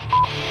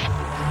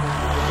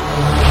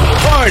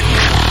Pardon.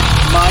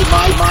 My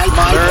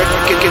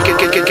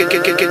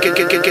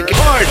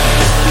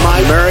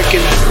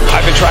American.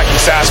 I've been tracking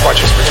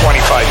Sasquatches for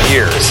 25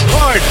 years.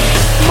 Pardon.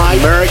 My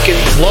American.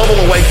 Global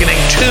awakening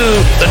to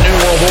the New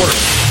World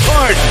Order.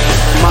 Pardon.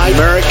 My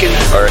American.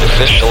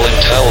 Artificial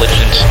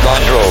intelligence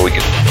android.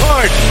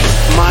 Pardon.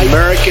 My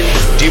American.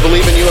 Do you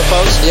believe in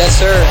UFOs?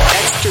 Yes, sir.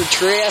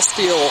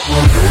 Extraterrestrial.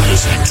 You're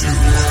listening to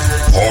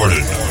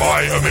Pardon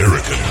My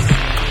American.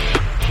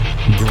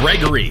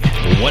 Gregory,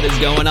 what is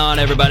going on,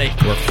 everybody?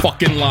 We're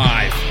fucking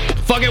live.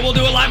 Fuck it, we'll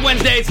do it live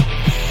Wednesdays.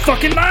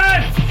 Fucking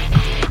live!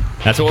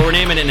 That's what we're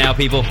naming it now,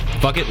 people.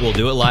 Fuck it, we'll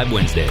do it live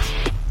Wednesdays.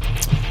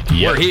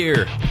 We're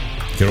here.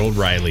 Good old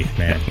Riley,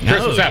 man.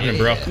 Chris, what's happening,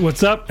 bro?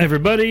 What's up,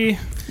 everybody?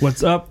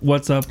 What's up?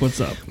 What's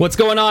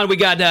going on? We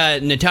got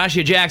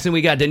Natasha Jackson,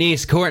 we got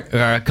Denise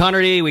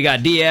Connerty, we got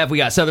DF, we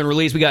got Southern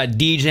Release, we got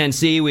DGen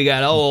C, we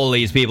got all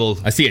these people.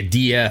 I see a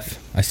DF.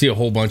 I see a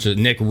whole bunch of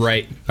Nick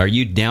Wright. Are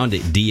you down to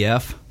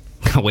DF?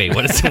 Wait,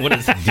 what is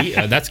D?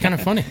 That's kind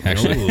of funny,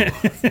 actually.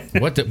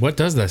 What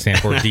does that stand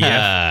for?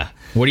 DF.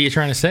 What are you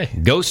trying to say?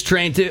 Ghost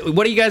Train 2.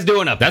 What are you guys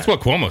doing up there? That's what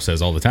Cuomo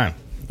says all the time.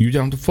 You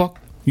down to fuck?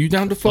 You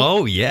down to fuck?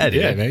 Oh, yeah,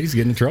 dude. Yeah, man, he's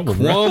getting in trouble,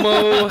 bro.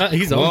 Cuomo.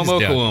 He's always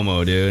down.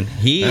 Cuomo, dude.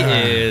 He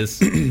is.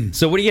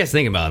 So what do you guys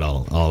think about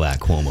all that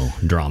Cuomo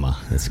drama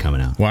that's coming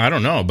out? Well, I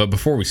don't know, but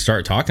before we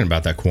start talking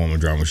about that Cuomo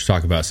drama, we should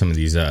talk about some of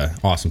these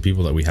awesome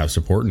people that we have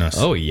supporting us.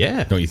 Oh,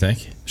 yeah. Don't you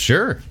think?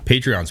 Sure.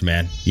 Patreons,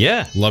 man.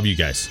 Yeah. Love you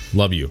guys.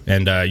 Love you.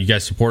 And you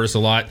guys support us a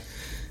lot.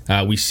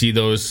 We see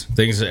those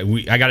things.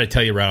 I got to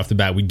tell you right off the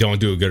bat, we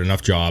don't do a good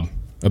enough job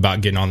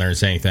about getting on there and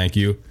saying thank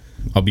you.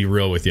 I'll be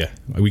real with you.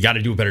 We got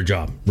to do a better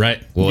job,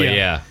 right? Well,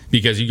 yeah.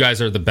 Because you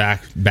guys are the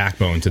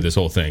backbone to this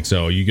whole thing.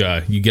 So you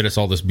get us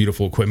all this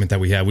beautiful equipment that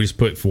we have. We just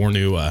put 4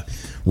 new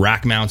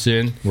rack mounts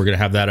in. We're going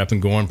to have that up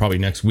and going probably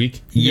next week.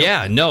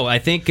 Yeah, no, I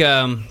think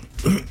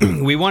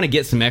we want to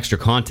get some extra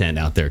content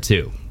out there,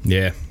 too.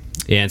 Yeah.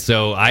 And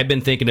so I've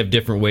been thinking of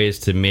different ways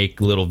to make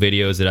little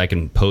videos that I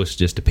can post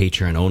just to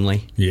Patreon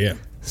only. Yeah.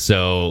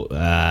 So,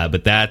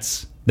 but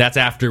that's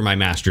after my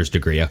master's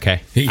degree,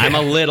 okay? Yeah. I'm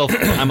a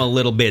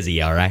little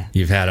busy, all right?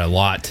 You've had a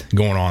lot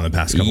going on the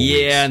past couple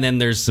weeks. Yeah, and then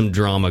there's some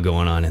drama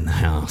going on in the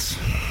house.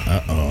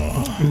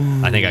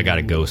 Uh-oh. I think I got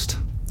a ghost.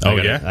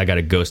 I got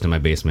a ghost in my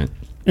basement.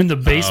 In the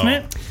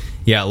basement?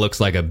 Yeah, it looks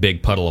like a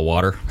big puddle of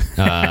water.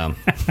 Yeah,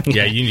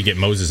 you need to get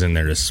Moses in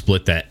there to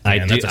split that.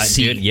 Man, that's a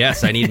seed.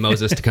 Yes, I need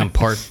Moses to come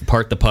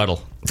part the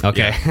puddle.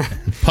 Okay. Yeah.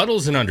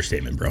 Puddle's an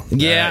understatement, bro.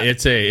 Yeah.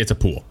 It's a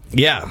pool.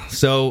 Yeah.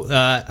 So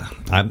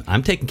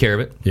I'm taking care of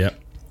it. Yep.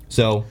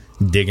 So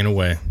digging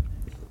away.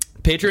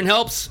 Patreon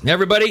helps.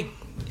 Everybody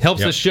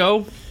helps the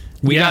show.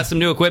 We got some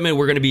new equipment.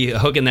 We're going to be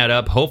hooking that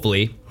up,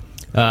 hopefully.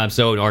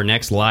 So our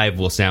next live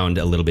will sound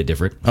a little bit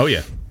different. Oh,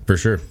 yeah. For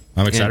sure.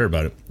 I'm excited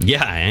about it.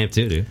 Yeah, I am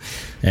too, dude.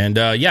 And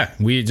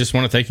we just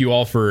want to thank you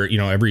all for,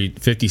 every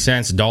 50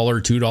 cents, $1,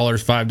 $2,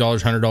 $5,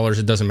 $100.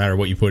 It doesn't matter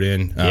what you put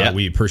in.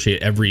 We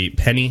appreciate every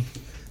penny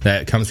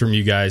that comes from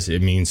you guys.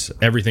 It means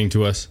everything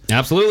to us.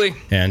 Absolutely.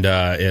 And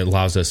it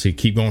allows us to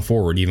keep going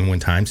forward even when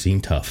times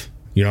seem tough.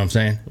 You know what I'm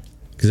saying?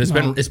 Because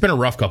it's been a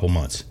rough couple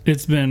months.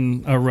 It's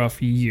been a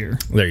rough year.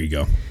 There you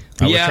go.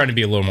 I was trying to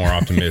be a little more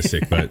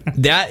optimistic, but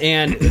that,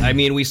 and I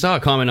mean, we saw a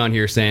comment on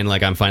here saying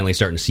like I'm finally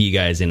starting to see you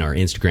guys in our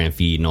Instagram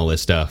feed and all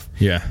this stuff.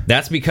 Yeah,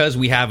 that's because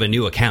we have a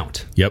new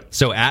account. Yep.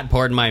 So at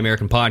Pardon My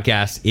American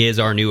Podcast is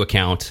our new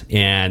account,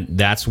 and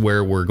that's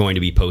where we're going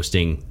to be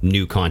posting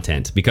new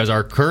content because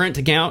our current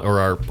account, or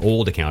our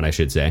old account, I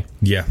should say.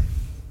 Yeah.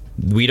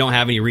 We don't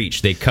have any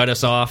reach. They cut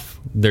us off.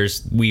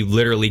 We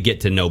literally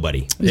get to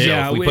nobody.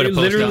 Yeah, so we put a post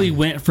literally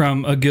went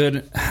from a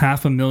good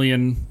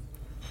 500,000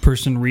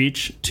 person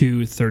reach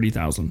to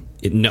 30,000.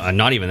 No,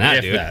 not even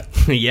that, dude. That.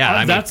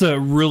 Yeah, that's a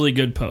really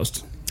good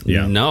post.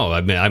 Yeah. No,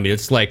 I mean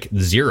it's like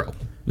zero.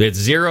 It's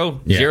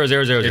zero.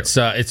 It's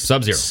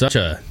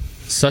sub-zero.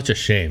 Such a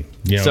shame,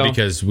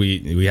 because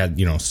we had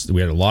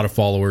a lot of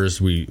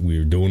followers. We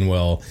were doing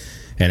well,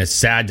 and it's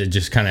sad to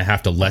just kind of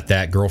have to let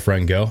that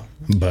girlfriend go.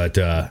 But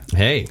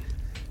hey.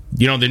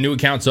 The new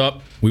account's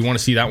up. We want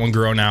to see that one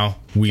grow now.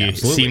 We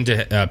seem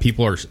to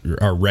people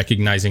are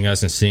recognizing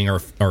us and seeing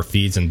our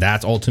feeds, and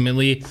that's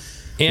ultimately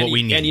what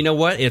we need. And you know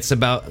what? It's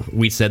about,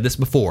 we said this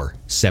before,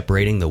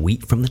 separating the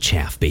wheat from the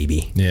chaff,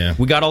 baby. Yeah.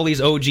 We got all these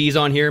OGs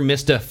on here,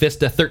 Mr.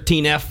 Fista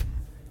 13F.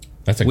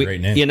 That's a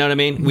great name. You know what I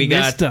mean? We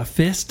got Mr.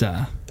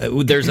 Fista.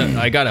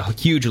 I got a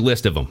huge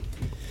list of them.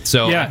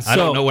 So I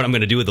don't know what I'm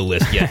going to do with the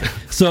list yet.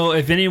 So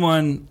if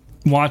anyone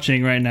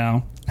watching right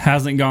now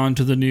hasn't gone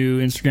to the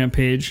new Instagram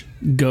page,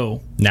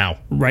 go now.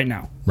 Right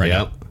now.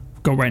 Now.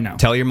 Go right now.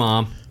 Tell your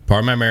mom.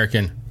 Pardon My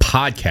American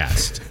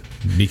Podcast.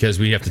 Because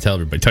we have to tell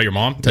everybody. Tell your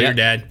mom. Tell your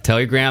dad.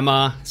 Tell your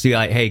grandma. See,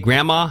 like, hey,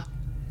 grandma,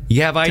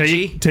 you have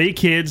IG? Tell your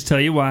kids.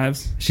 Tell your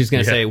wives. She's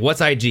going to say, what's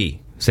IG?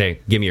 Say,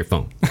 give me your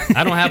phone.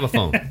 I don't have a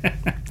phone.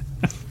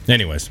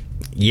 Anyways.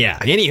 Yeah.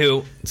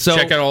 Anywho. So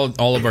check out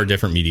all of our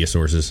different media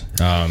sources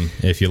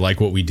if you like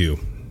what we do.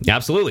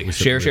 Absolutely.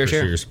 Share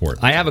your support.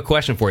 I have a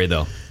question for you,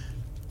 though.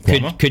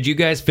 Could you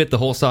guys fit the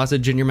whole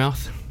sausage in your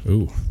mouth?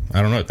 Ooh,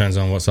 I don't know. It depends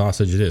on what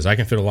sausage it is. I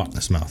can fit a lot in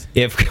this mouth.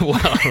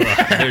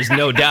 There's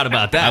no doubt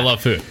about that. I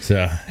love food,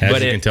 so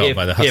as you can tell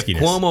by the huskiness. If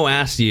Cuomo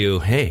asked you,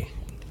 hey,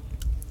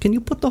 can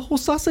you put the whole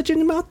sausage in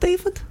your mouth,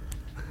 David?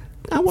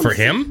 For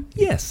him?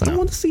 Yes, No. I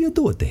want to see you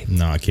do it, David.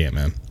 No, I can't,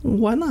 man.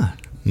 Why not?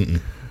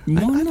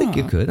 I think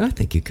you could. I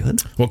think you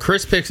could. Well,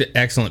 Chris picks an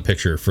excellent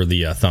picture for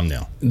the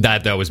thumbnail.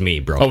 That was me,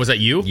 bro. Oh, was that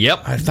you?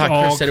 Yep. I thought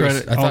All Chris said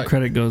credit, it was. all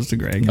credit goes to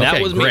Greg. That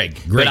Okay, was Greg.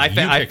 me. Greg, but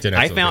you picked an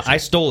excellent picture. I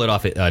stole it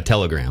off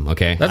Telegram.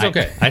 Okay, That's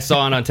okay. I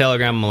saw it on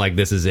Telegram. I'm like,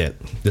 this is it.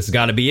 This has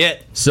got to be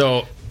it.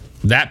 So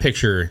that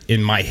picture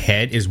in my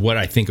head is what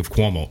I think of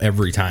Cuomo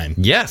every time.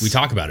 Yes. we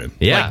talk about him.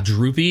 Yeah. Like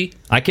droopy.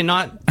 I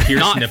cannot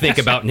not think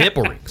about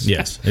nipple rings.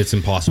 Yes, it's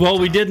impossible. Well,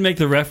 we did make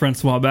the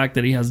reference a while back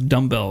that he has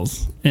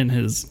dumbbells in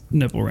his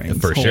nipple rings.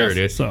 For sure, holes.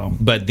 dude. So,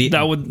 But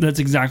that's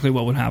exactly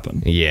what would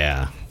happen.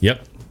 Yeah.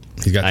 Yep.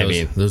 He's got I those,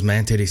 mean- those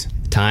man titties.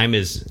 Time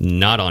is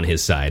not on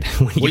his side.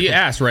 Well, you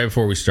asked right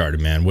before we started,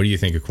 man. What do you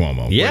think of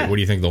Cuomo? Yeah. What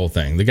do you think of the whole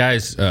thing? The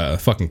guy's a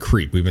fucking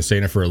creep. We've been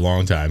saying it for a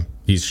long time.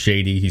 He's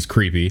shady. He's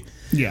creepy.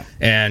 Yeah.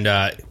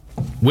 And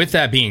with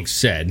that being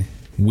said,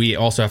 we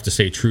also have to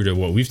stay true to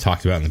what we've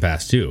talked about in the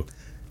past, too.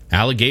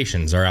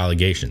 Allegations are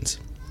allegations.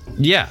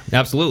 Yeah,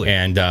 absolutely.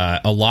 And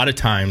a lot of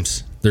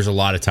times, there's a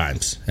lot of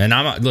times. And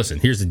I'm not, listen,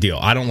 here's the deal.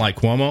 I don't like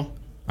Cuomo.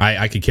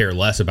 I could care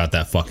less about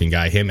that fucking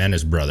guy, him and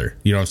his brother.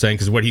 You know what I'm saying?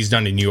 Because what he's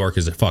done in New York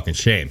is a fucking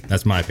shame.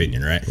 That's my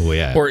opinion, right? Well,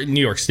 yeah. Or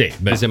New York State.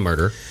 But Is it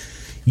murder?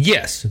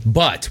 yes,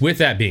 but with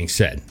that being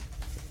said,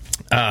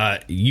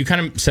 you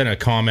kind of sent a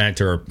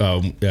comment or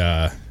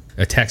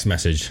a text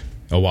message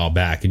a while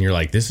back, and you're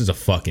like, this is a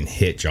fucking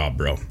hit job,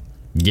 bro.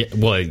 Yeah.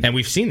 Well, And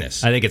we've seen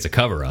this. I think it's a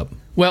cover up.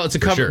 Well, it's a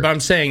cover, sure. but I'm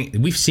saying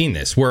we've seen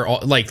this. Where,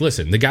 like,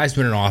 listen, the guy's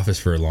been in office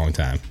for a long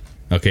time.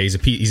 Okay,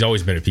 he's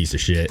always been a piece of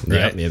shit,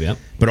 right? Yep.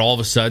 But all of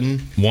a sudden,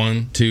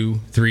 1, 2,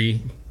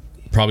 3,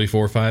 probably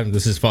 4 or 5.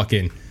 This is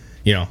fucking,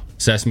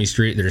 Sesame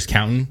Street. They're just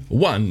counting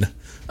 1,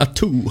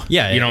 2.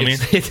 Yeah, you know what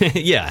I mean?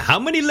 Yeah. How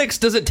many licks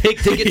does it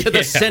take to get to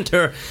the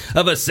center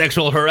of a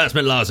sexual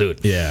harassment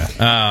lawsuit?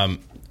 Yeah.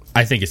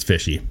 I think it's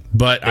fishy,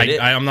 but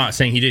I'm not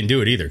saying he didn't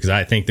do it either because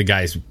I think the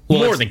guy's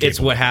more than capable. It's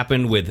what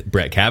happened with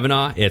Brett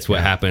Kavanaugh. It's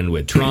what happened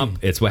with Trump.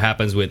 It's what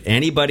happens with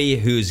anybody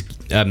who's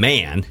a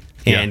man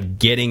and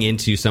getting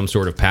into some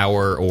sort of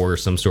power or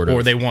some sort of...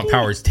 Or they want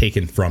powers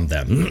taken from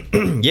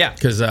them. Yeah.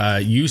 Because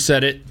you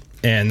said it,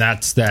 and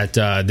that's that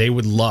they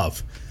would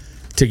love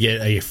to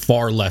get a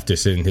far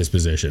leftist in his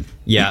position.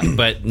 Yeah,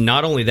 but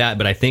not only that,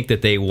 but I think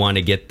that they want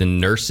to get the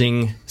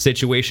nursing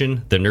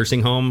situation, the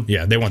nursing home.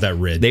 Yeah, they want that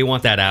rid. They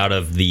want that out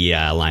of the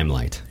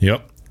limelight.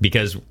 Yep.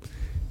 Because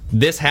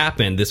this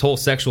happened, this whole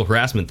sexual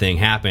harassment thing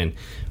happened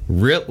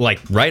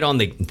right on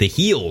the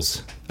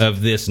heels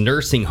of this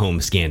nursing home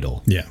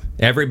scandal. Yeah.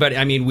 Everybody,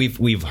 I mean,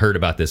 we've heard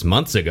about this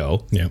months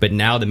ago, but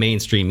now the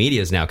mainstream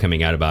media is now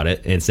coming out about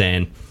it and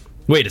saying,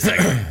 wait a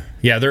second.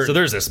 Yeah, so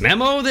there's this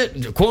memo that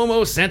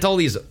Cuomo sent all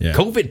these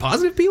COVID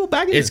positive people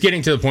back in? It's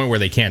getting to the point where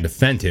they can't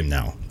defend him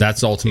now.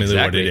 That's ultimately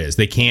what it is.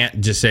 They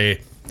can't just say,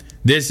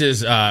 this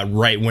is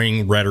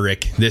right-wing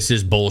rhetoric, this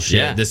is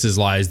bullshit, this is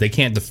lies. They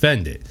can't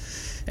defend it.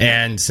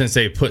 And since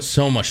they put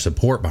so much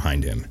support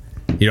behind him,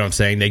 you know what I'm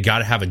saying? They got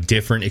to have a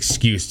different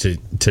excuse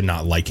to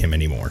not like him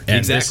anymore.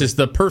 And this is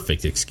the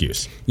perfect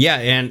excuse. Yeah,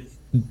 and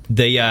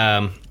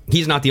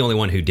he's not the only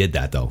one who did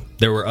that, though.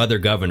 There were other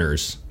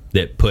governors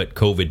that put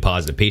COVID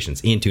positive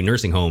patients into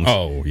nursing homes.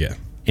 Oh, yeah.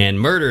 And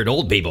murdered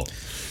old people.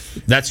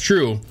 That's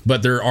true,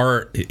 but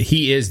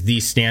he is the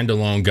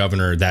standalone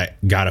governor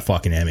that got a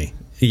fucking Emmy.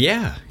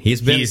 Yeah,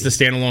 he's the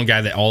standalone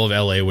guy that all of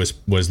LA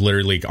was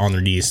literally on their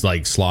knees,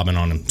 like slobbing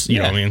on him. You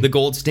know what I mean? The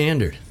gold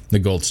standard. The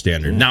gold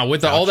standard. Now,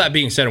 with all that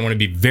being said, I want to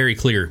be very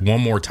clear one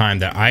more time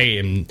that I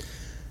am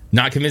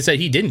not convinced that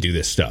he didn't do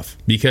this stuff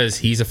because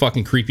he's a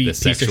fucking creepy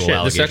piece of shit.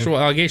 The sexual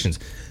allegations.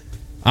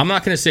 I'm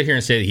not going to sit here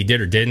and say that he did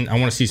or didn't. I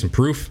want to see some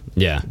proof.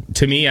 Yeah.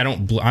 To me,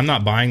 I'm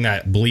not buying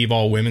that believe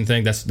all women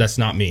thing. That's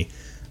not me.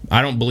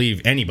 I don't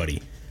believe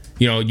anybody.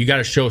 You got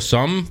to show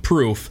some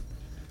proof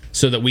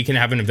so that we can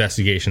have an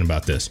investigation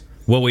about this.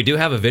 Well, we do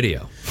have a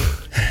video.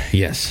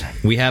 Yes.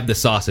 We have the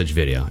sausage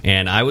video.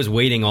 And I was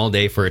waiting all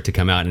day for it to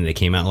come out, and it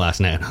came out last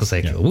night. And I was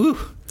like, woo.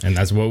 And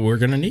that's what we're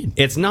going to need.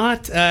 It's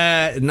not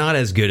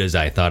as good as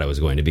I thought it was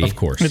going to be. Of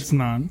course. It's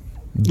not.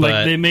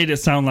 Like, they made it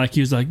sound like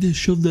he was like,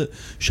 shove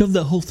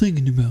that whole thing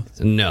in your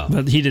mouth. No.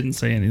 But he didn't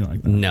say anything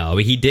like that. No,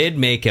 but he did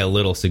make a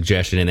little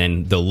suggestion, and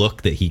then the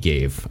look that he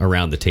gave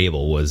around the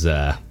table was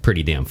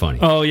pretty damn funny.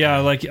 Oh, yeah.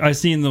 Like, I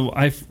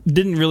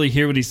didn't really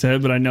hear what he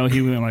said, but I know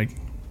he went like,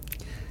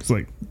 it's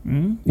like,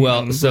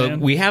 well, so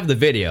we have the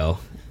video.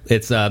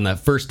 It's on the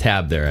first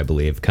tab there, I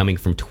believe, coming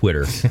from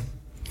Twitter.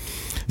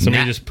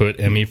 Somebody just put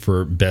Emmy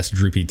for best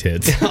droopy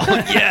tits. Oh,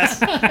 yes.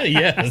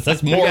 Yes,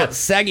 that's more.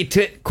 Saggy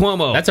tit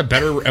Cuomo. That's a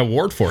better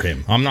award for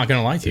him. I'm not going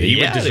to lie to you.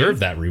 He would deserve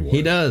that reward.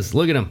 He does.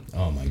 Look at him.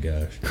 Oh, my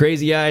gosh.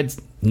 Crazy-eyed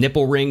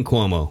nipple ring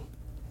Cuomo.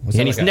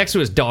 And he's next to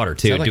his daughter,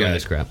 too, doing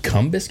this crap.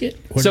 Cum biscuit?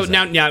 So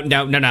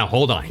now,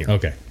 hold on here.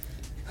 Okay.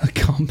 A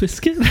cum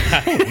biscuit?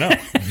 I don't know.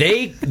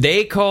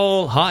 They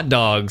call hot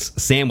dogs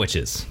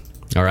sandwiches.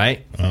 All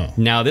right. Oh.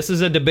 Now, this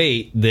is a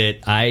debate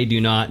that I do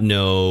not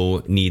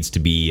know needs to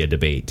be a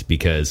debate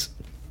because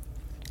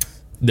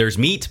there's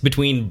meat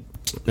between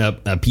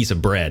a piece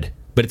of bread,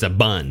 but it's a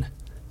bun.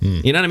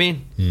 You know what I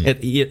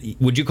mean?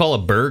 Would you call a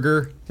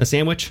burger a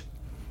sandwich?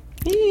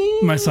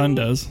 My son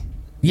does.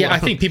 Yeah, I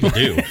think people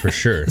do, for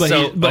sure. But,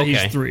 So, he's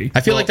okay. 3.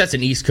 I feel like that's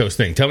an East Coast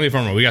thing. Tell me if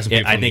I'm wrong. We got some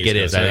people I from the think East it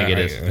Coast. is. I think it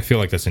is. I feel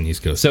like that's an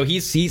East Coast. So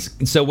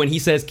so when he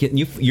says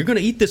you're going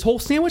to eat this whole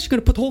sandwich, you're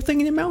going to put the whole thing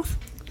in your mouth.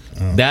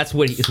 That's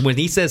what when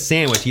he says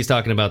sandwich, he's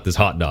talking about this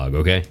hot dog.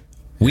 Okay,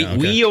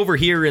 we over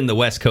here in the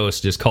West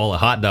Coast just call a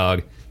hot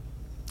dog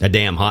a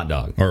damn hot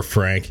dog Or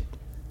Frank.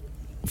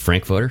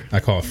 Frankfurter. I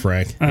call it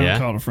Frank. I don't Yeah.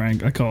 call it a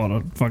Frank. I call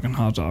it a fucking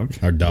hot dog.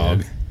 Our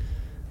dog.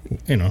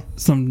 You know,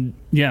 Some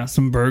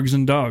bergs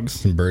and dogs.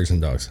 some Bergs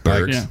and dogs.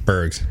 Bergs. Yeah.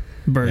 Bergs.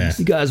 Bergs.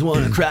 You guys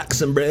want to crack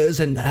some breads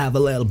and have a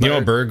little You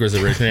know, Berg was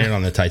originated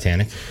on the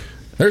Titanic.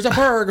 There's a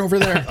Berg over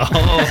there.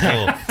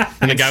 Oh,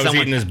 And the guy was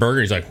eating his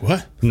burger. He's like,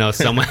 what? No,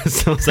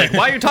 someone's like,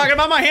 why are you talking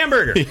about my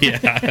hamburger?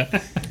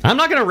 Yeah. I'm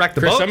not going to wreck the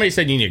Chris, boat. somebody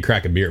said you need to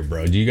crack a beer,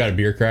 bro. Do you got a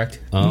beer cracked?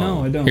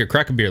 No, I don't. Here,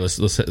 crack a beer. Let's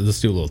do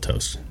a little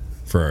toast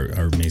for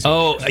our amazing.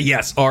 Oh,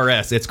 yes,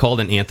 RS. It's called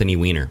an Anthony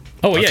Wiener.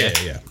 Oh, Okay.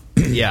 yeah.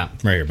 Yeah.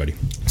 Right here, buddy.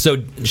 So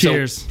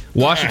Cheers.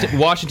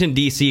 Washington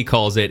D.C.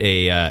 calls it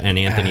an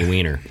Anthony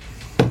Wiener.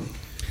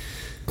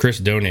 Chris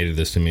donated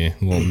this to me. A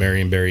little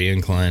Marionberry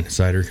Incline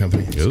cider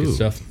company. It's good Ooh.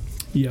 stuff.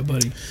 Yeah,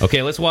 buddy.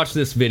 Okay, let's watch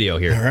this video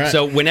here. All right.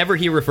 So whenever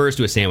he refers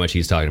to a sandwich,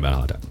 he's talking about a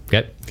hot dog.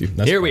 Okay,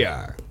 That's here fine. we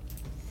are.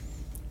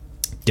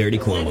 Dirty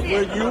Cuomo. Will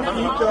you eat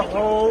the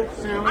whole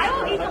sandwich?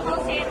 I will eat the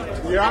whole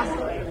sandwich.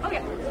 Yeah?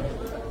 Okay.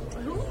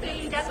 Who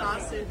made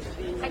sausage?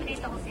 I can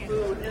eat the whole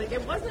sandwich.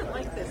 It wasn't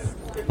like this.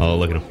 Oh,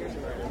 look at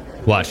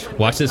him.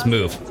 Watch this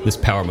move. This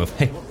power move.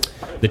 Hey,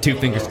 the 2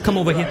 fingers. Come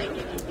over here.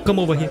 Come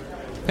over here.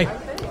 Hey.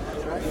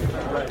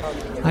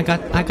 I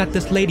got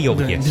this lady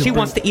over here. She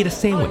wants to eat a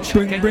sandwich.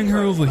 Bring her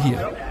over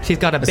here. She's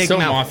got a It's big so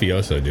mouth.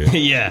 mafioso, dude.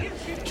 Yeah.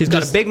 She's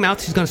got a big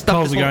mouth. She's gonna stuff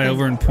Calls this the whole guy thing.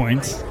 over and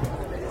points.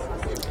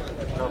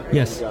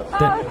 Yes.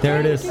 There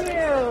it is.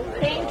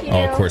 Thank you.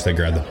 Oh, of course, they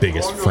grabbed the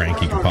biggest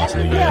Frank you could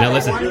possibly get. Now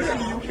listen. I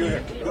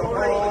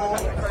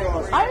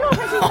don't know if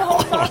I should eat the whole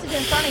sausage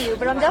in front of you,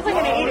 but I'm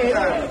definitely going to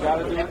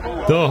eat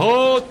it. The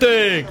whole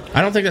thing.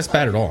 I don't think that's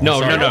bad at all. No.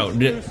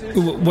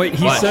 Wait,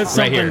 he What? says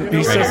Right something. here. He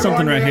Right says here.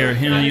 something right here,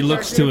 and he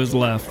looks to his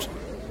left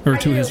or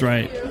to his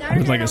right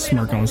with like a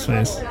smirk on his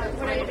face.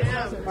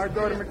 My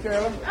daughter,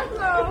 Michaela.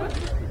 Hello.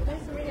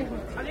 Nice to meet you.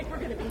 I think we're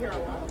going to be here a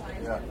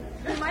while.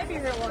 We might be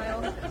here a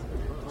while.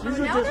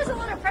 Now there's a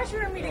lot of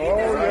pressure on me to eat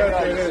this.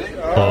 Yes, it is.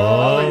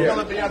 Oh. You're going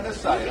to be on this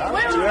side, huh?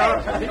 Wait.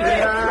 Yeah.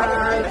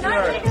 Can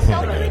I take a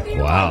selfie with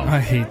you? Wow. I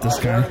hate this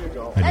guy.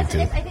 I do too.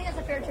 I think that's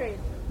a fair trade.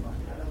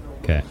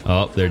 Okay.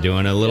 Oh, they're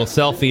doing a little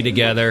selfie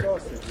together.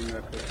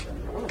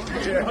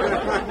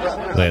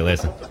 Wait,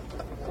 listen.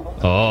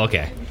 Oh,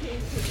 okay.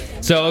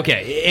 So,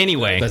 okay.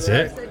 Anyway, That's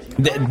it?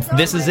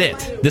 this is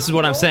it. This is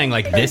what I'm saying.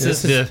 Like, this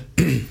is the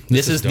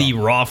dumb.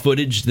 raw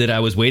footage that I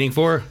was waiting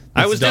for.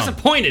 I was dumb.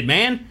 disappointed,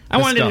 man. I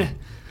That's wanted dumb.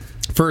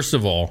 to. First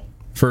of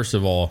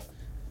all,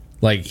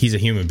 like, he's a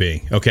human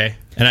being, okay?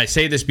 And I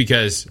say this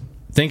because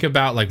think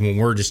about, like, when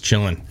we're just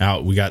chilling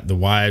out, we got the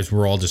wives,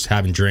 we're all just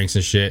having drinks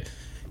and shit.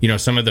 You know,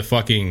 some of the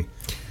fucking...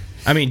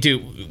 I mean,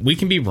 dude, we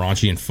can be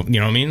raunchy and, you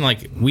know what I mean?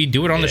 Like, we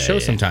do it on the show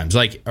sometimes.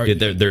 Like,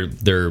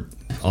 They're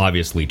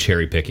obviously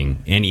cherry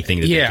picking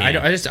anything that they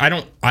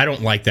can. I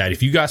don't like that.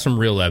 If you got some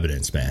real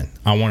evidence, man,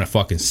 I want to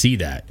fucking see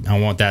that. I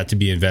want that to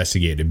be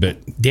investigated. But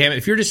damn it,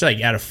 if you're just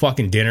like at a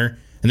fucking dinner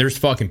and there's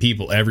fucking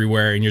people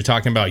everywhere and you're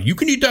talking about you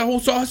can eat that whole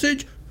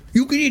sausage,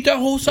 you can eat that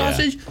whole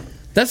sausage.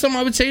 That's something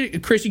I would say,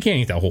 Chris. You can't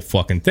eat that whole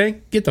fucking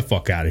thing. Get the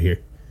fuck out of here.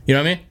 You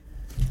know what I mean?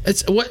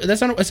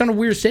 That's not a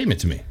weird statement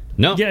to me.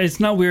 No. Yeah, it's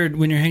not weird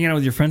when you're hanging out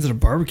with your friends at a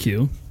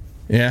barbecue.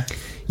 Yeah.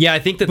 Yeah, I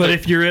think that. But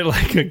if you're at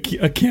like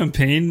a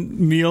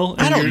campaign meal,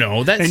 and I don't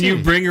know.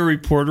 you bring a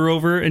reporter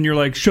over and you're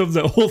like, shove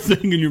that whole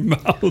thing in your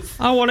mouth.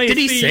 I want to. Did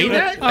he say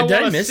that? I Did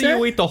I want to miss see that?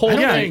 you eat the whole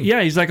Yeah, thing.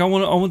 yeah. He's like, I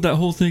want that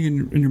whole thing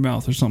in your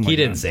mouth or something. He like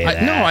didn't that. say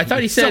that. No, I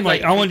thought he said Something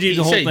like, I want you to eat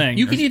the he whole said, thing.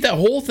 You can eat that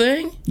whole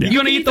thing. Yeah. You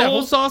gonna eat the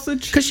whole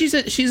sausage? Because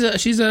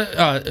she's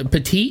a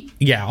petite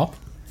gal,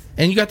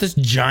 and you got this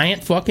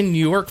giant fucking New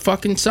York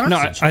fucking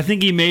sausage. No, I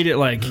think he made it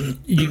like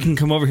you can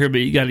come over here, but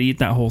you got to eat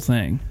that whole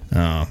thing.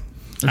 Oh,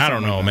 I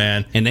don't know,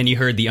 man. And then you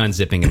heard the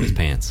unzipping of his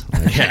pants.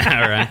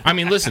 Yeah, all right. I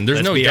mean, listen, there's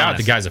Let's no be doubt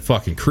honest. the guy's a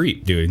fucking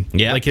creep, dude.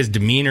 Yeah. Like his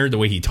demeanor, the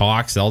way he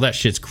talks, all that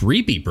shit's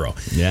creepy, bro.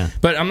 Yeah.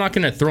 But I'm not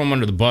going to throw him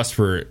under the bus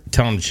for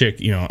telling the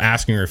chick,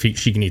 asking her if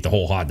she can eat the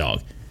whole hot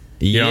dog.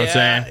 You know what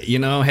I'm saying? You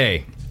know,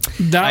 hey. I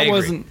That agree.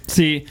 wasn't.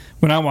 See,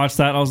 when I watched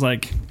that, I was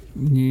like,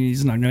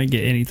 he's not going to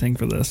get anything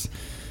for this.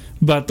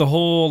 But the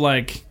whole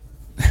like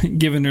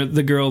giving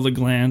the girl the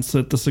glance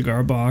at the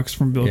cigar box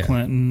from Bill Yeah.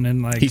 Clinton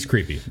and like He's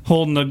creepy.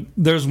 holding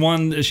there's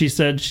one that she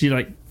said she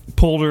like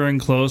pulled her in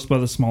close by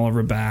the small of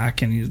her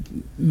back,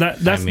 and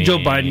that's Joe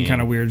Biden kind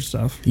of weird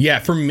stuff. Yeah,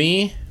 for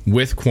me,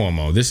 with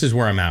Cuomo, this is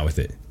where I'm at with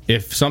it.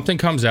 If something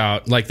comes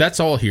out, like that's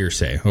all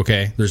hearsay,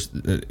 okay? There's,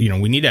 we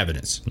need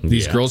evidence.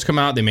 These Yeah. girls come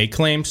out, they make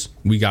claims.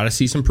 We got to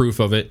see some proof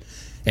of it.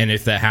 And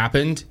if that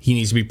happened, he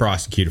needs to be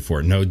prosecuted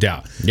for it, no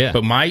doubt. Yeah.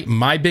 But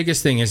my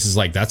biggest thing is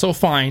like, that's all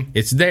fine.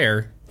 It's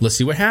there. Let's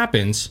see what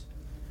happens.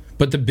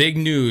 But the big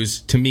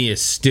news to me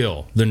is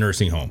still the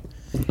nursing home.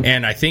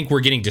 And I think we're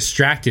getting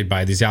distracted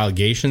by these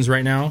allegations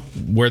right now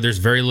where there's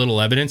very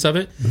little evidence of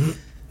it.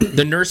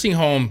 The nursing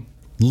home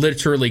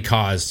literally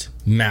caused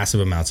massive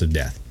amounts of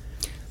death.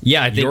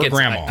 Yeah, I think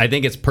I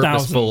think it's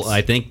purposeful. Thousands.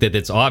 I think that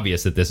it's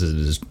obvious that this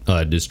is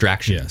a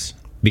distraction. Yes.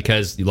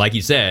 Because, like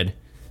you said,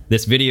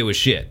 this video was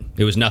shit.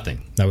 It was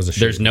nothing. That was a shit.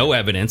 There's no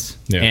evidence,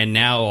 and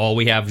now all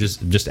we have is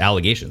just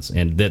allegations,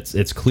 and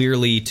it's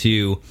clearly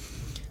to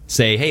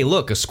say, hey,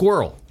 look, a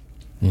squirrel.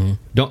 Mm-hmm.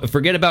 Don't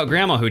forget about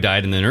Grandma who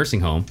died in the nursing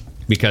home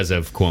because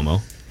of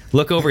Cuomo.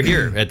 Look over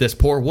here at this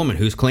poor woman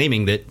who's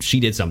claiming that she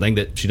did something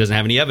that she doesn't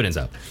have any evidence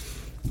of.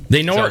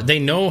 They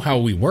know how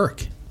we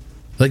work.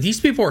 Like,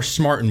 these people are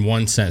smart in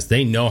one sense.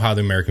 They know how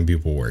the American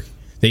people work.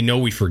 They know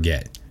we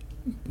forget.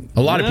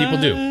 A lot of people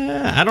do.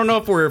 I don't know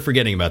if we're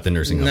forgetting about the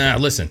nursing home. Nah,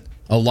 listen.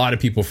 A lot of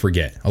people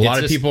forget. A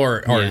lot of people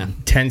are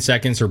 10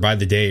 seconds or by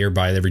the day or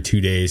by every 2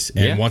 days.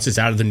 And once it's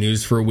out of the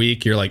news for a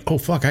week, you're like, oh,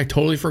 fuck, I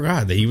totally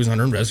forgot that he was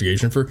under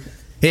investigation for...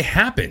 It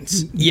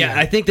happens. Yeah,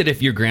 I think that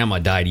if your grandma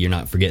died, you're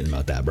not forgetting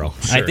about that, bro.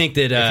 Sure. I think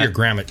that... if your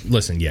grandma...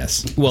 Listen,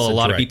 yes. Well, That's a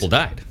lot correct. of people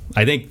died.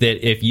 I think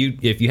that if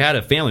you had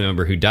a family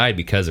member who died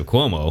because of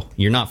Cuomo,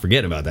 you're not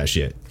forgetting about that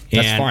shit.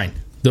 That's fine.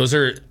 Those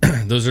are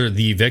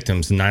the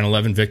victims. The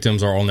 9/11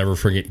 victims are all never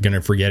going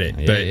to forget it.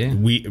 But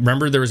we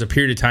remember there was a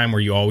period of time where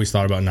you always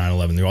thought about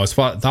 9/11. You always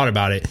thought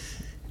about it.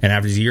 And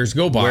after years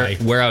go by...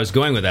 Where I was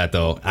going with that,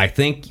 though, I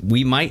think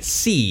we might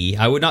see...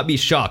 I would not be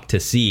shocked to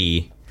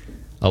see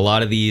a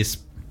lot of these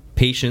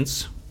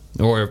patients...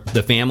 or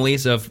the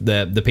families of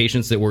the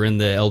patients that were in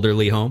the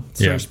elderly home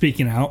start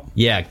speaking out.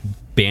 Yeah,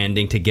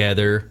 banding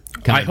together,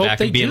 coming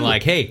back and being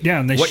like, "Hey,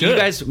 and they what should. You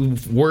guys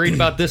worried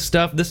about this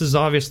stuff? This is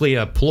obviously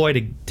a ploy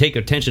to take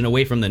attention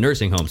away from the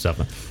nursing home stuff."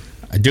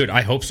 Dude,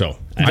 I hope so.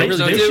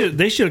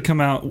 They should have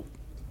come out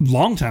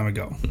long time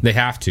ago. They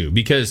have to,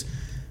 because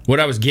what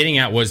I was getting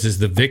at is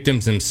the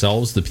victims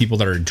themselves, the people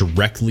that are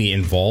directly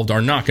involved,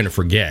 are not going to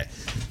forget.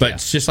 But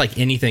it's just like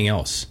anything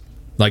else,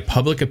 like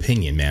public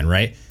opinion, man,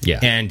 right? Yeah,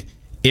 and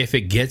if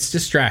it gets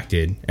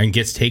distracted and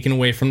gets taken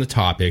away from the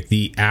topic,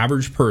 the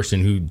average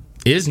person who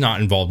is not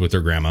involved with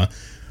their grandma,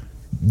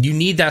 you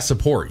need that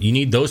support. You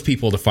need those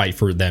people to fight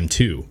for them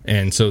too.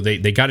 And so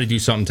they got to do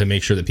something to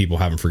make sure that people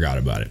haven't forgot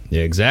about it.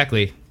 Yeah,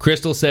 exactly.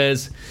 Crystal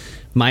says,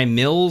 my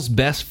Mill's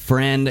best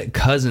friend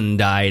cousin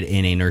died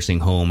in a nursing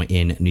home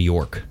in New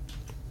York.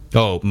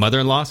 Oh,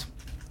 mother-in-law's?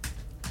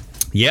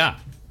 Yeah.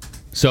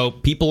 So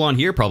people on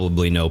here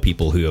probably know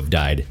people who have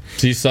died.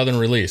 See, Southern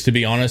Release. To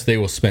be honest, they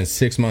will spend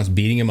 6 months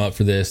beating him up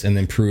for this and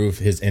then prove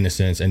his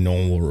innocence, and no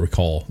one will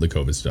recall the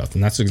COVID stuff.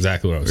 And that's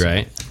exactly what I was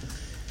saying.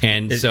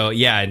 And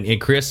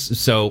and Chris,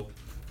 so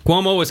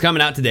Cuomo was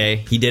coming out today.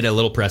 He did a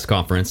little press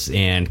conference,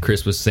 and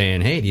Chris was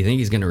saying, hey, do you think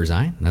he's going to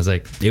resign? And I was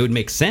like, it would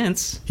make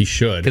sense. He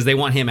should. Because they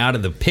want him out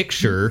of the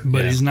picture.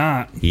 But he's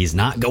not. He's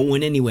not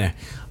going anywhere.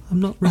 I'm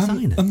not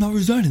resigning. I'm not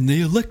resigning.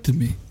 They elected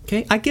me.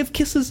 Okay, I give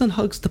kisses and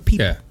hugs to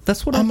people. Yeah.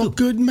 That's what I do. I'm a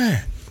good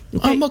man.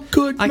 Okay? I'm a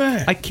good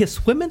man. I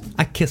kiss women.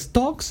 I kiss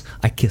dogs.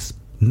 I kiss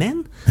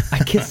men. I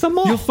kiss them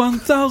all. You'll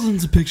find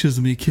thousands of pictures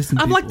of me kissing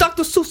people. I'm like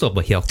Dr. Seuss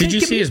over here. Okay? Did you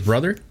see his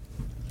brother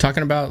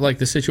talking about like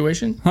the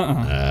situation?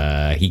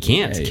 He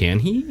can't. Hey. Can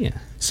he? Yeah.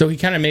 So he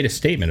kind of made a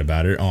statement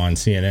about it on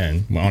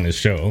CNN on his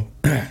show.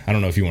 I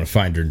don't know if you want to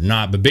find it or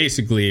not, but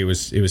basically it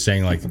was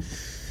saying like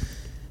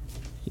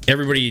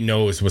everybody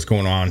knows what's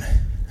going on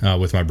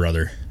with my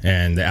brother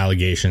and the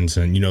allegations,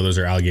 and those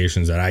are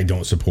allegations that I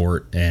don't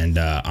support, and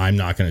I'm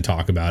not going to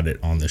talk about it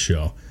on the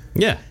show.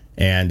 Yeah.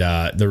 And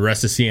the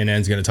rest of CNN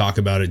is going to talk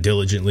about it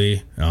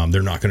diligently.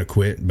 They're not going to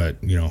quit, but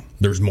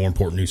there's more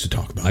important news to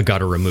talk about. I got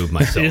to remove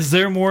myself. Is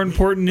there more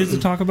important news to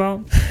talk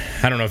about?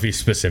 I don't know if he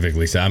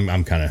specifically said.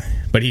 I'm kind of,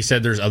 but he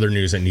said there's other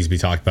news that needs to be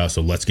talked about.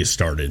 So let's get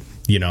started.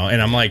 And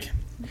I'm like.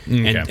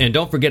 Okay. And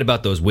don't forget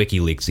about those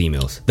WikiLeaks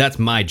emails. That's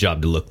my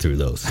job to look through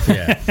those.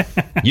 Yeah.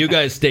 You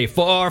guys stay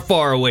far,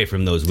 far away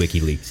from those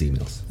WikiLeaks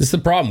emails. This is the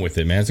problem with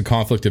it, man. It's a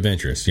conflict of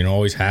interest.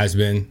 Always has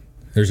been.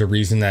 There's a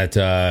reason that,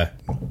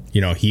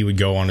 he would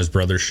go on his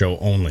brother's show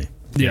only.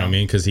 You know what I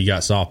mean? Because he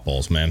got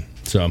softballs, man.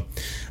 So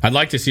I'd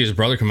like to see his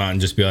brother come out and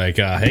just be like,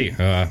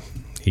 hey,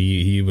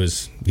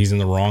 he's in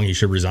the wrong. He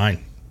should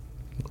resign.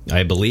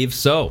 I believe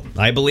so.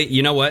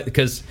 You know what?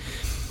 Because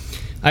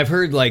I've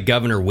heard like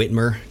Governor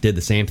Whitmer did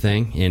the same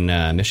thing in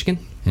Michigan.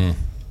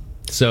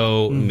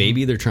 So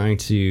maybe they're trying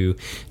to...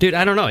 Dude,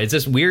 I don't know. It's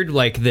just weird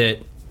like that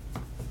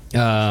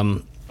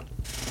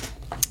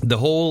the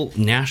whole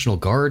National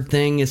Guard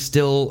thing is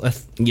still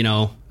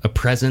a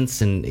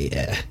presence, and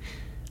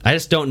I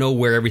just don't know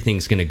where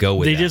everything's going to go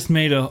with They that. just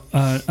made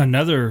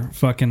another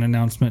fucking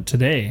announcement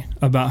today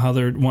about how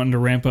they're wanting to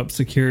ramp up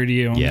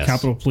security on the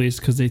Capitol Police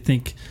because they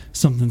think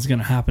something's going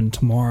to happen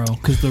tomorrow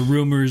because the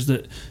rumors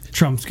that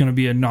Trump's going to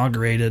be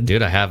inaugurated.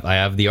 Dude, I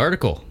have the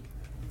article.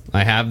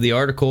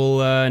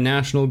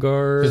 National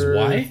Guard. Because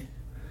why?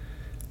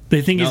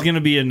 They think he's going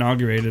to be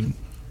inaugurated.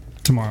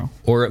 tomorrow.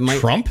 Or it might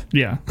Trump?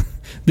 Yeah.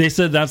 They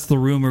said that's the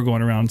rumor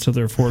going around, so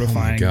they're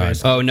fortifying.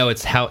 Oh no,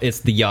 it's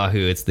the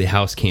Yahoo. It's the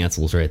House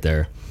cancels right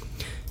there.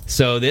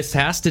 So this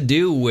has to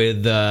do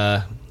with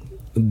the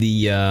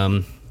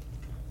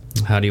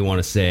how do you want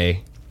to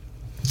say,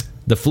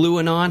 the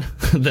fluanon?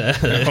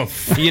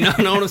 You know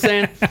what I'm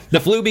saying? The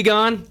flu be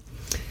gone.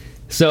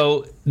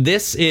 So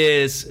this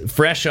is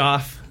fresh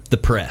off the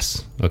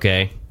press.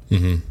 Okay,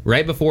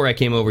 right before I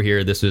came over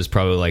here, this was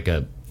probably like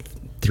a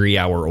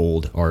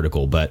 3-hour-old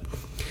article, but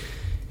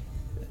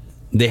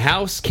the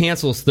House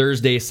cancels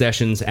Thursday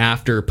sessions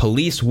after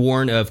police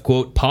warn of,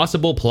 quote,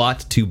 possible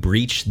plot to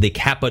breach the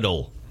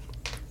Capitol,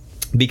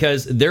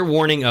 because they're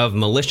warning of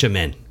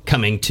militiamen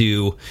coming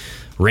to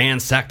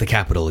ransack the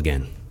Capitol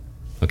again.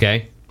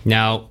 Okay?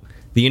 Now,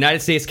 the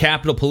United States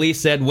Capitol Police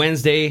said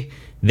Wednesday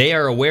they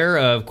are aware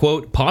of,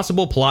 quote,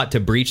 possible plot to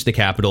breach the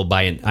Capitol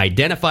by an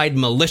identified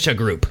militia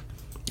group,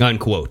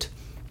 unquote.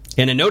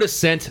 And a notice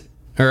sent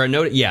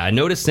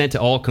to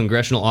all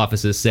congressional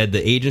offices said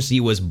the agency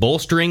was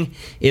bolstering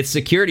its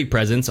security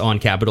presence on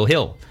Capitol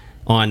Hill.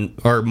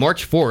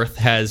 March 4th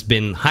has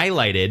been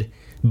highlighted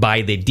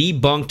by the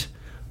debunked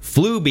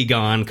Flu Be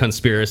Gone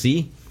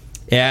conspiracy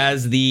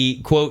as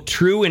the, quote,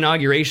 true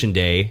inauguration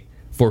day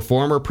for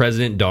former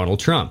President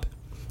Donald Trump.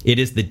 It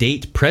is the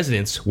date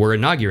presidents were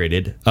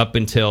inaugurated on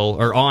until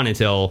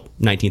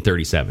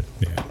 1937.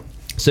 Yeah.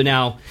 So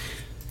now,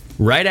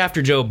 right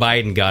after Joe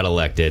Biden got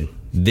elected,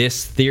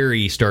 this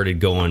theory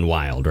started going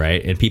wild,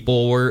 right? And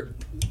people were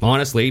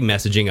honestly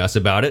messaging us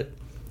about it.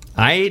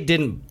 I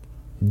didn't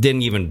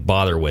even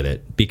bother with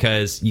it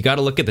because you got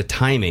to look at the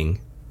timing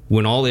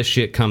when all this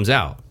shit comes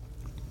out.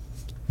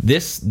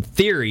 This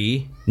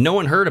theory, no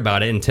one heard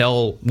about it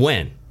until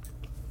when?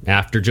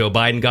 After Joe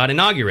Biden got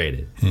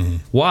inaugurated. Mm-hmm.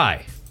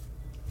 Why?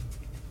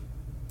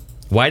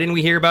 Why didn't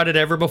we hear about it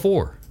ever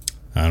before?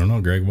 I don't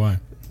know, Greg. Why?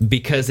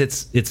 Because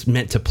it's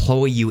meant to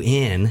ploy you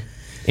in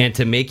and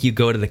to make you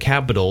go to the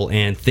Capitol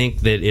and think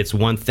that it's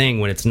one thing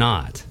when it's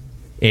not.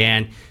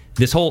 And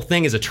this whole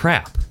thing is a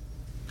trap.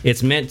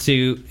 It's meant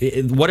to...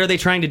 What are they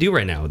trying to do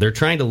right now? They're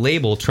trying to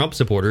label Trump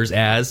supporters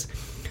as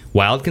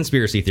wild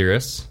conspiracy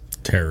theorists,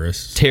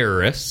 terrorists,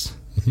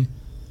 mm-hmm.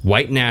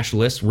 white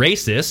nationalists,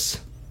 racists.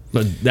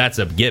 That's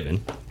a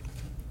given.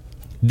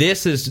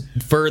 This is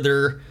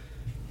further,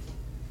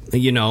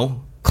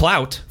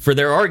 clout for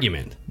their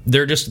argument.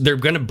 They're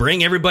going to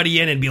bring everybody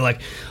in and be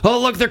like, oh,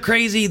 look, they're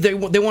crazy. They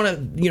want to,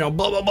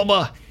 blah, blah, blah,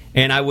 blah.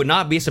 And I would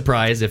not be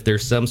surprised if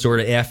there's some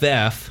sort of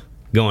FF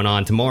going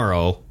on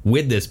tomorrow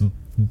with this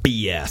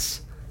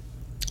BS.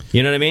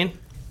 You know what I mean?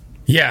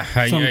 Yeah.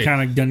 Some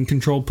kind of gun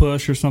control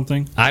push or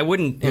something. I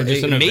wouldn't. Or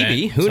just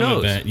maybe. Who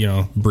knows?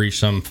 Event, breach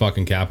some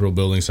fucking Capitol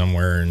building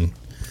somewhere. And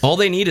all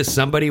they need is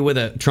somebody with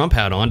a Trump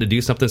hat on to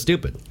do something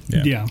stupid.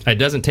 Yeah. It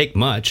doesn't take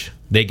much.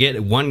 They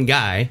get one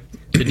guy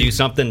to do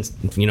something,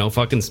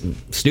 fucking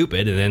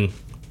stupid, and then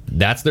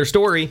that's their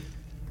story.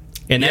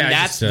 And then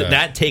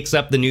that takes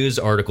up the news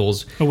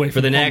articles away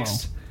for the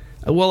next.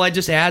 Well, it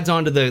just adds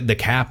on to the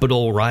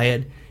Capitol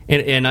riot,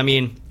 and I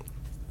mean,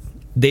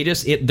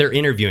 they're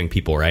interviewing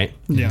people, right?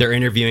 Yeah. They're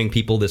interviewing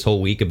people this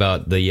whole week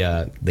about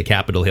the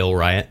Capitol Hill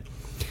riot.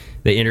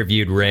 They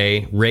interviewed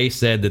Ray. Ray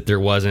said that there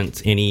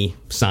wasn't any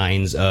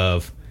signs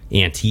of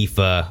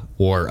Antifa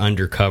or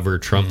undercover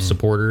Trump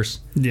supporters.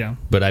 Yeah,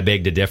 but I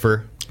beg to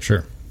differ.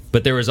 Sure.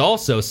 But there was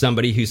also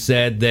somebody who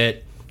said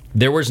that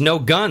there was no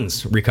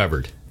guns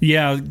recovered.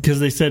 Yeah,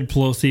 because they said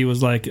Pelosi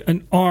was like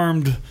an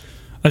armed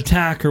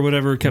attack or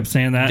whatever, kept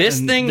saying that.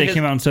 They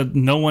came out and said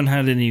no one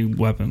had any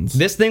weapons.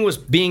 This thing was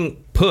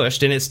being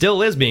pushed, and it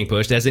still is being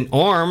pushed, as an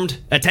armed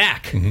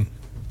attack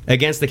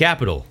against the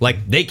Capitol.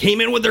 Like, they came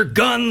in with their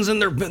guns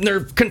and their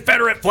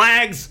Confederate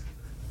flags.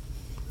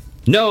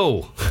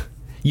 No.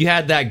 You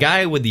had that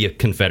guy with the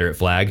Confederate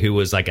flag who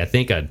was, like, I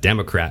think a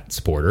Democrat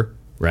supporter,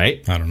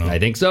 right? I don't know. I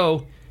think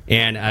so.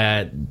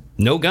 And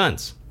no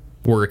guns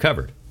were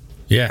recovered.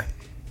 Yeah.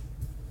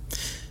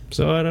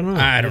 So I don't know.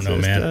 I don't know,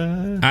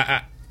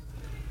 man.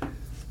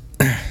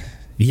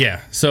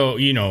 Yeah. So,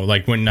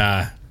 like when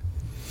I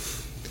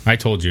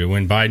told you,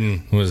 when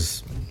Biden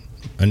was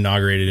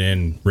inaugurated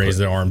and raised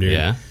the arm, dude.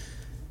 Yeah.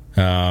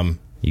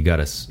 You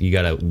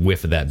gotta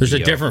whiff of that. There's a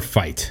different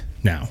fight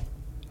now.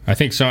 I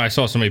think so. I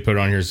saw somebody put it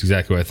on here. Is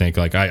exactly what I think.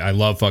 Like, I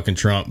love fucking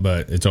Trump,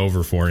 but it's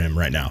over for him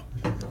right now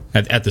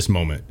at this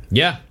moment.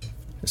 Yeah.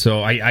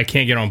 So I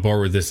can't get on board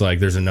with this. Like,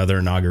 there's another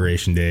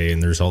inauguration day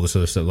and there's all this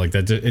other stuff like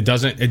that. It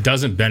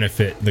doesn't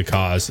benefit the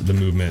cause, the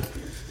movement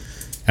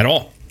at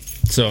all.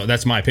 So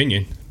that's my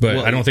opinion. But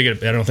I don't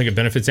think it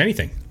benefits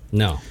anything.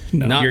 No.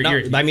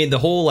 I mean, the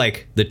whole,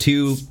 like, the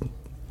two,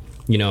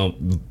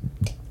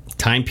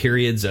 time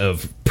periods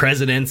of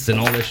presidents and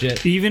all this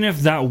shit. Even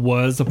if that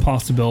was a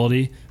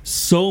possibility,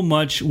 so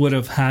much would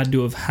have had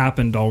to have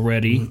happened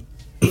already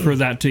for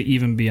that to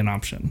even be an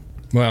option.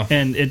 Well,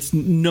 and it's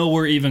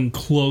nowhere even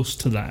close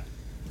to that.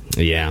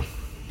 Yeah.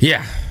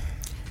 Yeah.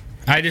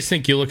 I just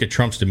think you look at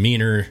Trump's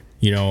demeanor,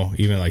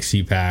 even like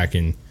CPAC,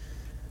 and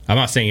I'm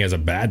not saying he has a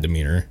bad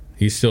demeanor.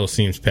 He still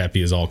seems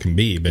peppy as all can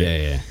be, but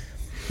yeah.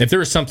 If there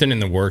was something in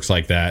the works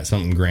like that,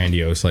 something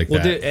grandiose like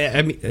that. Dude,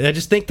 I mean, I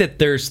just think that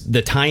there's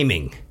the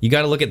timing. You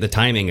got to look at the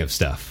timing of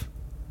stuff.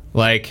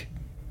 Like,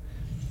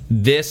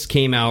 this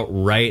came out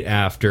right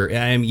after.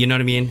 You know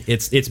what I mean?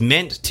 It's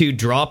meant to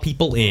draw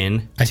people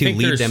in to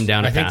lead them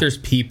down a path. I think there's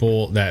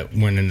people that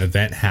when an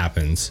event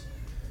happens,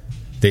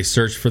 they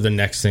search for the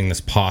next thing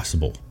that's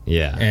possible.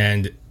 Yeah.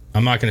 And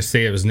I'm not going to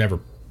say it was never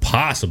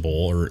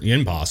possible or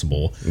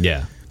impossible.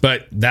 Yeah.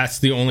 But that's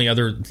the only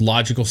other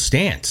logical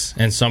stance.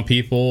 And some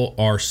people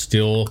are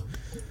still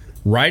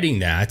writing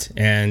that,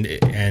 and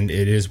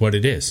it is what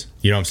it is.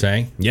 You know what I'm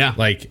saying? Yeah.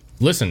 Like,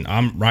 listen,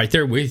 I'm right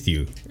there with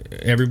you.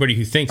 Everybody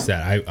who thinks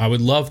that. I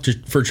would love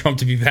for Trump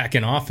to be back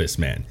in office,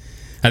 man.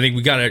 I think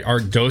we got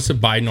our dose of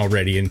Biden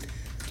already. And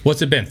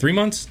what's it been? 3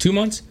 months? 2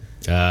 months?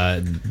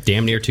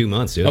 Damn near 2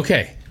 months, dude.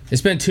 Okay.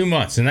 It's been 2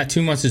 months, and that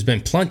 2 months has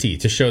been plenty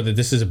to show that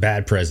this is a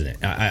bad president.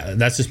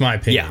 That's just my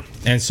opinion.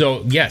 Yeah. And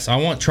so, yes, I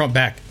want Trump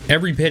back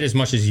every bit as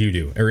much as you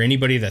do, or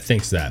anybody that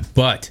thinks that.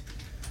 But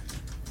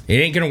it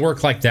ain't going to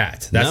work like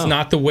that. That's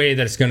not the way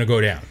that it's going to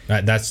go down.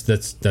 That's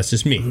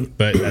just me.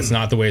 But that's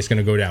not the way it's going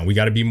to go down. We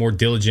got to be more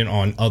diligent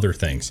on other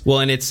things. Well,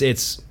 and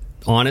it's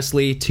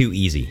honestly too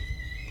easy.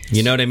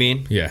 You know what I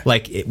mean? Yeah.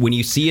 Like, when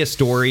you see a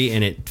story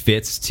and it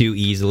fits too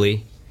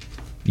easily,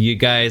 you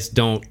guys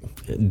don't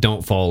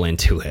fall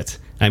into it.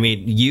 I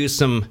mean, use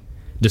some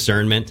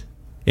discernment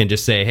and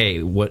just say,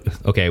 hey,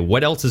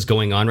 what else is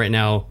going on right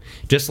now?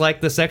 Just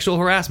like the sexual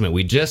harassment.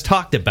 We just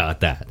talked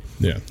about that.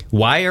 Yeah.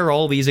 Why are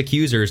all these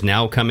accusers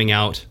now coming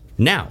out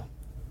now?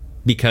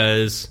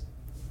 Because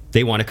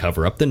they want to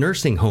cover up the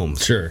nursing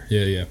homes. Sure.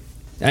 Yeah.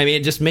 I mean,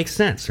 it just makes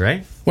sense,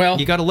 right? Well,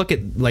 you got to look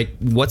at, like,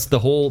 what's the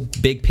whole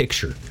big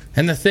picture.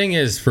 And the thing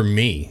is, for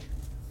me,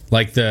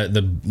 like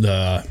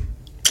the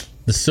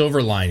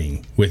silver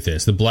lining with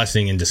this, the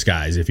blessing in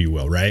disguise, if you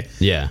will, right?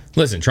 Yeah.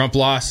 Listen, Trump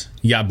lost,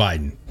 you got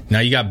Biden.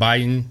 Now you got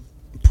Biden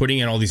putting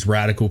in all these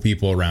radical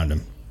people around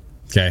him.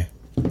 Okay?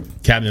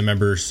 Cabinet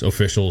members,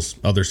 officials,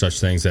 other such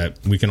things that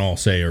we can all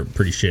say are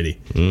pretty shitty.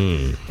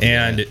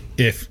 And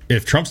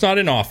if Trump's not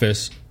in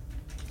office,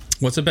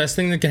 what's the best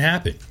thing that can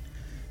happen?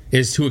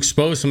 Is to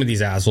expose some of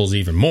these assholes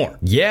even more.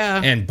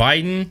 Yeah. And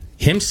Biden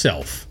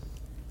himself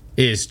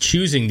is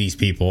choosing these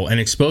people and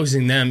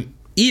exposing them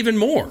even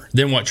more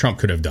than what Trump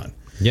could have done.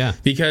 Yeah.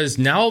 Because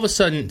now all of a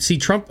sudden, see,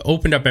 Trump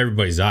opened up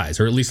everybody's eyes,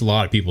 or at least a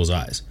lot of people's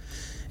eyes.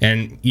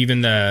 And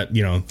even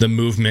the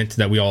movement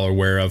that we all are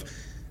aware of,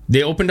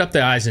 they opened up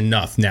the eyes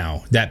enough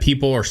now that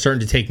people are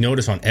starting to take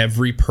notice on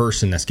every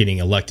person that's getting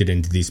elected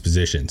into these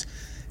positions.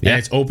 Yeah. And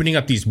it's opening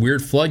up these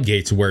weird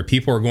floodgates where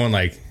people are going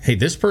like, hey,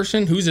 this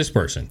person? Who's this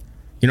person?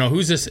 You know,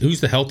 who's this?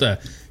 Who's the health? I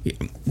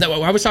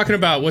was talking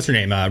about, what's her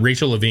name?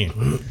 Rachel Levine.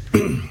 You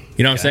know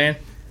what I'm saying?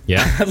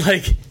 Yeah.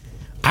 Like,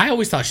 I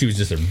always thought she was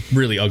just a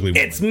really ugly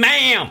woman. It's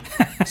ma'am.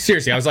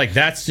 Seriously, I was like,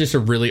 that's just a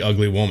really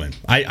ugly woman.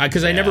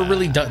 Because I never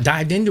really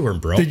dived into her,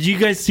 bro. Did you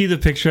guys see the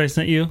picture I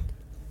sent you?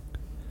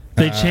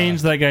 They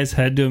changed that guy's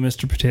head to a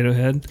Mr. Potato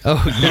Head.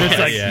 Oh, yeah. It's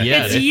like,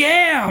 it's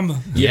Yam!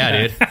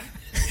 Yeah,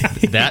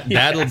 dude.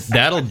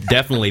 That'll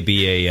definitely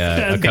be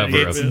a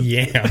cover of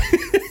Yam.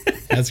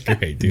 That's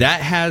great, dude.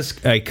 That has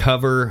a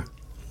cover.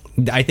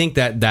 I think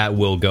that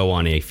will go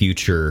on a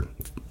future,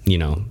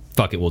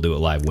 fuck it, we'll do it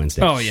live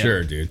Wednesday. Oh, yeah.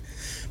 Sure, dude.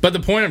 But the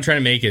point I'm trying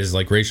to make is,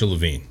 like, Rachel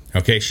Levine,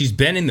 okay? She's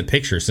been in the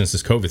picture since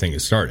this COVID thing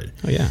has started.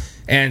 Oh, yeah.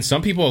 And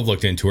some people have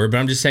looked into her, but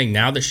I'm just saying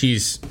now that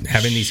she's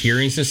having these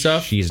hearings and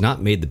stuff. She's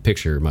not made the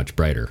picture much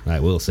brighter, I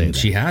will say that.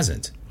 She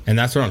hasn't. And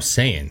that's what I'm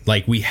saying.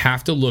 Like, we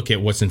have to look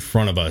at what's in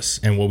front of us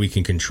and what we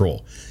can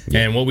control. Yeah.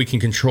 And what we can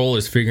control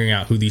is figuring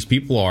out who these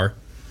people are,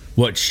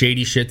 what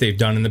shady shit they've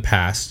done in the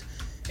past,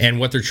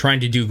 and what they're trying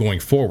to do going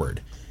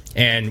forward.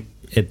 And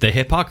the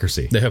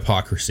hypocrisy.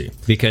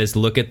 Because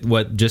look at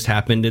what just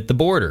happened at the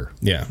border.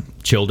 Yeah.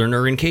 Children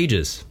are in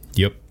cages.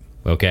 Yep.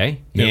 Okay?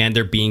 Yep. And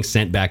they're being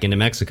sent back into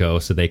Mexico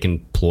so they can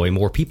ploy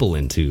more people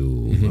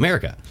into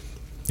America.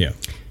 Yeah.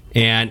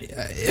 And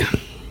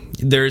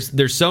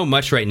there's so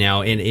much right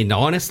now. And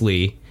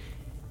honestly,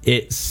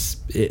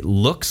 it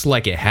looks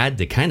like it had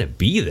to kind of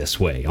be this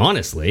way,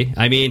 honestly.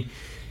 I mean,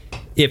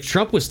 if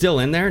Trump was still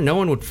in there, no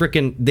one would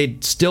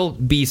they'd still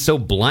be so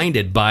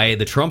blinded by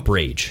the Trump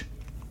rage.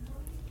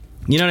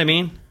 You know what I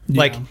mean? Yeah.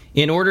 Like,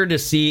 in order to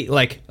see,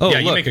 like, yeah,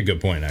 you make a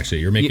good point, actually.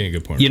 You're making a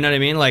good point. You know what I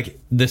mean? Like,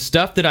 the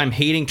stuff that I'm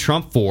hating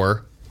Trump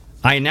for,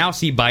 I now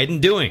see Biden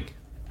doing.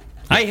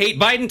 I hate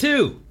Biden,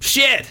 too.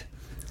 Shit.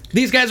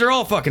 These guys are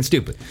all fucking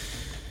stupid.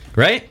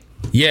 Right?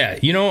 Yeah.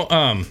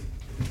 I'm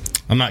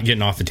not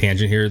getting off the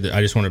tangent here. I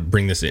just want to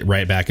bring this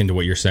right back into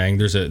what you're saying.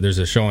 There's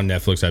a show on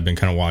Netflix I've been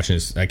kind of watching.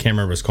 I can't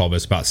remember what it's called, but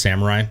it's about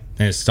samurai.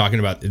 And it's talking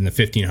about in the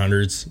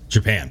 1500s,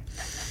 Japan.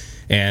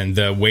 And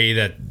the way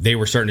that they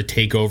were starting to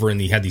take over,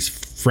 and you had these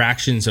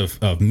fractions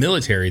of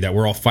military that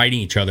were all fighting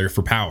each other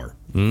for power.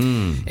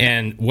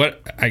 And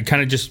what I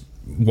kind of just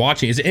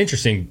watching is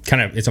interesting.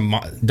 It's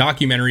a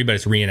documentary, but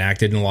it's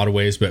reenacted in a lot of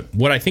ways. But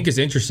what I think is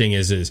interesting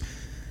is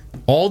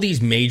all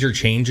these major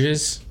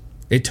changes.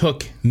 It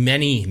took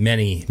many,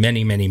 many,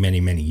 many, many,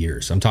 many, many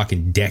years. I'm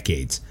talking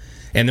decades.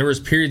 And there was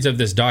periods of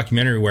this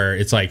documentary where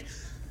it's like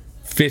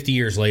 50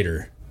 years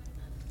later,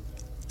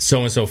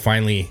 so-and-so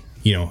finally,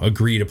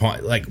 agreed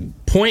upon. Like,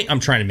 point I'm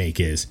trying to make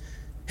is,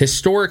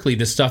 historically,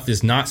 this stuff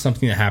is not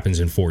something that happens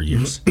in 4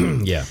 years.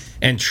 Yeah.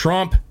 And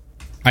Trump,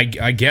 I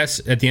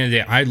guess, at the end of the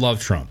day, I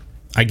love Trump.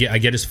 I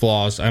get his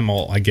flaws.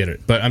 I get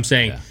it. But I'm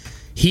saying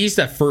he's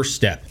that first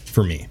step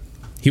for me.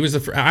 He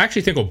was I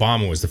actually think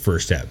Obama was the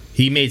first step.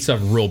 He made stuff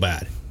real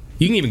bad.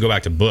 You can even go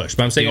back to Bush.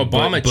 But I'm saying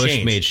Obama Bush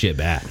changed. made shit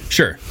bad.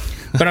 Sure.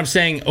 But I'm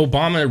saying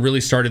Obama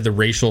really started the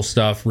racial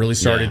stuff, really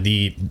started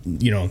the,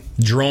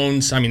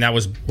 drones. I mean, that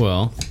was...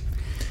 Well,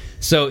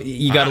 so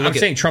you got to look I'm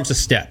saying Trump's a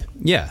step.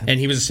 Yeah. And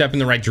he was a step in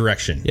the right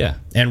direction. Yeah.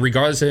 And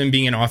regardless of him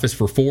being in office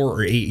for 4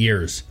 or 8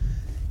 years,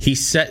 he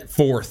set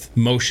forth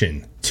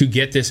motion to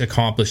get this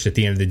accomplished at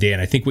the end of the day.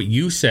 And I think what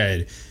you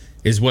said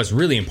is what's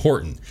really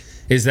important,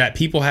 is that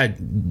people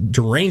had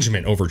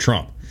derangement over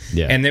Trump.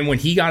 Yeah. And then when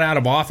he got out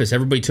of office,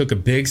 everybody took a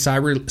big sigh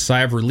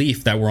of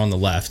relief that were on the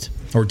left,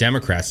 or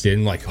Democrats did,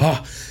 and like,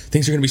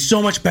 things are going to be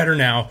so much better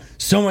now,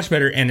 so much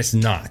better. And it's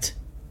not.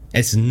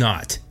 It's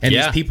not. And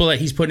these people that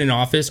he's put in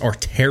office are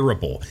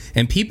terrible.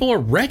 And people are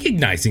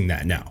recognizing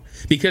that now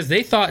because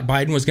they thought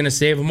Biden was going to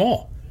save them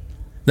all.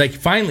 Like,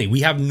 finally, we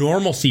have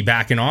normalcy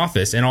back in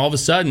office, and all of a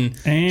sudden,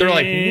 they're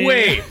like,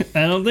 wait.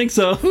 I don't think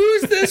so.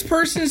 Who's this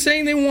person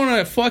saying they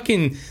want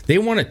to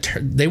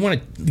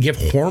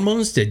give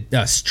hormones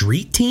to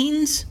street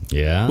teens?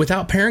 Yeah.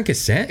 Without parent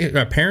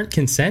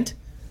consent?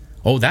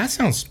 Oh, that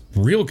sounds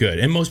real good.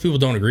 And most people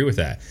don't agree with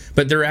that.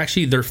 But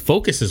their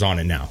focus is on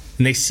it now.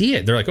 And they see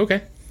it. They're like,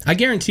 okay. I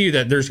guarantee you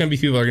that there's going to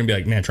be people that are going to be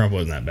like, man, Trump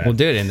wasn't that bad. Well,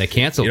 dude, and the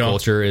cancel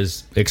culture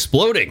is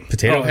exploding.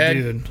 Potato head.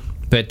 Dude.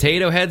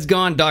 Potato Head's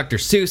gone. Dr.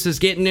 Seuss is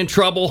getting in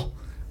trouble.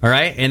 All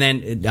right. And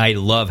then I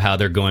love how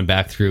they're going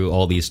back through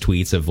all these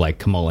tweets of like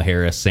Kamala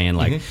Harris saying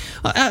like,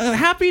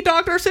 happy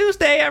Dr. Seuss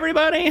Day,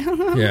 everybody.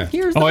 Yeah.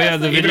 Here's the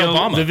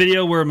the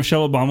video where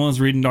Michelle Obama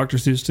was reading Dr.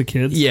 Seuss to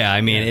kids. Yeah.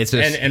 I mean, it's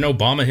just, and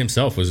Obama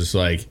himself was just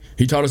like,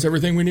 he taught us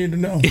everything we needed to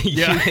know.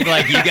 Yeah.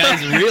 Like, you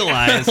guys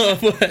realize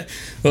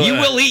you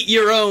will eat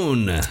your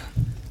own.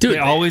 Dude, They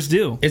always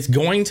do. It's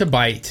going to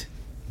bite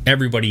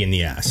everybody in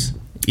the ass.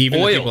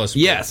 Even the people Oil. that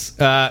support. Yes.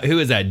 Who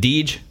is that?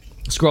 Deej?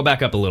 Scroll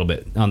back up a little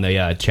bit on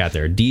the chat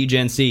there. Deej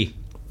NC.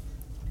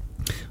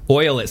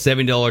 Oil at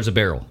 $70 a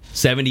barrel.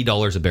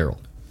 $70 a barrel,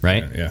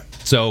 right? Yeah.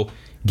 So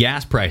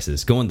gas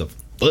prices going the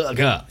fuck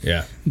up.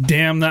 Yeah.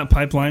 Damn that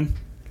pipeline.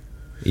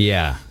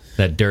 Yeah.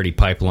 That dirty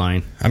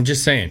pipeline. I'm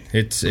just saying,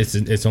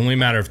 it's only a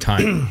matter of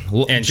time.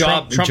 Well, and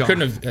Trump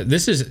couldn't have.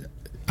 This is,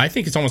 I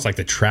think it's almost like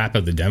the trap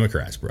of the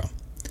Democrats, bro.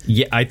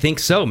 Yeah, I think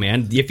so,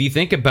 man. If you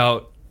think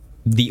about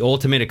the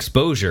ultimate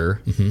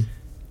exposure,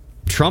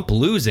 Trump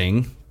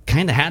losing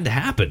kind of had to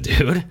happen,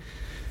 dude.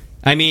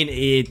 I mean,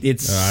 it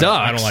sucks.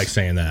 I don't like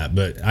saying that,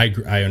 but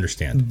I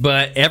understand.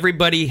 But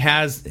everybody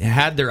has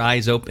had their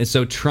eyes open.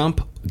 So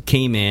Trump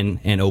came in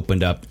and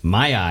opened up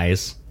my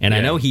eyes, and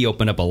I know he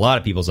opened up a lot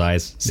of people's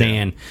eyes,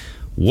 saying,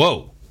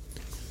 whoa,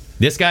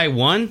 this guy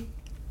won?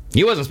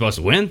 He wasn't supposed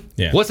to win.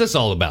 Yeah. What's this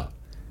all about?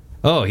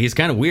 Oh, he's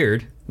kind of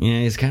weird. Yeah,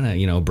 he's kind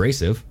of,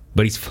 abrasive,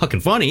 but he's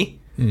fucking funny.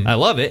 I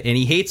love it. And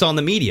he hates on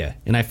the media,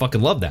 and I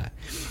fucking love that.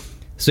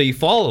 So you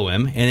follow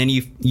him, and then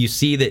you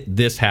see that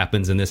this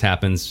happens and this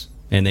happens,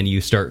 and then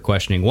you start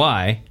questioning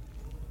why.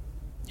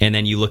 And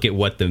then you look at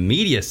what the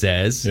media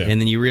says,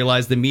 and then you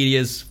realize the media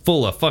is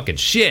full of fucking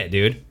shit,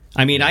 dude.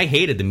 I mean, I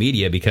hated the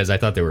media because I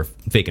thought they were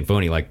fake and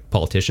phony like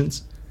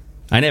politicians.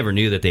 I never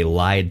knew that they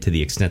lied to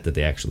the extent that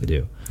they actually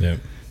do. Yeah.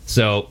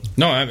 So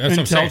no, that's what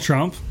I'm saying.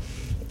 Trump.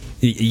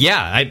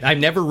 Yeah, I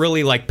never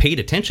really paid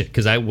attention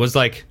because I was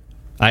like,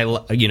 I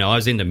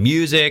was into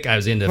music, I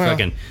was into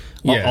fucking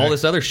all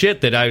this other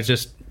shit that I was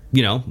just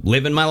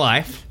living my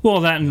life.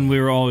 Well, that, and we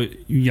were all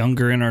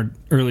younger in our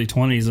early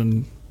 20s,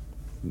 and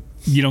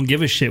you don't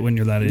give a shit when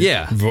you're that age.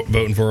 Yeah,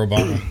 voting for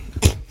Obama.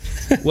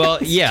 Well,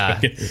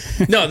 yeah.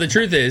 No, the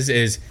truth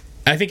is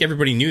I think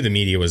everybody knew the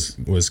media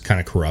was kind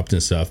of corrupt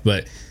and stuff,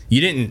 but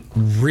you didn't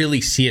really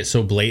see it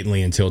so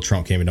blatantly until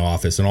Trump came into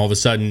office, and all of a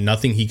sudden,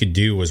 nothing he could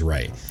do was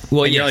right.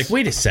 Well, and you're like,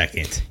 wait a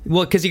second.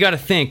 Well, because you got to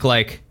think,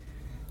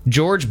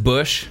 George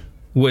Bush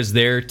was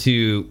there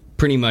to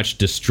pretty much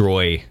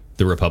destroy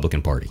the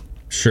Republican Party.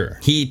 Sure.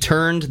 He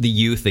turned the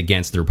youth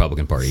against the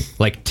Republican Party,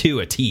 to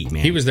a T,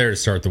 man. He was there to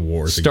start the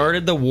wars.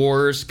 Started the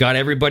wars, got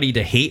everybody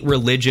to hate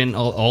religion,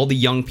 all the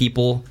young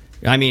people.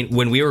 I mean,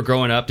 when we were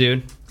growing up,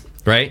 dude,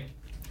 right?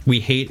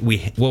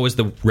 What was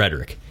the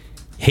rhetoric?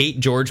 Hate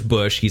George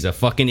Bush. He's a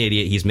fucking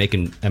idiot. He's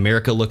making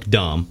America look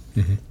dumb,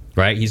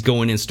 right? He's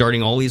going in,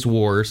 starting all these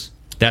wars.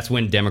 That's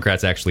when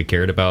Democrats actually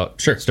cared about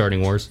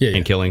starting wars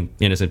and killing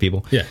innocent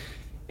people. Yeah.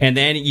 And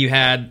then you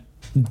had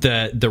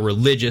the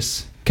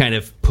religious kind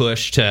of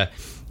push to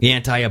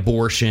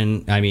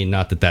anti-abortion. I mean,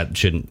 not that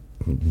shouldn't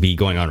be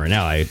going on right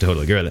now. I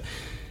totally agree with it.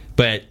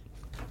 But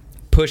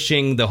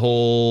pushing the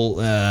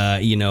whole,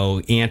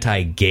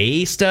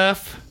 anti-gay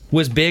stuff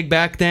was big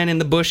back then in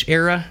the Bush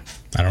era.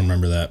 I don't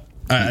remember that.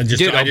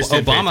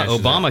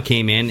 Obama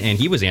came in and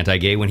he was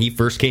anti-gay when he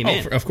first came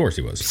in. Of course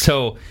he was.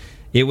 So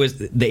it was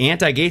the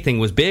anti-gay thing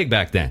was big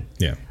back then.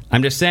 Yeah.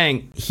 I'm just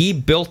saying he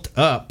built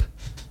up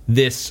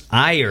this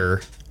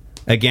ire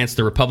against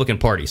the Republican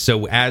Party.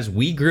 So as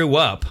we grew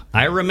up,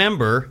 I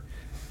remember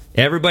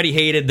everybody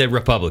hated the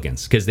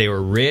Republicans because they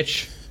were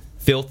rich,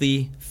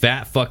 filthy,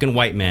 fat fucking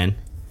white men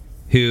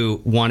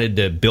who wanted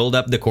to build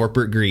up the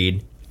corporate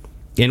greed.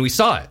 And we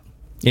saw it.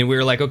 And we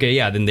were like, okay,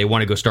 yeah, then they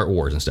want to go start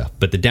wars and stuff.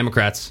 But the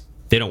Democrats,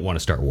 they don't want to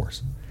start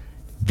wars.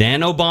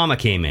 Then Obama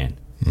came in.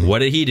 What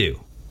did he do?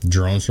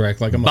 Drone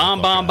strike like a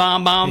bomb, bomb,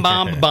 bomb, bomb,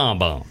 bomb, bomb,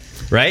 bomb.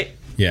 Right?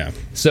 Yeah.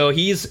 So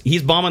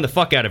he's bombing the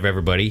fuck out of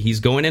everybody. He's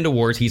going into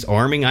wars. He's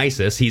arming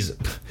ISIS. He's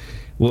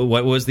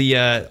what was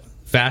the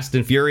Fast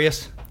and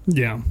Furious?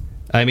 Yeah.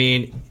 I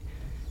mean,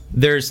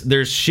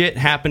 there's shit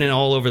happening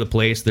all over the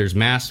place. There's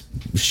mass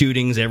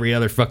shootings every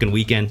other fucking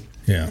weekend.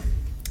 Yeah.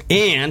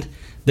 And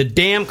the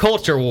damn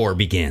culture war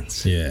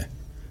begins. Yeah.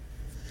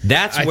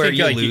 That's I where think,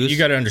 you like, lose. You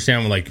got to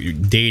understand, like,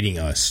 dating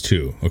us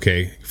too.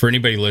 Okay, for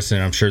anybody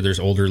listening, I'm sure there's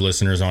older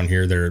listeners on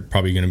here that are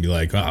probably going to be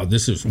like, "Oh,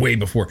 this is way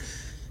before."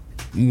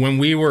 When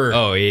we were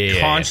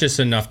conscious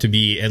enough to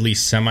be at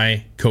least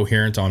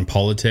semi-coherent on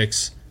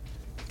politics,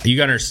 you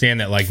got to understand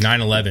that like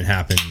 9/11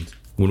 happened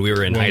when we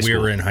were in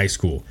high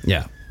school.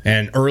 Yeah.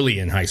 And early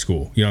in high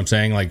school. You know what I'm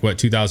saying? Like what,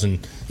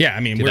 2000? Yeah, I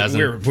mean, we're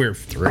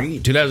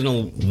 2001.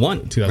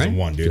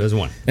 2001, dude.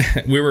 2001.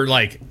 We were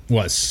like,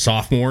 what,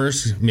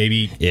 sophomores,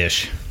 maybe?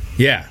 Ish.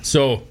 Yeah.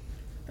 So,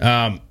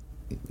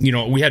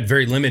 we had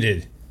very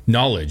limited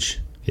knowledge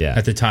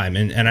at the time.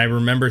 And I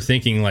remember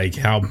thinking, like,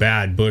 how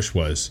bad Bush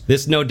was.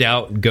 This, no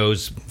doubt,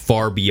 goes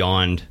far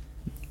beyond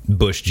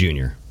Bush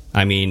Jr.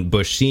 I mean,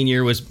 Bush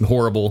Sr. was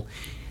horrible.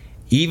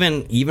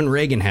 Even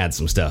Reagan had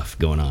some stuff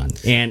going on.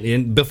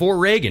 And before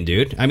Reagan,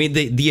 dude, I mean,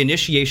 the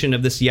initiation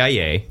of the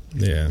CIA.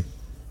 Yeah.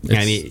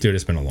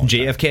 It's been a long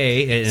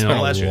JFK time. and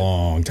all that shit. It's been a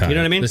long time. You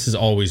know what I mean? This has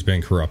always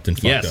been corrupt and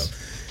fucked up.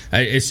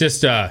 It's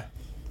just,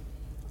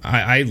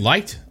 I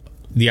liked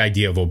the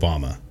idea of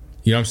Obama.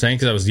 You know what I'm saying?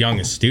 Because I was young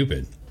and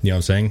stupid. You know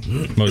what I'm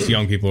saying? Most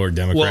young people are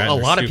Democrats. Well, a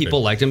lot of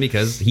people liked him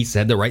because he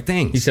said the right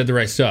things. He said the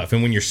right stuff.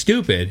 And when you're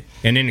stupid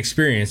and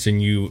inexperienced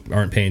and you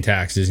aren't paying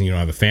taxes and you don't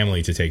have a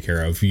family to take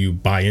care of, you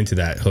buy into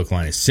that hook,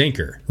 line, and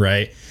sinker,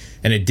 right?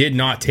 And it did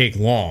not take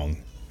long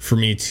for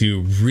me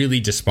to really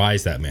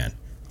despise that man.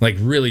 Like,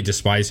 really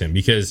despise him,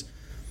 because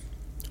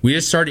we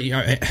just started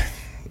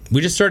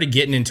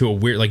getting into a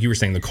weird, like you were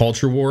saying, the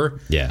culture war.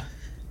 Yeah.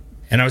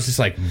 And I was just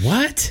like,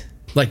 what?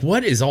 Like,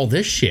 what is all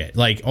this shit?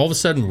 Like, all of a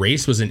sudden,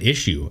 race was an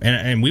issue,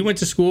 and we went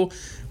to school.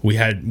 We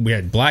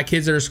had black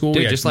kids at our school. Dude,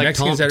 we had just like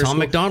Mexicans at our Tom school.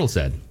 McDonald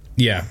said.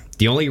 Yeah,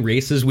 the only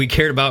races we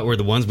cared about were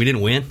the ones we didn't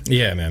win.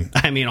 Yeah, man.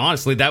 I mean,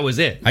 honestly, that was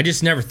it. I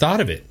just never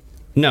thought of it.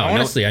 No,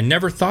 honestly, I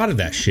never thought of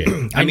that shit.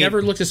 I mean,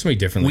 never looked at somebody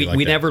differently.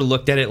 We never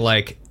looked at it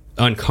like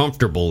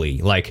uncomfortably.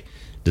 Like,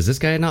 does this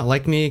guy not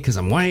like me because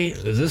I'm white?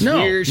 Is this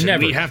weird? Should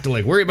we have to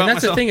like worry about that's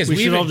myself? The thing is, we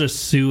should all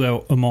just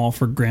sue them all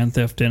for Grand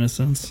Theft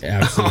Innocence.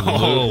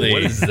 Absolutely. Oh,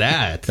 what is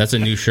that? That's a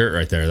new shirt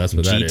right there. That's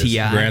what that is.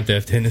 GTI. Grand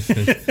Theft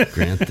Innocence.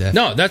 Grand Theft.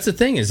 No, that's the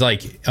thing is,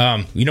 like,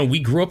 we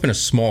grew up in a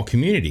small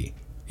community.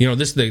 You know,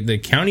 the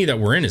county that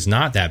we're in is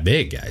not that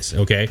big, guys.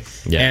 Okay.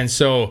 Yeah. And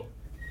so,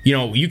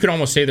 you could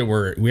almost say that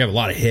we have a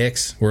lot of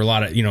hicks. We're a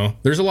lot of,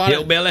 there's a lot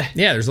hillbilly.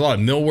 There's a lot of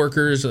mill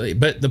workers.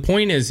 But the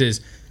point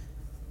is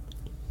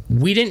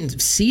we didn't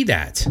see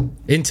that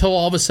until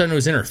all of a sudden it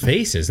was in our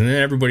faces, and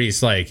then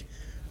everybody's like,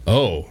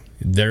 "Oh,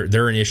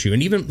 they're an issue,"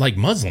 and even like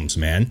Muslims,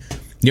 man.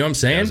 You know what I'm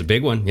saying? That was a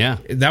big one. Yeah,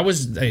 that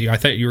was. I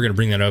thought you were going to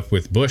bring that up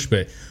with Bush,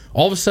 but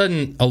all of a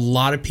sudden, a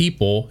lot of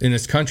people in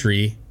this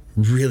country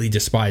really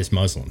despise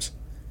Muslims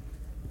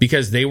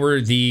because they were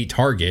the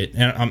target.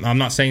 And I'm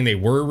not saying they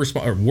were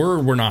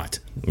were not,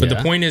 but the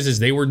point is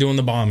they were doing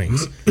the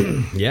bombings.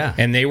 Yeah,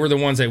 and they were the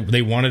ones that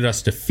they wanted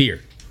us to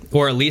fear.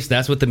 Or at least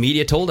that's what the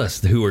media told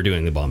us, who were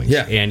doing the bombings.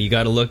 Yeah. And you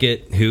got to look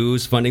at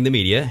who's funding the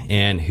media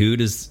and who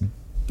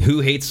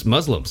hates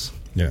Muslims.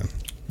 Yeah.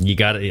 You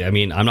got to, I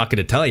mean, I'm not going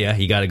to tell you.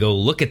 You got to go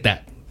look at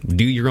that.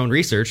 Do your own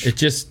research. It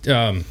just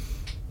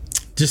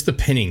the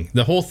pinning,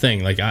 the whole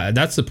thing. Like,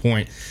 that's the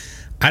point.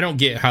 I don't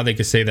get how they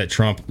could say that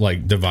Trump,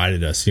 like,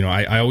 divided us.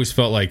 I always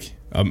felt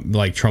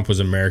like Trump was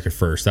America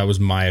first. That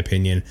was my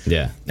opinion.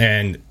 Yeah.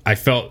 And I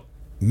felt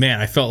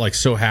like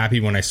so happy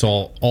when I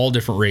saw all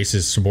different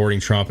races supporting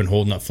Trump and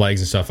holding up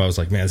flags and stuff. I was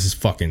like, man, this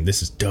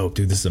is dope,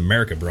 dude. This is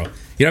America, bro. You know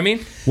what I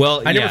mean?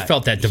 Well, I never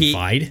felt that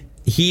divide.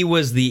 He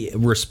was the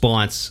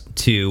response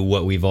to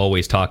what we've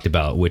always talked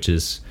about, which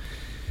is,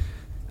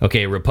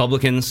 okay,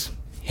 Republicans,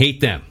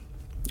 hate them.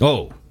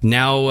 Oh,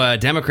 now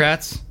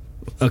Democrats,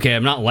 okay,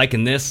 I'm not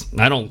liking this.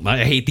 I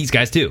hate these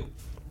guys too.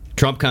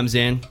 Trump comes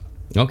in.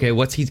 Okay,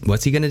 what's he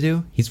going to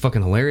do? He's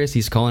fucking hilarious.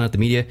 He's calling out the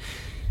media.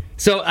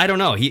 So, I don't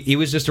know. He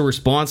was just a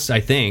response, I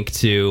think,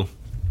 to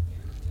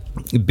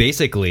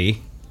basically,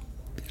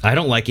 I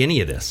don't like any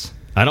of this.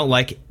 I don't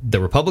like the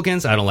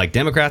Republicans. I don't like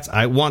Democrats.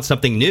 I want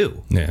something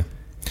new. Yeah.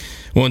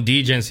 Well, and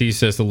DGNC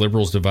says the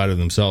liberals divided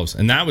themselves.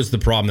 And that was the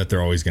problem that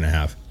they're always going to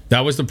have. That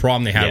was the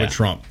problem they had with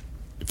Trump.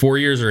 4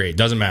 years or 8,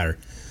 doesn't matter.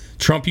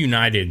 Trump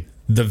united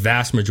the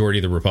vast majority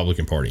of the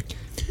Republican Party.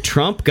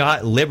 Trump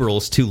got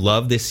liberals to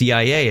love the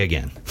CIA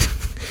again.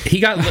 He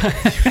got.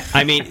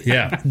 I mean,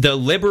 Yeah. the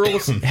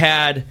liberals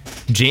had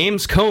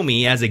James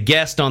Comey as a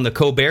guest on the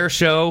Colbert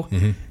Show,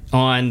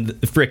 on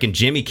frickin'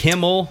 Jimmy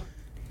Kimmel.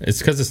 It's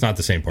because it's not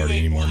the same party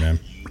anymore, man.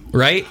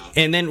 Right?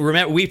 And then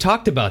remember, we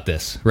talked about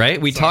this, right?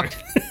 We talked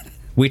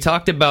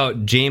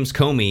about James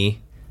Comey,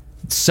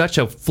 such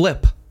a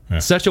flip,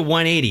 such a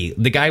 180.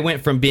 The guy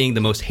went from being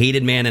the most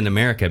hated man in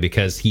America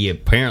because he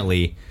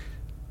apparently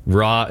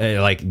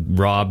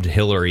robbed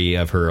Hillary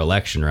of her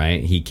election,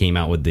 right? He came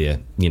out with the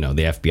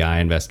FBI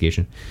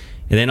investigation.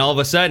 And then all of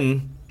a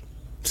sudden,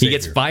 he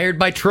gets fired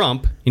by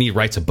Trump, and he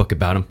writes a book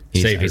about him.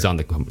 He's on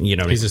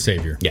the, he's a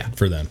savior. Yeah,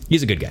 for them.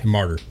 He's a good guy.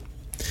 Martyr.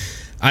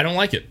 I don't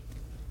like it.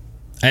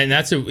 And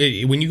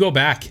when you go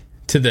back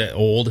to the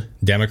old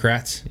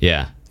Democrats,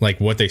 like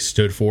what they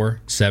stood for,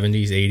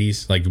 70s,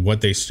 80s, like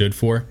what they stood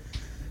for,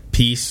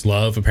 peace,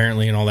 love,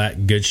 apparently, and all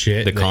that good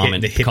shit. The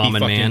common hippie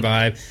man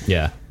vibe.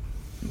 Yeah.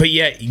 But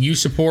yet you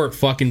support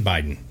fucking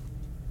Biden.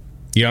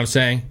 You know what I'm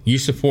saying? You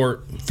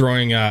support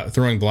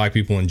throwing black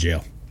people in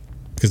jail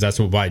because that's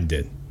what Biden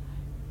did.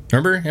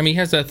 Remember? I mean, he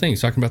has that thing.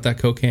 He's talking about that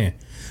cocaine.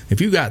 If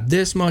you got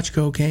this much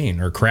cocaine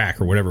or crack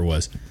or whatever it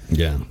was,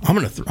 I'm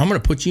gonna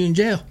put you in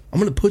jail. I'm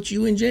gonna put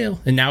you in jail.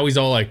 And now he's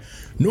all like,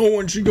 no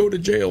one should go to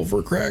jail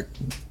for crack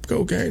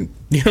cocaine.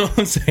 You know what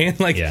I'm saying?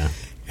 Like,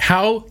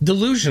 how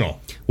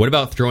delusional. What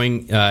about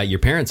throwing your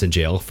parents in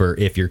jail for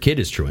if your kid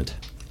is truant,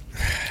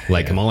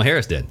 like Kamala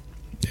Harris did?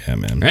 Yeah,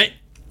 man. Right?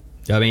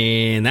 I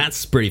mean,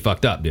 that's pretty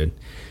fucked up, dude.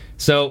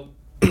 So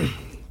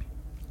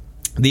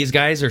these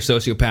guys are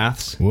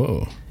sociopaths.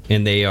 Whoa.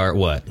 And they are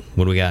what?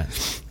 What do we got?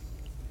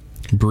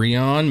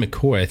 Breon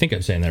McCoy, I think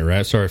I'm saying that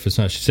right. Sorry if it's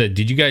not. She said,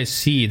 "Did you guys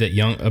see that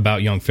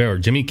young Pharaoh?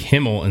 Jimmy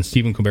Kimmel and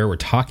Stephen Colbert were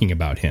talking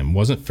about him.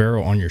 Wasn't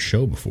Pharaoh on your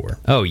show before?"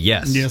 Oh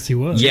yes, yes he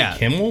was. Yeah,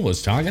 Kimmel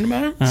was talking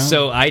about him.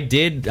 So I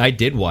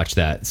did watch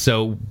that.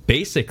 So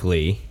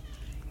basically,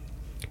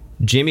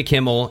 Jimmy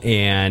Kimmel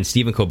and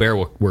Stephen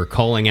Colbert were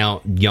calling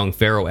out young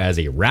Pharaoh as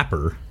a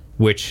rapper,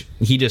 which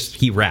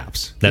he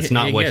raps. That's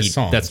not what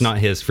that's not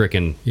his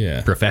freaking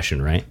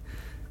profession, right?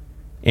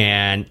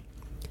 And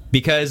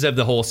because of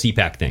the whole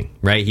CPAC thing,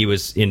 right? He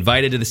was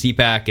invited to the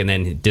CPAC and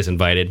then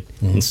disinvited.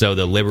 And so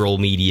the liberal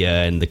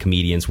media and the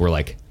comedians were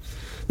like,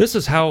 this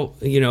is how,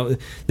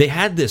 they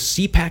had this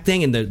CPAC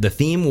thing and the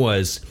theme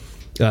was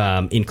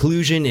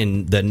inclusion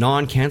in the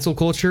non-cancel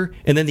culture.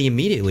 And then they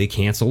immediately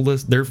canceled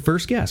their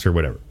first guest or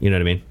whatever. You know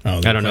what I mean?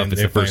 I don't know if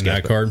it's the first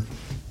guest. That card.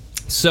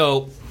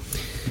 So,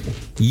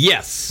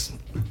 yes.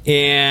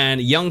 And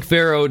young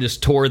Pharaoh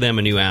just tore them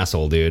a new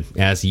asshole, dude,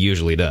 as he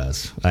usually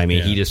does. I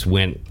mean,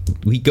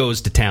 he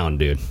goes to town,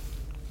 dude.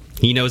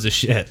 He knows his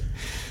shit.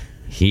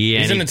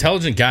 He's an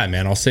intelligent guy,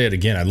 man. I'll say it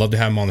again. I'd love to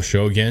have him on the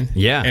show again.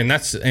 Yeah. And I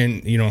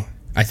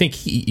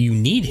think you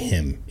need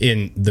him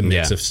in the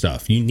mix of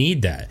stuff. You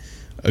need that.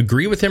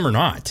 Agree with him or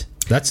not.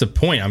 That's the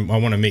point I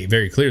want to make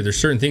very clear. There's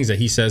certain things that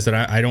he says that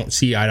I don't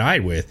see eye to eye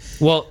with.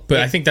 But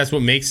I think that's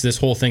what makes this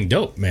whole thing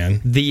dope, man.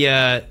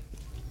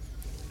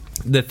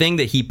 The thing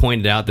that he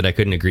pointed out that I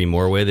couldn't agree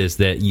more with is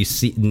that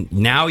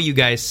you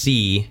guys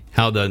see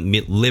how the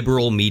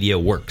liberal media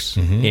works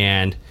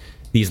and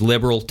these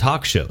liberal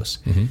talk shows.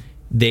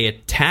 They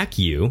attack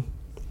your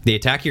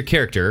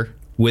character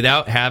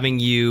without having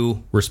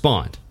you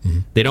respond.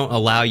 They don't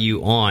allow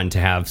you on to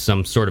have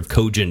some sort of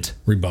cogent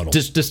rebuttal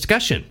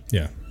discussion.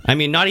 Yeah. I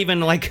mean, not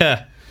even like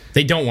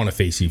they don't want to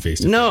face you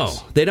face to face. No,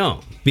 they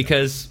don't,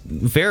 because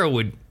Pharaoh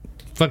would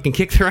fucking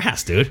kick their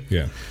ass, dude.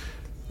 Yeah.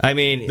 I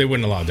mean, they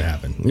wouldn't allow it to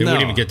happen. It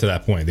wouldn't even get to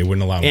that point. They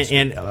wouldn't allow it.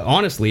 And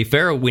honestly,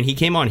 Pharaoh, when he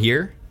came on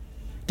here,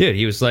 dude,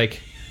 he was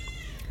like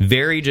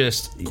very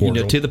just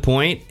to the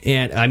point.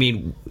 And I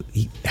mean,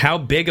 how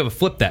big of a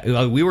flip that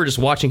we were just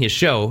watching his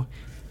show.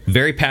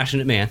 Very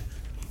passionate man.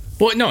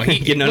 Well, no,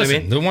 you know what I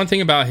mean. The one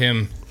thing about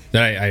him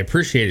that I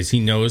appreciate is he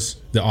knows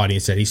the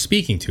audience that he's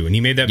speaking to, and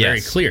he made that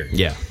very clear.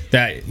 Yeah,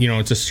 that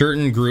to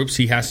certain groups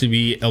he has to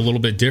be a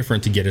little bit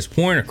different to get his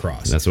point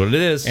across. That's what it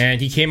is.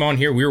 And he came on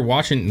here. We were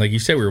watching, like you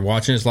said, we were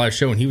watching his live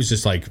show, and he was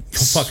just like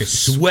fucking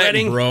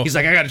sweating, bro. He's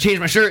like, I got to change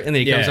my shirt, and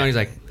then he comes on. He's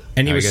like,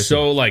 and he was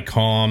so like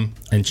calm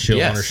and chill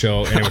on our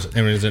show, and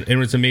it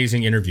was an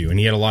amazing interview, and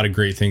he had a lot of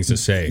great things to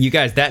say. You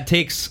guys, that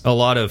takes a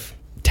lot of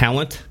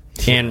talent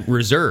and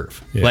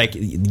reserve. Like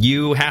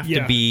you have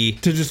to be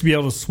to just be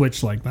able to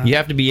switch like that. You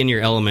have to be in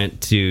your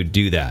element to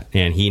do that,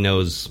 and he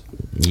knows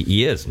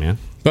he is, man.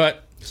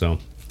 But so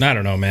I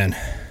don't know, man.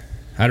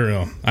 I don't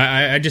know.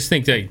 I just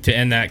think that to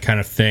end that kind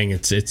of thing,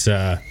 it's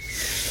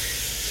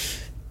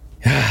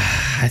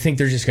I think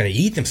they're just gonna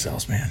eat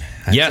themselves, man.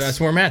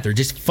 That's where I'm at. They're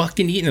just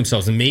fucking eating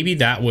themselves, and maybe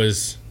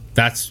that's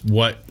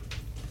what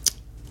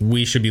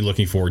we should be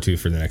looking forward to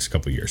for the next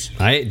couple of years.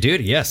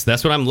 Dude, yes,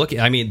 that's what I'm looking.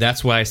 I mean,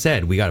 that's why I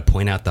said we got to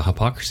point out the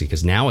hypocrisy,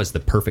 because now is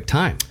the perfect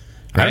time.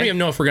 Right? I don't even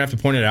know if we're gonna have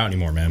to point it out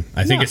anymore, man.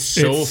 I think it's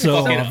so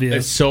obvious.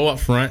 It's so up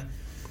front.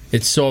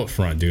 It's so up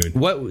front, dude.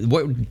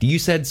 What you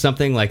said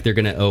something like they're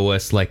gonna owe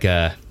us like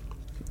a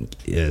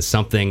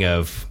something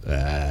of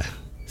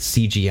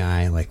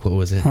CGI. Like what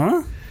was it?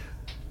 Huh?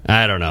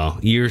 I don't know.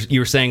 You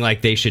were saying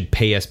like they should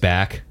pay us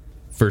back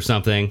for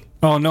something.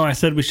 Oh no, I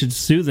said we should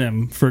sue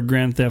them for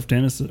grand theft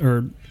innocence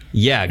or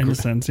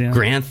innocence. Yeah,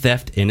 grand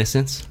theft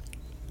innocence.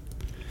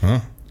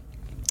 Huh?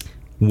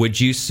 Would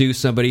you sue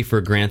somebody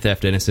for grand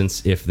theft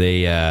innocence if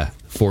they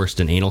forced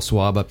an anal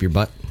swab up your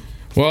butt?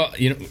 Well,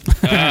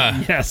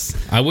 yes,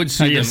 I would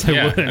sue yes, them. I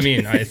Yeah, would. I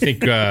mean, I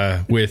think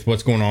with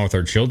what's going on with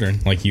our children,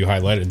 like you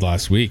highlighted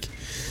last week,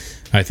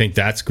 I think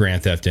that's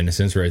grand theft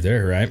innocence right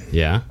there, right?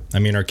 Yeah. I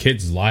mean, our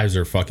kids' lives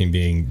are fucking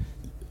being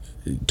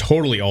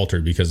totally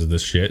altered because of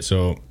this shit.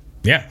 So,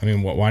 yeah, I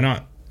mean, why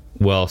not?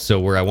 Well, so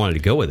where I wanted to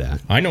go with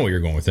that, I know where you're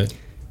going with it,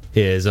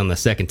 is on the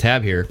second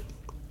tab here.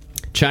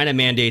 China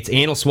mandates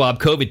anal swab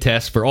COVID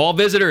tests for all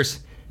visitors,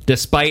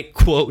 despite,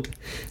 quote,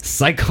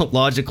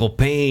 psychological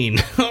pain.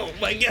 Oh,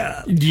 my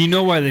God. Do you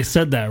know why they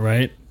said that,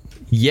 right?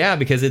 Yeah,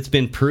 because it's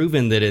been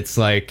proven that it's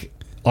like,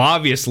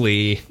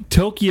 obviously...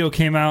 Tokyo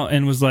came out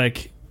and was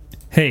like,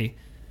 hey,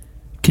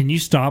 can you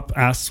stop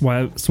ass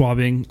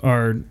swabbing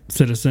our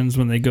citizens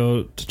when they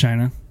go to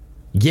China?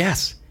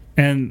 Yes.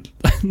 And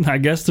I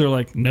guess they're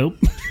like, nope.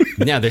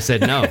 Yeah, they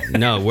said, no.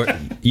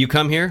 You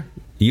come here,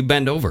 you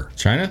bend over.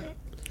 China?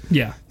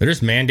 Yeah. They're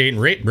just mandating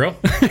rape, bro.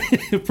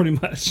 Pretty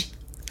much.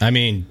 I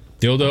mean,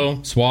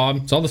 dildo,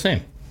 swab, it's all the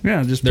same.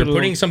 Yeah, just they're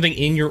putting something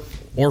in your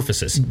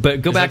orifices.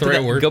 But go back to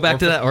that. Go back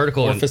to that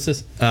article.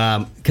 Orifices.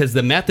 Because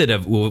the method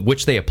of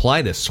which they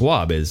apply this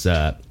swab is,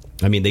 I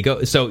mean, they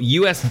go. So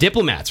U.S.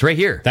 diplomats, right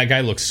here. That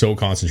guy looks so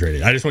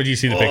concentrated. I just want you to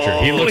see the picture.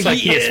 He looks like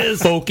he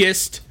is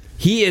focused.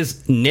 He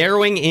is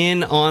narrowing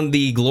in on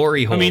the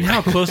glory hole. I mean,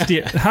 how close do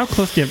you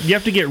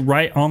have to get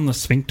right on the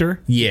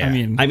sphincter? Yeah.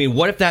 I mean,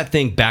 what if that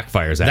thing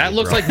backfires at That you,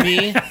 looks bro? like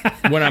me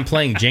when I'm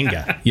playing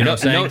Jenga. You know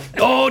what I'm saying?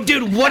 Oh,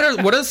 dude, what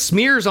are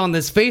smears on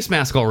this face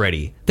mask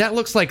already? That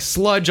looks like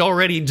sludge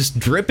already just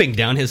dripping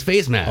down his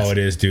face mask. Oh, it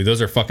is, dude.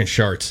 Those are fucking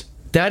sharts.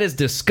 That is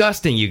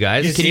disgusting, you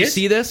guys. Can you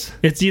see this?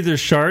 It's either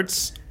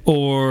sharts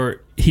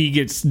or he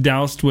gets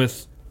doused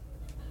with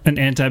an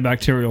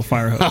antibacterial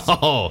fire hose.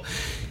 Oh,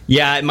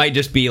 yeah, it might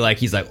just be like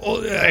he's like,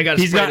 oh, I got.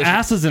 He's got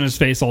asses in his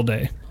face all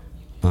day.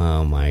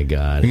 Oh my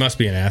God, he must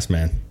be an ass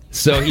man.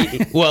 So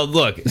well,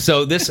 look.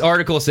 So this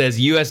article says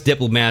U.S.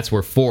 diplomats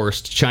were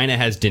forced. China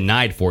has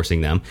denied forcing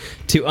them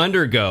to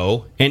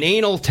undergo an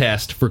anal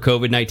test for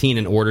COVID-19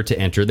 in order to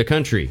enter the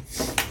country.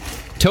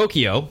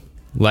 Tokyo,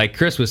 like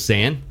Chris was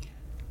saying,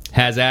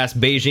 has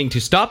asked Beijing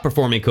to stop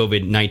performing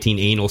COVID-19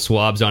 anal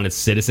swabs on its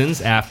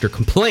citizens after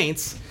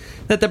complaints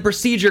that the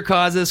procedure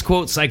causes,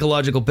 quote,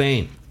 psychological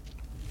pain.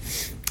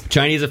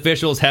 Chinese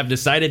officials have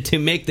decided to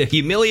make the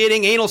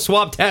humiliating anal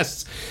swab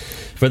tests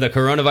for the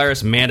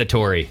coronavirus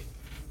mandatory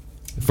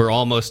for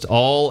almost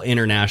all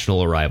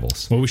international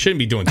arrivals. Well, we shouldn't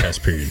be doing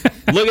test period.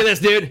 Look at this,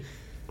 dude.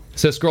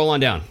 So scroll on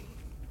down.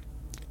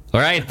 All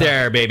right,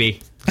 there,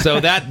 baby. So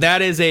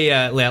that is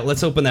a.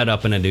 Let's open that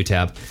up in a new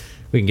tab.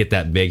 We can get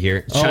that big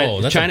here.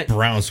 That's a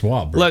brown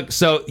swab, bro. Look,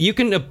 so you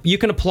can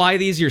apply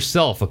these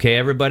yourself, okay,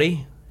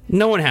 everybody?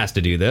 No one has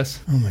to do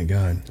this. Oh my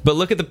God. But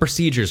look at the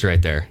procedures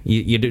right there.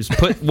 You just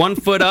put one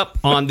foot up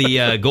on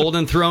the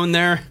golden throne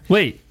there.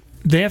 Wait,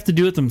 they have to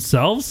do it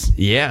themselves?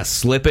 Yeah,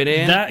 slip it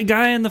in. That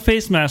guy in the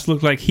face mask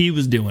looked like he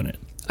was doing it.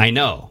 I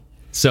know.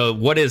 So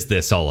what is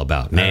this all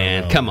about,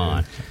 man? Come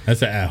on.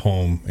 That's an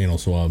at-home anal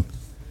swab.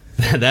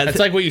 That's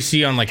like what you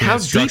see on like an how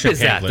instruction deep is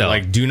that, pamphlet. though?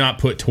 Like, do not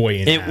put toy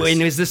in.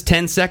 And is this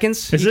 10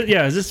 seconds? Is it?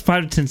 Yeah. Is this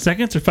 5 to 10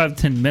 seconds or 5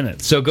 to 10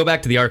 minutes? So go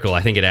back to the article.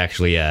 I think it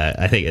actually.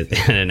 I think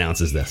it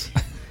announces this.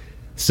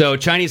 So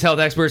Chinese health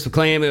experts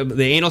claim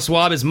the anal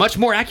swab is much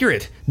more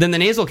accurate than the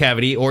nasal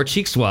cavity or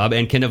cheek swab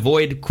and can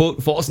avoid,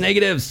 quote, false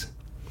negatives.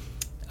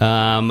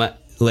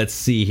 Let's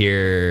see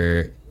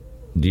here.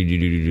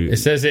 It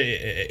says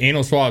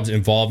anal swabs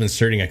involve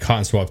inserting a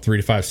cotton swab 3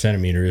 to 5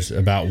 centimeters,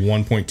 about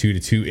 1.2 to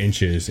 2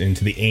 inches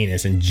into the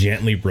anus and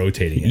gently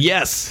rotating it.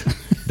 Yes,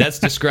 that's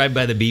described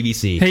by the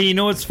BBC. Hey, you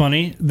know what's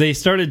funny? They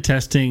started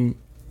testing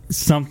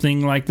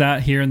something like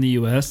that here in the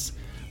U.S.,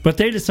 but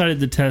they decided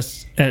to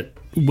test at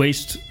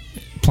waste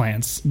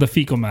plants, the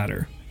fecal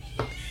matter.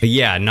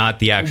 Yeah, not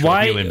the actual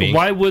human being.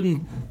 Why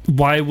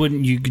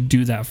wouldn't you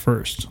do that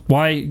first?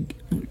 Why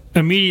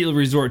immediately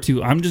resort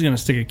to, I'm just going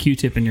to stick a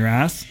Q-tip in your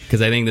ass?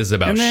 Because I think this is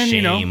about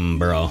shame,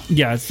 bro.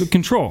 Yeah, it's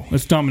control.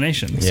 It's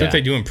domination. It's what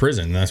they do in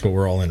prison. That's what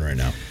we're all in right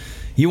now.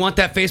 You want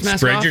that face mask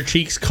Spread off? your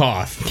cheeks,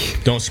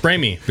 cough. Don't spray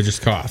me, but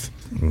just cough.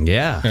 Yeah. You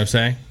know what I'm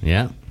saying?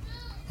 Yeah.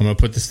 I'm going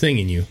to put this thing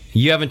in you.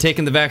 You haven't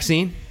taken the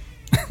vaccine?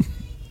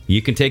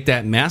 You can take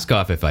that mask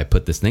off if I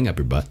put this thing up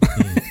your butt.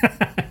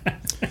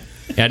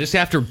 Yeah, just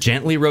have to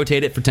gently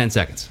rotate it for 10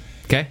 seconds.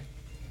 Okay?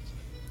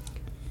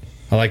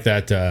 I like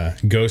that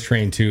Ghost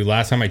Train too.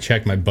 Last time I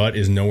checked, my butt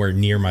is nowhere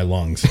near my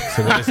lungs.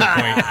 So what is the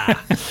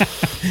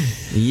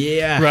point?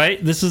 Yeah.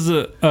 Right? This is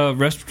a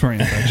respiratory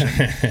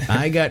infection.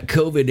 I got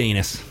COVID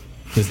anus.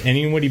 Does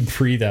anybody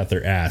breathe out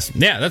their ass?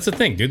 Yeah, that's the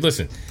thing, dude.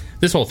 Listen,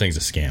 this whole thing's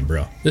a scam,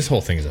 bro. This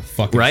whole thing is a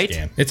fucking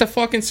scam. It's a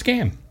fucking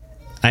scam.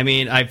 I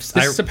mean, This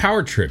is a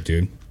power trip,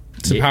 dude.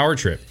 It's a power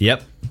trip.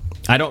 Yep.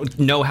 I don't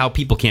know how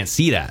people can't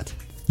see that.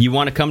 You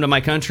want to come to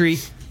my country?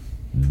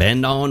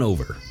 Bend on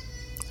over.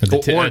 At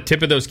the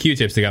tip of those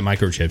Q-tips, they got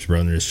microchips, bro,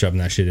 and they're just shoving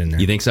that shit in there.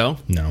 You think so?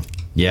 No.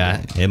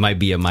 Yeah, it might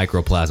be a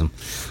microplasm.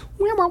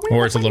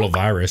 Or it's a little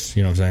virus,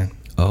 you know what I'm saying?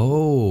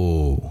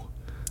 Oh,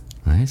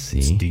 I see.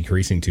 It's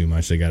decreasing too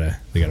much. They gotta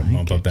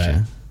bump up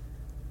that.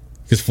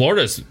 Because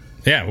Florida's,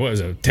 what was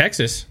it?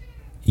 Texas.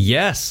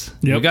 Yes.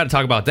 We got to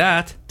talk about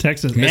that.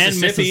 Texas and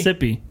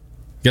Mississippi.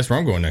 Guess where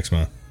I'm going next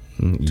month?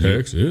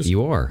 Texas.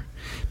 You are.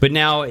 But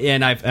now,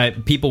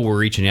 and people were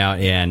reaching out,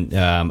 and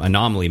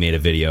Anomaly made a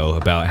video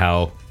about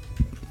how,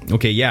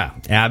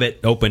 Abbott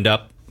opened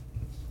up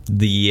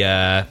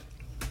the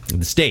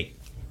state.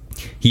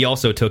 He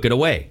also took it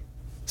away.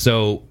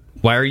 So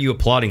why are you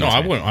applauding? No,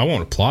 I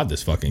won't applaud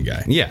this fucking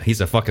guy. Yeah, he's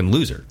a fucking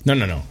loser.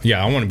 No.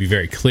 Yeah, I want to be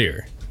very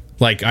clear.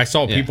 Like, I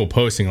saw people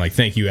posting like,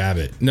 "Thank you,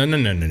 Abbott." No.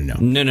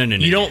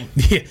 You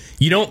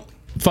don't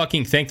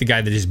fucking thank the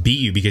guy that just beat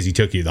you because he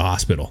took you to the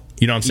hospital.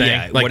 You know what I'm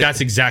saying? Yeah, that's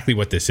exactly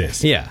what this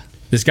is. Yeah.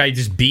 This guy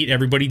just beat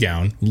everybody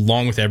down,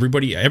 along with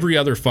every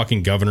other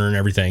fucking governor and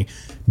everything.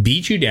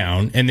 Beat you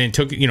down, and then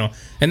took,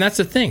 and that's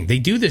the thing. They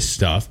do this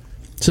stuff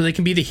so they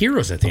can be the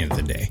heroes at the end of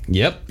the day.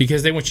 Yep.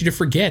 Because they want you to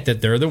forget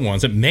that they're the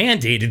ones that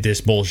mandated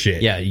this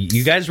bullshit. Yeah,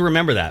 you guys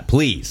remember that,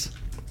 please.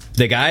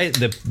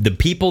 The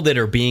people that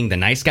are being the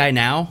nice guy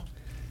now,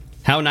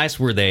 how nice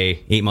were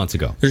they 8 months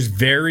ago? There's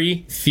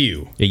very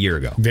few. A year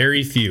ago.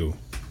 Very few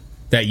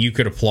that you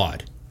could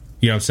applaud.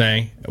 You know what I'm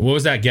saying? What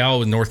was that gal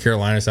with North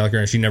Carolina, South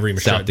Carolina? She never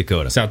even South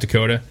Dakota. South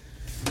Dakota.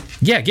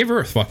 Yeah, give her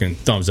a fucking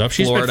thumbs up.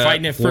 She's been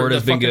fighting it for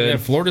Florida's been good.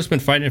 Florida's been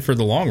fighting it for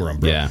the long run,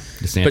 bro. Yeah,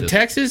 DeSantis. But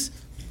Texas,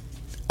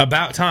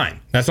 about time.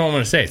 That's all I'm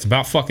going to say. It's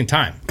about fucking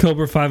time.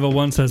 Cobra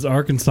 501 says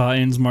Arkansas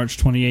ends March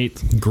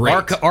 28th.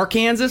 Great.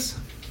 Arkansas?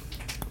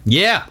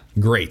 Yeah.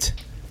 Great.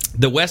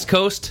 The West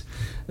Coast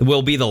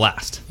will be the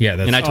last. Yeah,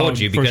 and I told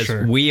you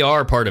because we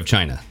are part of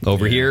China.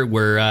 Over here,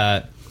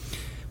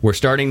 we're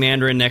starting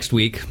Mandarin next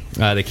week.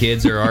 The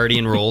kids are already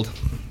enrolled,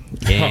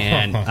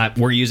 and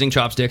we're using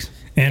chopsticks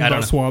and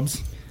butt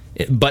swabs.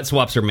 Butt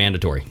swaps are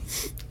mandatory.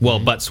 Well,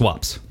 butt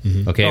swaps.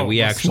 Okay,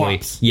 we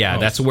actually, swaps.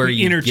 That's where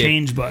you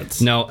interchange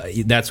butts. No,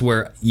 that's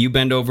where you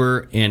bend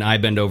over and I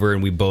bend over,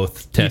 and we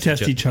both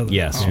test each other.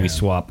 Yes, we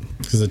swap.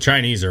 Because the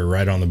Chinese are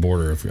right on the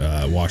border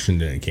of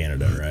Washington and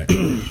Canada, right?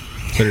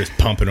 They're just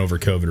pumping over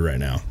COVID right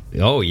now.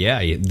 Oh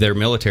yeah, their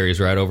military is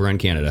right over in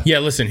Canada. Yeah,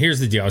 listen. Here's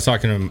the deal. I was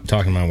talking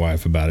to my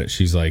wife about it.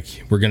 She's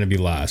like, "We're going to be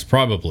last,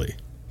 probably.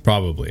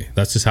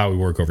 That's just how we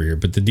work over here."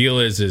 But the deal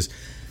is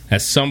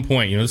at some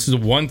point, this is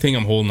the one thing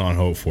I'm holding on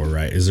hope for.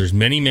 Right? Is there's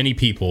many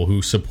people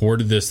who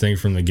supported this thing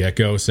from the get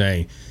go,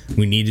 saying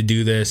we need to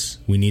do this,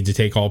 we need to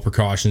take all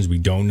precautions. We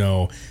don't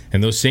know,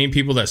 and those same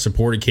people that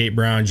supported Kate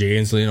Brown, Jay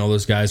Inslee, and all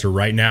those guys are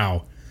right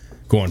now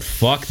going,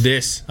 fuck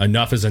this,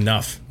 enough is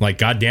enough. Like,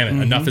 God damn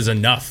it, enough is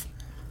enough.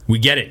 We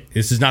get it.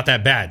 This is not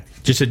that bad.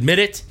 Just admit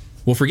it.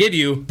 We'll forgive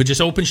you, but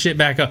just open shit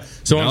back up.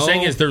 So what I'm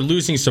saying is they're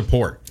losing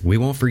support. We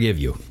won't forgive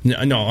you.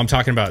 No, I'm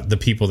talking about the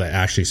people that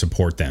actually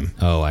support them.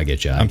 Oh, I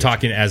get you. I'm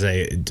talking as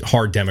a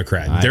hard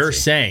Democrat. They're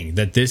saying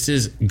that this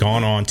has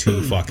gone on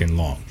too fucking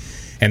long.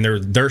 And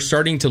they're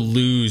starting to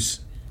lose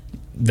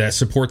that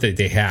support that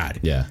they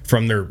had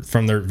from their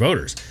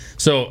voters.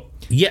 So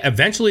yeah,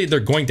 eventually they're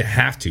going to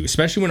have to,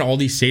 especially when all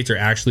these states are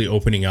actually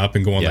opening up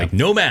and going like,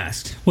 no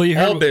masks. Well, you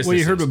heard what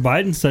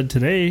Biden said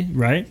today,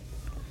 right?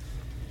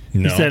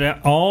 No. He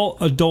said all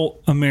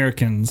adult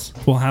Americans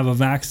will have a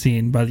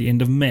vaccine by the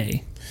end of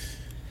May.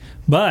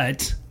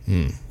 But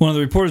one of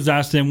the reporters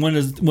asked him, when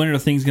are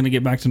things going to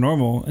get back to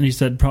normal? And he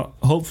said,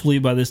 hopefully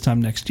by this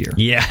time next year.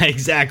 Yeah,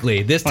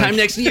 exactly. This time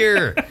next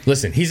year.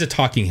 Listen, he's a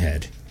talking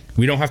head.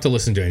 We don't have to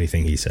listen to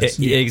anything he says.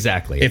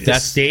 Exactly. If the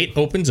state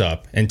opens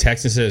up and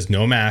Texas says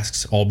no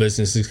masks, all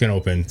businesses can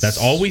open, that's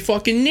all we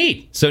fucking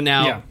need. So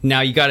now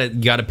you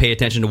gotta pay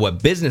attention to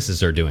what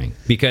businesses are doing,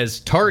 because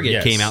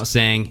Target came out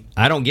saying,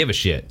 I don't give a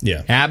shit.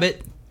 Yeah.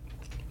 Abbott,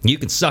 you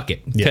can suck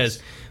it,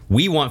 because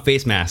we want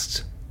face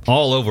masks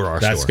all over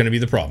our store. That's going to be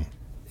the problem.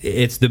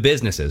 It's the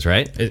businesses,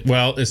 right?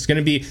 It's going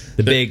to be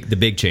the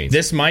big chains.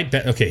 This might be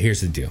okay.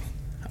 Here's the deal.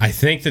 I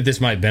think that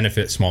this might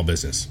benefit small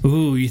business.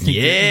 Ooh, you think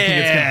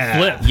it's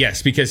going to flip?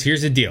 Yes, because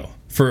here's the deal.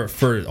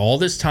 For all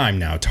this time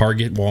now,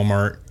 Target,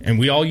 Walmart, and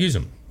we all use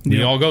them.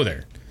 We all go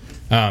there.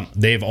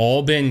 They've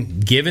all been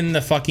given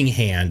the fucking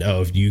hand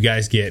of, you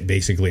guys get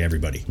basically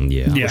everybody.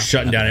 We're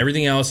shutting down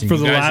everything else. And for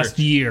the last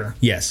year.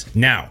 Yes.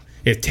 Now,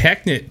 if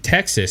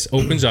Texas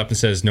opens up and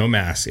says no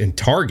masks, and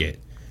Target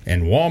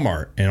and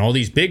Walmart and all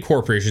these big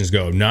corporations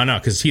go, no,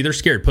 because see, they're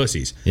scared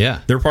pussies.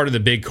 Yeah, they're part of the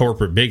big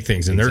corporate big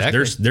things, and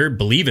they're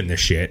believing this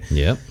shit.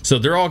 Yep. So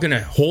they're all going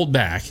to hold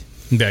back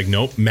and be like,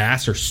 nope,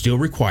 masks are still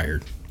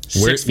required.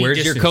 Where's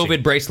your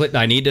COVID bracelet?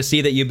 I need to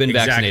see that you've been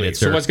vaccinated,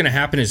 sir. So what's going to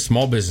happen is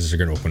small businesses are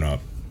going to open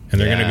up, and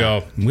they're going to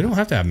go, we don't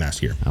have to have masks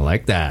here. I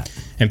like that.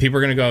 And people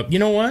are going to go, you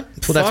know what?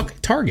 Fuck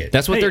Target.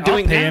 That's what they're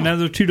doing now. Pay now.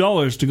 another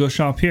 $2 to go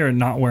shop here and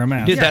not wear a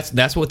mask. Dude,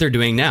 that's what they're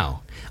doing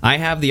now. I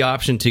have the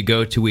option to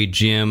go to a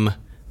gym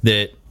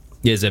that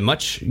is a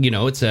much,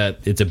 it's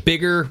a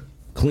bigger,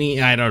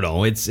 clean, I don't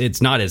know,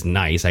 it's not as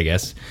nice, I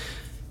guess,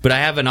 but I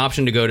have an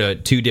option to go to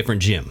 2 different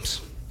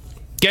gyms.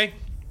 Okay,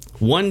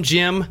 one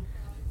gym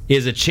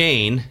is a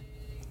chain,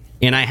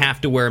 and I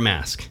have to wear a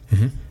mask.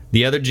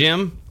 The other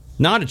gym,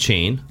 not a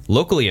chain,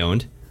 locally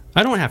owned.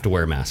 I don't have to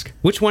wear a mask.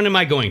 Which one am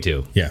I going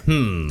to? Yeah.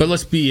 But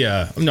let's be...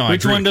 no,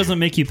 Which one doesn't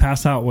make you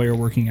pass out while you're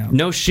working out?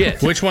 No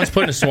shit. Which one's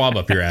putting a swab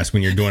up your ass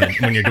when you're doing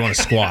a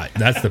squat?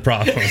 That's the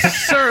problem.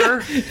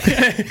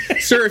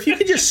 Sir, if you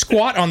could just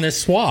squat on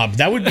this swab,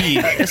 that would be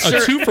a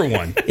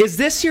 2-for-1. Is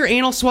this your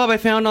anal swab I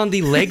found on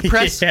the leg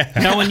press? Yeah.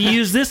 Now, when you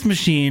use this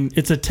machine,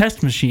 it's a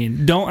test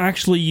machine. Don't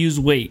actually use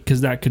weight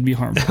because that could be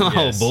harmful. Oh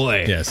Yes.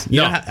 boy. Yes.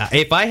 You No. know,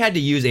 if I had to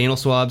use anal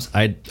swabs,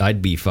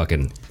 I'd be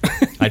fucking.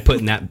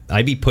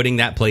 I'd be putting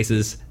that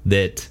places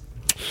that.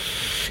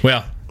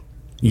 Well,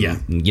 yeah.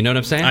 You know what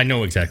I'm saying? I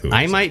know exactly what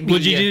I you're saying. might be.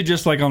 Would you do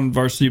just like on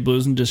Varsity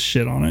Blues and just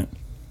shit on it?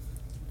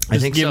 I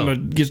think give so.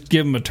 Just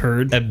give him a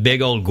turd. A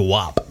big old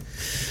guap.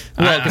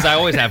 Well, because I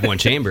always have one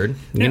chambered.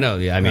 You know,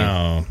 I mean,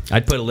 No.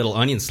 I'd put a little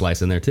onion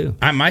slice in there too.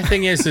 My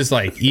thing is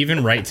like,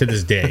 even right to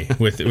this day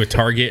with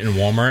Target and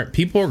Walmart,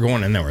 people are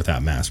going in there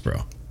without masks,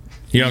 bro.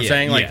 You know what I'm Yeah,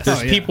 saying? Like, yes. there's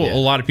Oh, yeah, people, yeah. a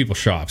lot of people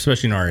shop,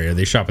 especially in our area.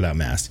 They shop without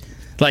masks.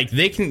 Like,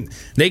 they can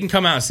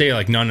come out and say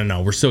like,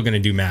 no, we're still going to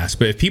do masks.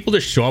 But if people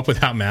just show up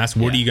without masks,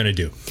 what are you going to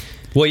do?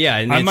 Well, yeah,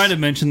 and I it's- might have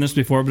mentioned this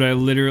before, but I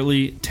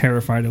literally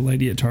terrified a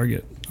lady at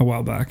Target a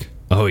while back.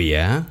 Oh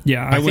yeah.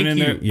 Yeah, I went think in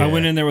you- there. yeah. I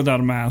went in there without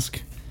a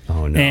mask,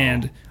 Oh no.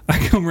 and I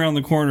come around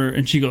the corner,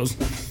 and she goes,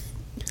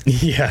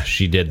 Yeah.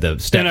 she did the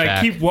step and I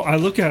back. I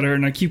look at her,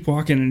 and I keep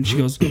walking, and she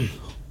goes,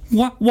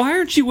 Why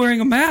aren't you wearing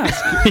a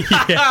mask?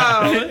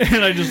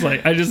 And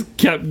I just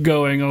kept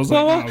going. I was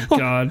like, oh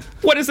god.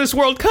 What does this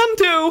world come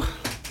to?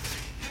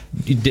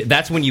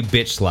 That's when you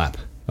bitch slap.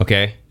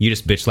 Okay, you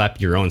just bitch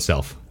slap your own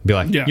self. Be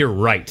like, Yeah. you're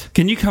right.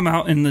 Can you come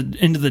out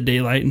into the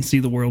daylight and see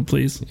the world,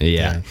 please?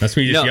 Yeah. That's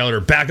when you just No. yell at her,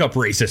 back up,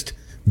 racist.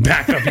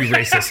 Back up, you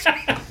racist.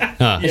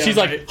 She's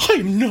like,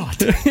 I'm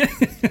not. You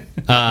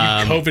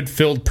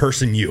COVID-filled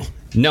person, you.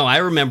 No, I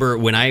remember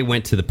when I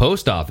went to the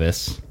post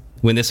office,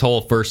 when this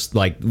whole first,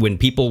 like, when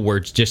people were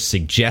just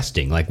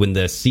suggesting, like when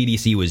the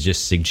CDC was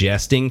just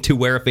suggesting to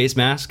wear a face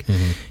mask,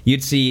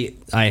 you'd see,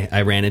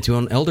 I ran into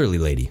an elderly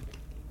lady.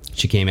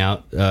 She came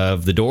out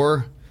of the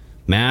door,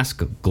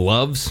 mask,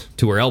 gloves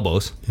to her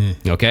elbows,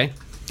 okay?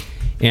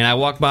 And I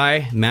walked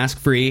by, mask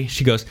free.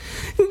 She goes,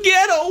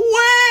 "Get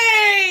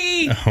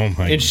away!" Oh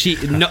my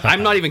And no,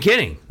 I'm not even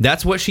kidding.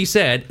 That's what she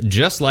said,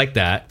 just like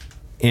that.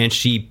 And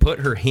she put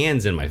her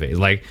hands in my face,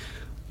 like,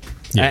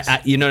 Yes.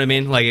 you know what I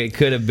mean? Like, it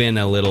could have been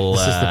a little.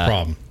 This is the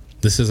problem.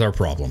 This is our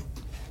problem.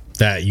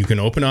 That you can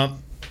open up,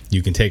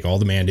 you can take all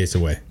the mandates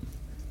away,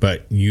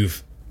 but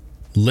you've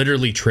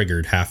literally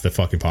triggered half the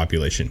fucking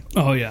population.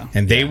 Oh yeah.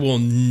 And they will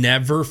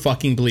never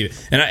fucking believe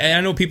it. And I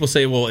know people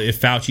say, well,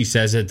 if Fauci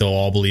says it, they'll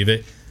all believe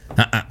it.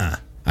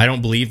 I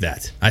don't believe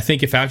that. I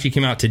think if Fauci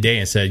came out today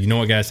and said, you know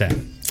what, guys,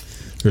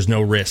 there's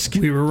no risk.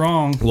 We were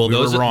wrong. Well, we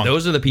those were wrong. are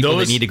the people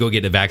Those- that need to go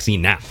get the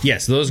vaccine now.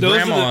 Yes, those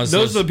grandmas.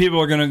 Those are the people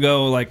who are gonna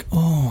go like,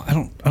 oh, I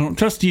don't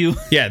trust you.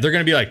 Yeah, they're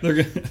going to be like, burn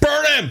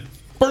him!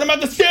 Burn him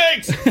at the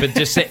stakes! But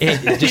just say, hey,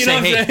 You know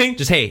what I'm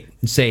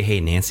saying? hey,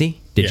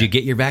 Nancy, did Yeah. you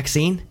get your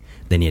vaccine?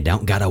 Then you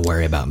don't gotta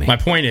worry about me. My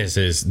point is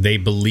they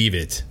believe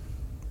it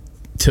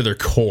to their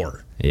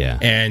core. Yeah.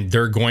 And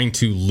they're going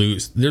to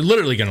lose. They're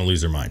literally going to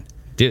lose their mind.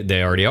 Dude,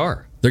 they already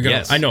are. They're gonna.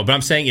 Yes. I know, but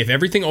I'm saying if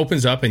everything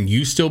opens up and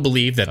you still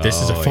believe that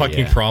this is a Oh,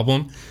 fucking yeah.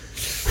 problem,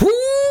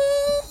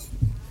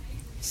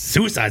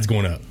 suicide's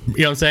going up. You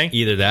know what I'm saying?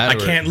 Either that I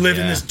or- can't live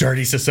in yeah. this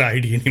dirty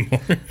society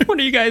anymore. What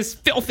are you guys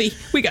filthy?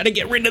 We got to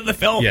get rid of the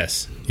filth.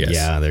 Yes.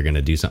 Yeah, they're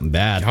gonna do something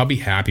bad. I'll be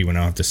happy when I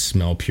don't have to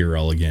smell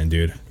Purell again,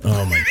 dude.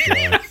 Oh my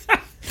god.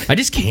 I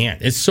just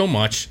can't. It's so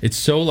much. It's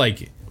so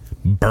like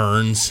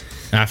burns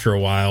after a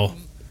while.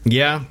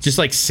 Yeah. Just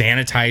like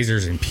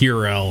sanitizers and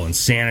Purell and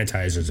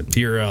sanitizers and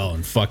Purell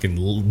and fucking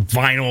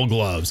vinyl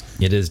gloves.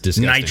 It is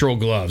disgusting. Nitro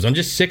gloves. I'm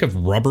just sick of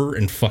rubber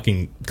and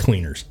fucking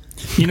cleaners.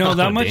 You know,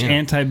 that much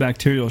damn.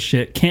 antibacterial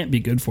shit can't be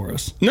good for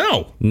us.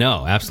 No.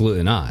 No,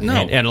 absolutely not. No.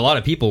 And a lot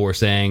of people were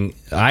saying,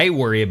 I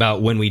worry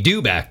about when we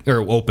do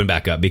open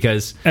back up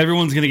because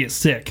Everyone's gonna get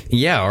sick.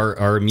 yeah,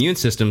 our immune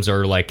systems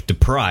are like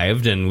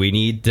deprived and we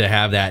need to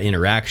have that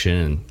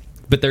interaction.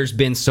 But there's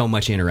been so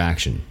much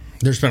interaction.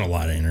 There's been a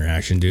lot of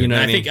interaction, dude. You know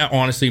And what I I think,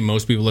 honestly,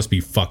 most people, let's be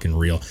fucking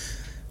real,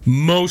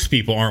 most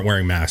people aren't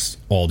wearing masks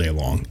all day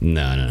long.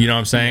 No. You know what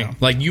I'm saying?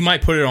 Like, you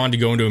might put it on to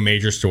go into a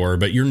major store,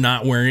 but you're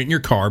not wearing it in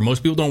your car.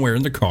 Most people don't wear it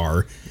in their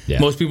car. Yeah.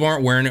 Most people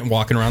aren't wearing it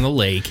walking around the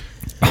lake.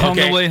 On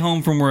Okay. the way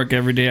home from work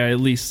every day, I at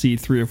least see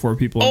 3 or 4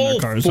 people in Oh, their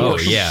cars. for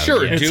yeah,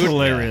 sure, yeah. It's dude.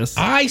 hilarious.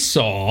 I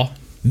saw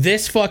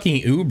this fucking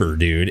Uber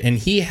dude, and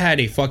he had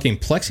a fucking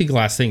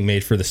plexiglass thing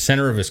made for the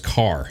center of his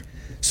car.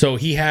 So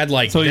he had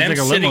like So he's them like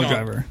a sitting limo on-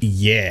 driver.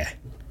 Yeah,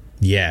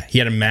 he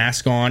had a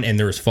mask on, and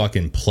there was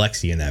fucking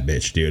plexi in that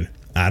bitch, dude.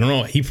 I don't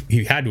know.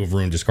 He had to have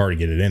ruined his car to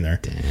get it in there.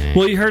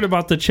 Well, you heard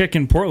about the chick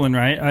in Portland,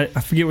 right? I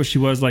forget what she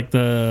was.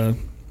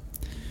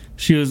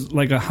 She was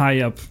like a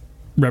high up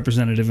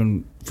representative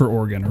for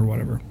Oregon or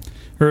whatever,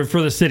 or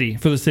for the city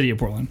of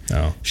Portland.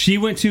 Oh. She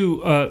went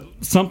to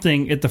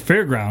something at the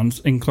fairgrounds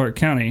in Clark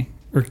County,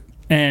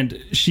 and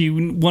she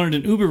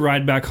wanted an Uber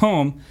ride back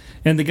home,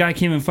 and the guy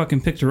came and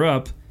fucking picked her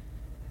up,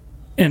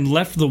 and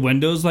left the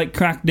windows like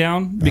cracked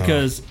down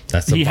because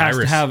that's the he has to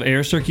virus. have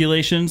air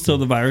circulation so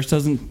the virus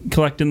doesn't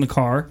collect in the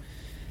car.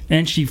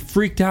 And she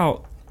freaked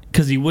out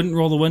because he wouldn't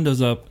roll the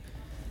windows up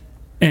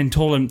and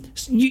told him,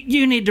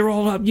 you need to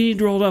roll it up, you need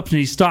to roll it up. And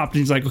he stopped and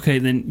he's like, okay,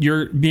 then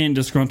you're being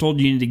disgruntled,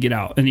 you need to get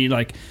out. And he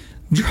like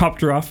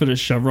dropped her off at a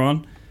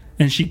Chevron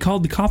and she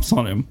called the cops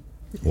on him.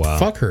 Wow.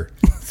 Fuck her.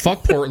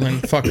 Fuck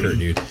Portland. Fuck her,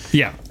 dude.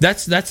 Yeah.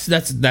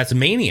 That's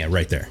mania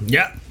right there.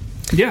 Yeah.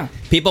 Yeah.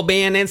 People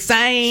being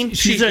insane.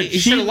 She said he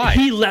should've lied.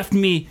 he left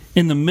me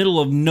in the middle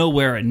of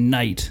nowhere at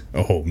night.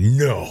 Oh,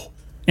 no.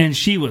 And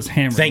she was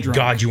hammered. Thank drunk.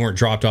 God you weren't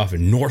dropped off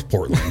in North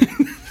Portland.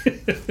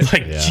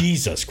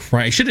 Jesus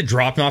Christ. Should have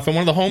dropped me off at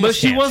one of the homeless But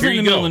she camps. wasn't Here in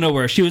you the middle go. of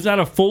nowhere. She was at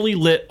a fully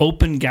lit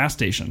open gas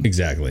station.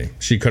 Exactly.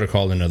 She could have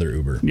called another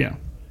Uber. Yeah.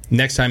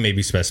 Next time,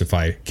 maybe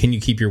specify, can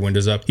you keep your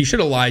windows up? He should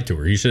have lied to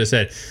her. He should have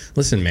said,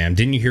 listen, ma'am,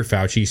 didn't you hear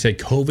Fauci? He said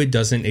COVID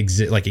doesn't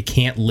exist. Like, it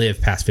can't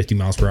live past 50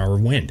 miles per hour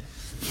of wind.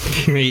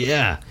 Yeah. You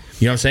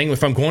know what I'm saying?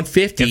 If I'm going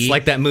 50... It's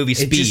like that movie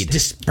Speed. It just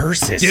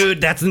disperses. Dude,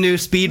 that's the new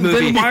Speed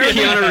movie. Then why are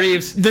Keanu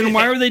Reeves. Then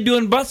why are they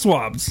doing butt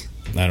swabs?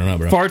 I don't know,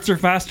 bro. Farts are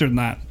faster than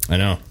that. I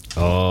know.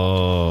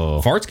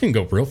 Oh. Farts can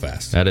go real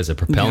fast. That is a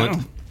propellant.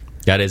 Yeah.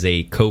 That is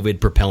a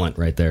COVID propellant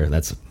right there.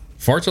 That's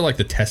Farts are like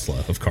the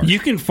Tesla of cars. You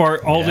can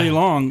fart all day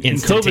long, and COVID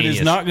Instantaneous.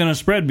 is not going to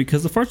spread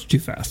because the farts are too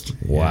fast.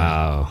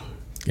 wow.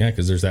 Yeah,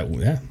 because there's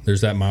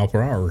that mile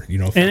per hour, you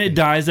know. And it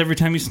dies every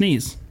time you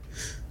sneeze.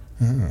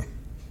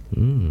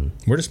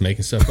 We're just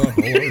making stuff up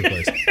all over the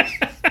place.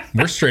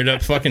 We're straight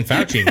up fucking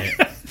Fauciing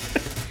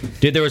it.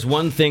 Dude, there was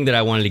one thing that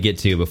I wanted to get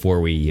to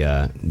before we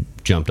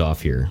jumped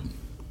off here.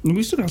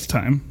 We still have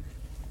time.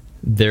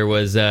 There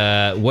was,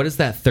 what is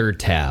that third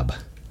tab?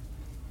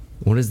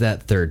 What is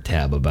that third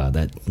tab about?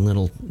 That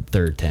little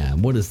third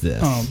tab. What is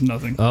this? Oh,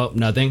 nothing. Oh,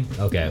 nothing?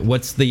 Okay.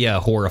 What's the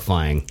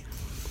horrifying?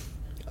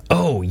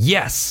 Oh,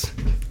 yes.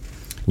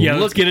 Yeah,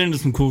 let's Look, get into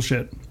some cool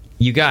shit.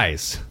 you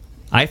guys,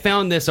 I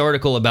found this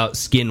article about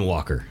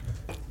Skinwalker.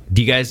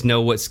 Do you guys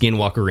know what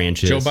Skinwalker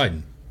Ranch is? Joe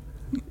Biden.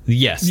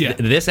 Yes. Yeah.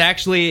 This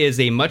actually is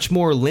a much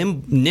more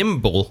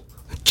nimble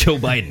Joe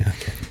Biden.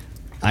 Okay.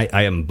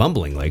 I am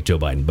bumbling like Joe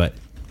Biden, but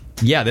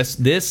yeah,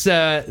 this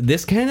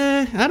kind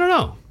of, I don't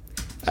know.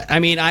 I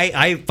mean,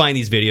 I find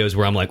these videos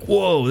where I'm like,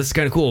 whoa, this is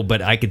kind of cool,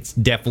 but I could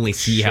definitely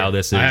see how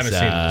this is. I haven't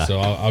seen it, so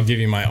I'll give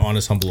you my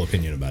honest, humble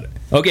opinion about it.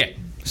 Okay,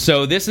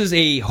 so this is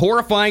a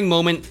horrifying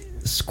moment.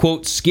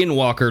 Quote,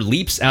 Skinwalker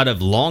leaps out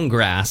of long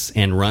grass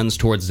and runs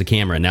towards the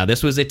camera. Now,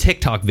 this was a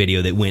TikTok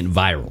video that went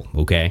viral,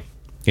 okay?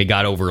 It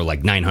got over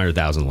like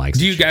 900,000 likes.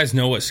 Do you guys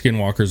know what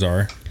skinwalkers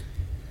are?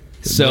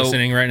 So,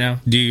 listening right now,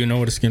 do you know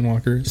what a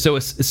skinwalker is? So a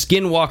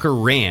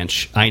Skinwalker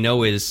Ranch, I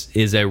know,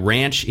 is a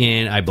ranch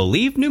in, I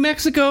believe, New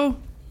Mexico.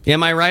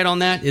 Am I right on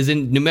that? Is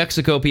in New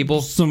Mexico,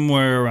 people?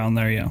 Somewhere around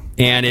there, yeah.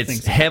 And I it's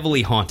think so.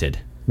 heavily haunted,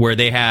 where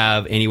they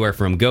have anywhere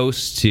from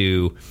ghosts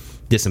to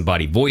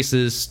disembodied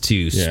voices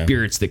to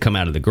spirits that come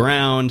out of the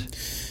ground.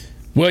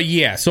 Well,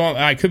 yeah, so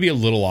I could be a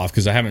little off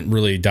because I haven't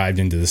really dived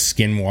into the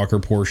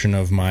skinwalker portion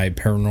of my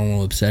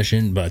paranormal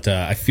obsession, but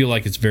I feel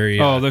like it's very...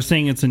 Oh, they're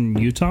saying it's in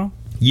Utah?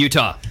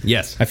 Utah,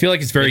 yes. I feel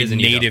like it's very It is in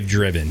Utah.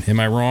 native-driven. Am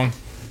I wrong?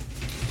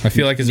 I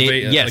feel like it's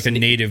Yes, like a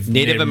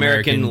Native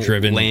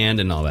American-driven land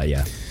and all that,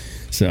 yeah.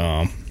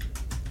 So...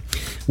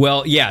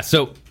 Well, yeah,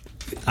 so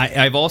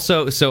I've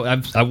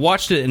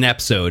watched an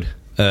episode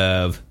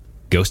of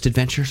Ghost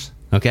Adventures,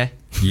 okay?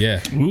 Yeah.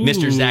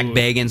 Mr. Zach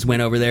Bagans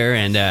went over there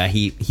and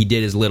he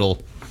did his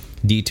little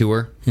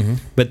detour. Mm-hmm.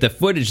 But the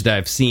footage that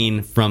I've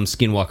seen from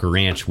Skinwalker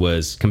Ranch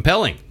was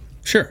compelling.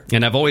 Sure.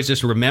 And I've always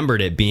just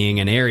remembered it being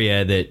an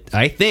area that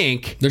I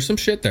think... There's some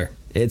shit there.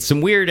 It's some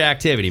weird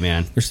activity,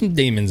 man. There's some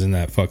demons in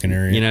that fucking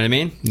area. You know what I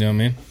mean? You know what I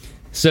mean?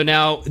 So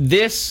now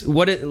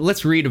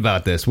let's read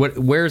about this.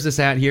 Where is this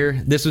at here?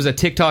 This was a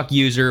TikTok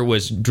user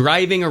was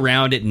driving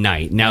around at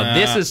night. Now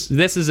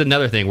this is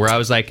another thing where I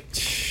was like,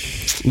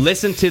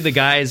 listen to the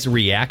guy's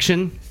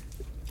reaction.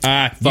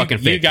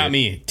 You got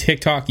me.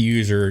 TikTok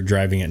user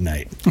driving at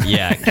night.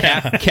 Yeah,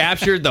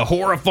 captured the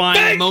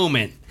horrifying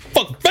moment.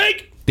 Fuck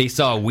fake. They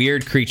saw a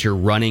weird creature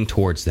running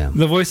towards them.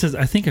 The voice says,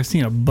 I think I've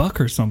seen a buck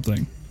or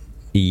something.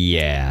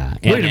 Yeah.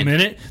 Wait a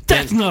minute.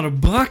 That's not a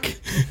buck.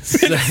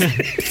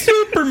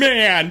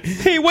 Superman.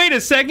 Hey, wait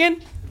a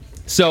second.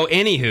 So,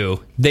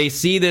 anywho, they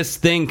see this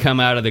thing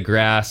come out of the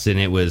grass, and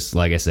it was,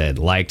 like I said,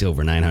 liked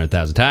over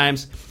 900,000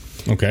 times.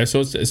 Okay, so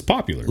it's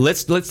popular.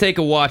 Let's take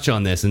a watch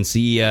on this and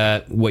see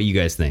what you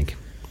guys think.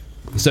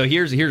 So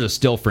here's a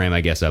still frame,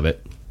 I guess, of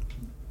it.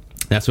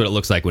 That's what it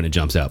looks like when it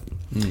jumps out.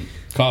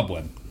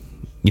 Cobweb.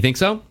 You think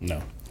so?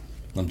 No,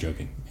 I'm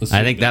joking.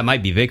 I think that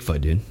might be Bigfoot,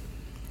 dude.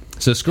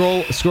 So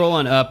scroll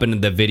on up, and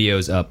the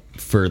video's up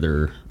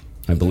further.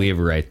 I believe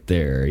right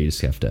there. You just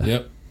have to.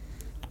 Yep.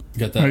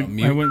 Got that on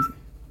mute.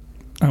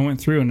 I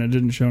went through and it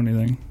didn't show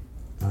anything.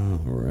 Oh,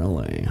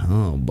 really?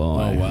 Oh,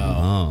 boy. Oh,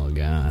 wow. Oh,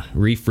 God.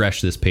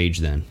 Refresh this page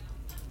then.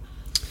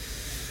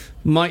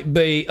 Might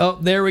be. Oh,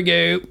 there we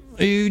go.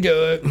 You do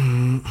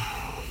it.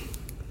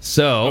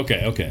 So.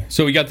 Okay.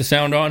 So we got the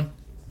sound on?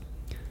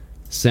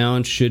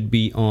 Sound should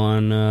be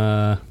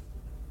on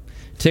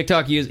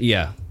TikTok.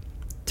 Yeah.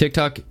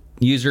 TikTok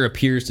user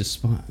appears to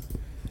spot.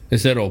 It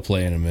said it'll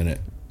play in a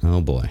minute.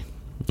 Oh boy.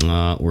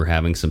 We're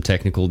having some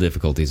technical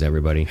difficulties,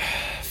 everybody.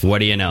 What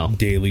do you know?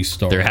 Daily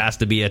Star. There has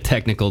to be a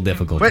technical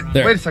difficulty. Wait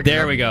a second.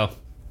 There we go.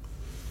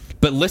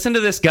 But listen to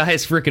this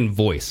guy's freaking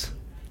voice.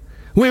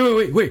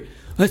 Wait.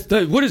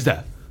 What is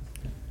that?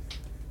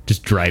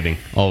 Just driving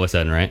all of a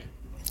sudden, right?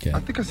 I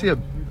think I see a...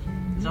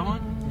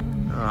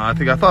 Someone? I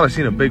thought I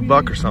seen a big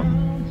buck or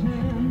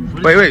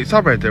something. Wait,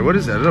 stop right there. What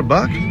is that? Is it a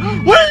buck?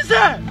 What is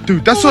that?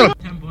 Dude, that's what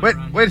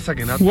a... Wait a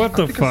second. What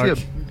the fuck?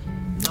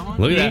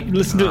 Look at that.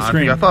 Listen to it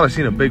scream. I thought I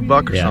seen a big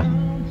buck or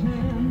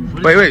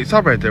something. Wait,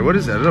 stop right there. What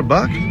is that? Is it a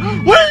buck?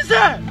 What is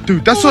that?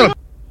 Dude, that's what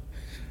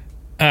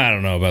a... I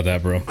don't know about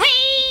that, bro.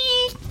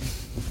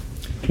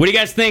 What do you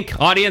guys think,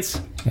 audience?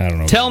 I don't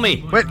know. Tell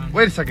me.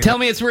 Wait a second. Tell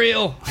me it's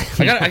real.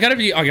 I gotta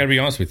be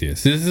honest with you.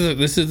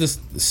 This is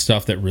the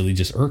stuff that really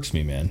just irks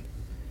me, man.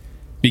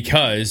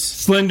 Because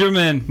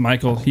Slenderman,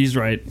 Michael, he's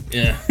right.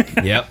 Yeah.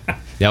 Yep.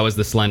 That was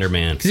the Slender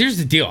Man. Because here's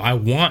the deal. I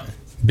want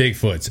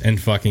Bigfoots and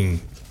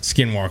fucking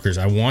skinwalkers.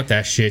 I want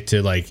that shit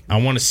to, like,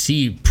 I want to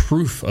see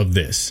proof of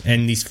this.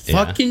 And these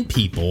fucking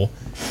people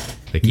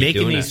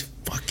making these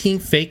fucking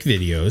fake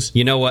videos.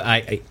 You know what?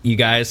 You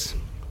guys,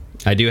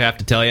 I do have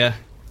to tell you,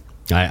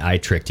 I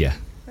tricked you.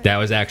 That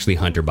was actually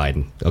Hunter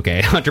Biden.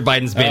 Okay, Hunter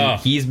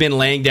Biden's he's been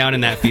laying down in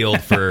that field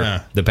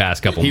for the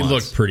past couple months. He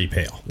looked pretty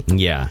pale.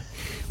 Yeah.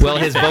 Well,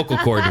 his vocal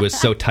cord was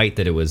so tight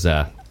that it was.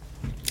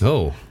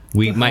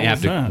 We might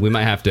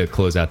have to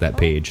close out that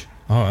page.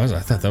 Oh, I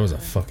thought that was a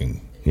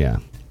fucking. Yeah.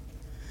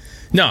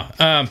 No,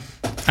 I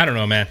don't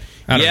know, man.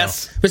 I don't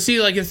Yes. know. But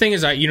see, like, the thing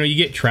is, you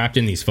get trapped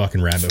in these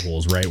fucking rabbit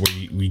holes, right?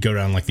 Where we go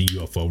down like the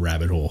UFO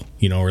rabbit hole,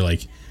 or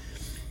like.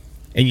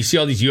 And you see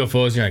all these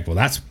UFOs, and you're like, well,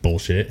 that's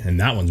bullshit, and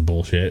that one's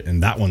bullshit,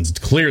 and that one's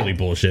clearly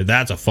bullshit.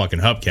 That's a fucking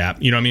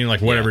hubcap. You know what I mean?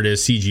 Like, whatever it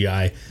is,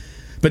 CGI.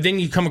 But then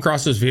you come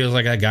across those videos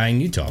like that guy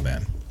in Utah,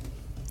 man.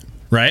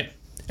 Right?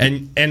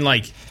 And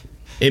like,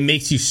 it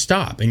makes you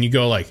stop, and you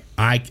go like,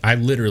 I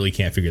literally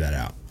can't figure that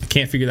out. I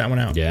can't figure that one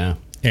out. Yeah.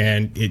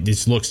 And it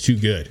just looks too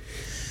good.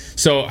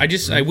 So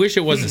I wish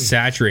it wasn't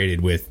saturated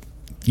with,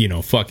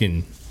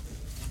 fucking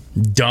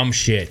dumb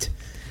shit.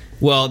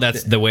 Well,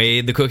 that's the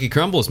way the cookie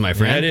crumbles, my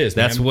friend. Yeah, it is.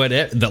 That's what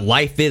the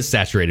life is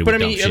saturated with.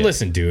 But I mean,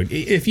 listen, dude.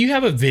 If you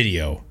have a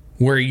video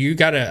where you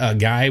got a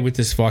guy with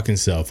this fucking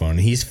cell phone,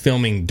 and he's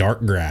filming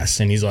dark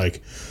grass, and he's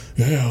like,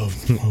 "Yeah,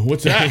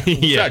 what's that?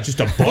 What's that? Just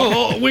a buck?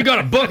 Oh, we got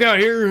a buck out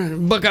here,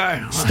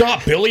 Buckeye.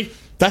 Stop, Billy.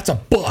 That's a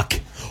buck.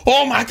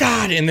 Oh my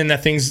god!" And then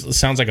that thing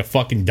sounds like a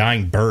fucking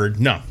dying bird.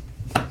 No,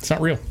 it's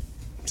not real.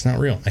 It's not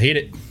real. I hate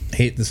it. I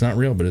hate it's not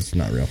real, but it's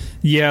not real.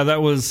 Yeah,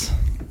 that was.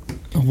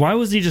 Why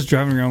was he just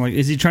driving around? Like,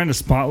 is he trying to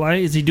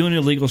spotlight? Is he doing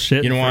illegal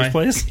shit in the first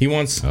place? He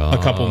wants a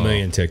couple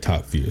million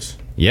TikTok views.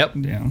 Yep.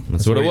 Yeah.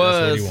 That's what it was.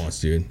 That's what he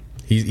wants, dude.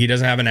 He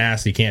doesn't have an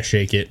ass. He can't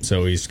shake it,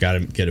 so he's got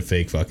to get a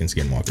fake fucking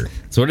skinwalker.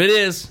 That's what it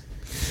is.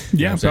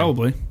 Yeah,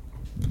 probably.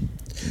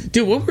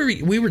 Dude, what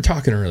we were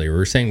talking earlier. We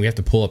were saying we have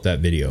to pull up that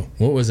video.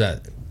 What was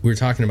that? We were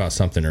talking about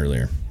something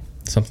earlier.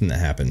 Something that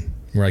happened.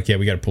 We're like, yeah,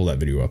 we got to pull that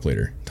video up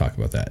later. Talk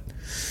about that.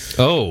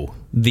 Oh,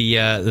 the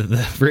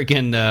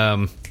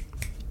freaking...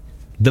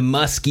 The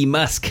Musky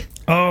Musk.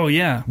 Oh,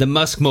 yeah. The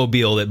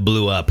Muskmobile that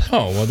blew up.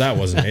 Oh, well, that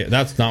wasn't it.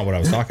 That's not what I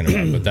was talking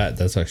about, but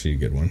that's actually a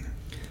good one.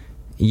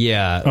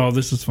 Yeah. Oh,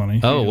 this is funny.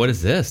 Oh, what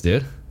is this,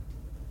 dude?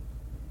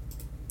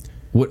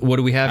 What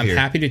do we have here? I'm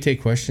happy to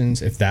take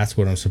questions if that's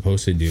what I'm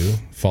supposed to do,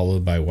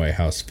 followed by White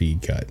House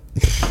feed cut.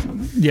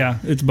 Yeah,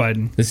 it's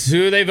Biden. This is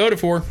who they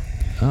voted for.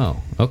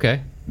 Oh,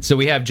 okay. So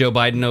we have Joe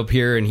Biden up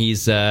here, and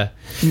he's...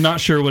 not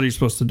sure what he's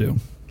supposed to do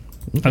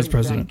as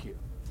president. Thank you.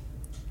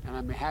 And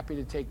I'm happy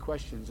to take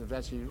questions if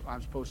that's what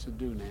I'm supposed to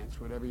do,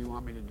 Nance, whatever you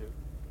want me to do.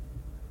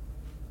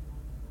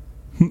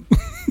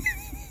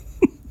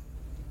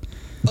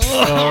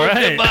 All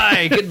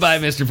right. Goodbye,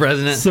 Mr.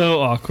 President.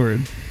 So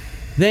awkward.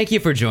 Thank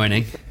you for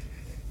joining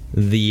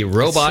the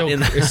robot in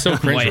the it's so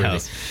White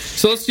House.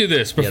 So let's do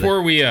this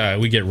before we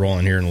get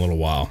rolling here in a little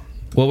while.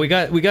 Well, we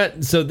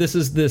got. So this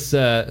is this.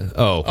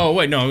 Oh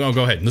wait, no,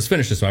 go ahead. Let's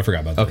finish this one. I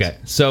forgot about this. Okay,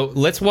 so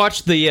let's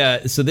watch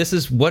the. So this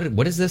is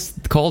what is this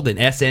called? An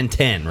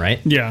SN10, right?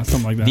 Yeah,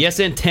 something like that. The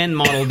SN10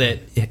 model that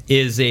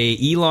is a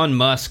Elon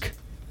Musk.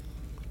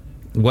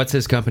 What's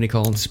his company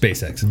called?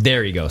 SpaceX.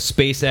 There you go,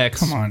 SpaceX.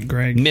 Come on,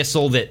 Greg.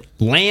 Missile that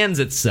lands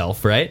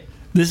itself, right?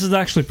 This is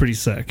actually pretty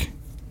sick.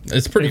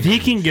 It's pretty. If he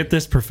can get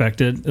this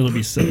perfected, it'll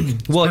be sick.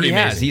 Well, he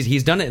has.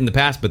 He's done it in the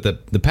past, but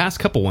the past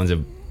couple ones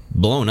have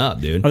blown up,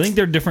 dude. I think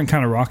they're different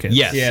kind of rockets.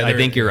 Yes, yeah, I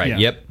think you're right. Yeah.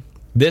 Yep.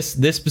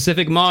 This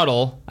specific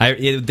model,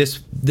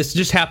 this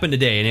just happened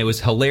today, and it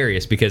was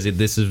hilarious because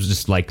this was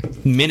just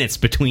like minutes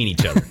between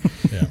each other.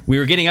 Yeah. We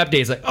were getting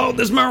updates like, "Oh,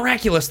 this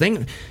miraculous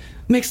thing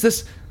makes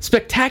this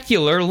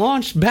spectacular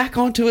launch back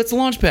onto its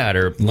launch pad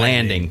or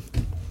landing."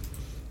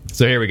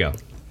 So here we go.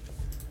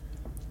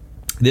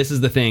 This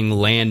is the thing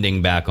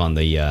landing back on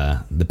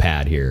the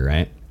pad here,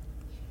 right?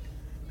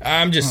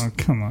 I'm just. Oh,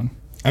 come on.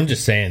 I'm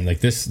just saying, like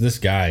this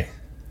guy,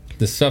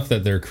 the stuff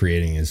that they're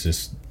creating is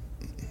just.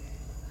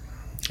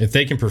 If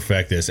they can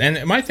perfect this,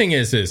 and my thing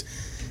is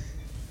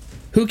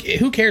Who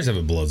cares if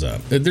it blows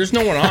up? If there's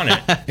no one on it.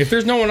 If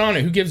there's no one on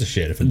it, who gives a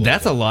shit if it blows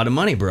That's up? a lot of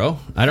money, bro.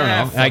 I don't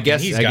know. I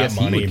guess he's I got guess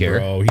money, he would care.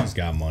 bro. He's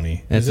got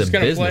money. That's Is this a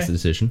gonna business play?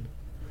 decision.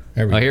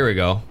 There we Oh, go. here we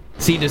go.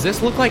 See, does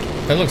this look like...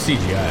 That looks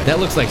CGI. That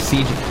looks like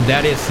CGI.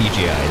 That is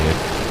CGI, dude.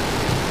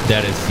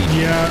 That is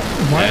CGI. Yeah,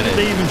 why That did is-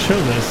 they even show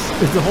this?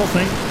 Is the whole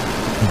thing?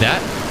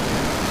 That...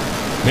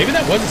 Maybe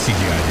that was a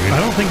CGI, dude. I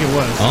don't think it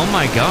was. Oh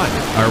my god.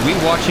 Are we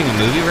watching a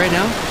movie right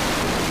now?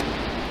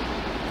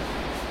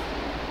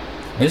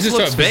 This is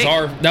looks a fake.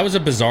 bizarre. That was a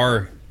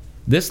bizarre.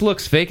 This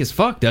looks fake as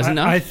fuck, doesn't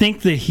it? I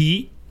think the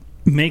heat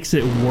makes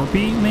it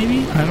warpy,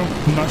 maybe? I'm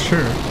not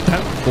sure.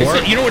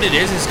 You know what it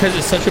is? It's because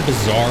it's such a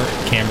bizarre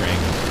camera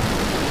angle.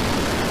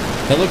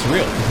 That looks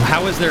real.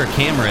 How is there a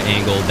camera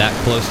angle that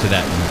close to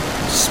that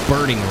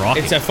spurting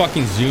rocket? It's a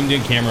fucking zoomed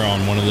in camera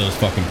on one of those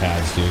fucking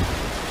pads, dude.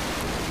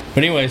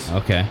 But anyways,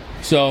 okay.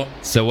 So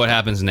what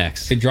happens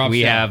next? It drops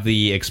We down. have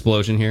the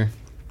explosion here.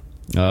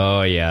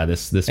 Oh yeah,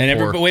 this and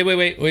poor...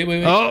 everybody,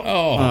 wait.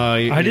 Oh,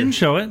 I didn't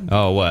show it.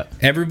 Oh, what?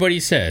 Everybody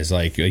says,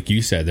 like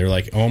you said, they're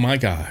like, oh my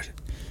god,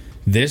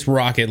 this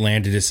rocket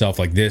landed itself.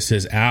 Like, this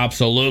is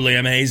absolutely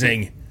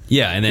amazing.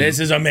 Yeah, and then this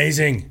is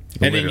amazing.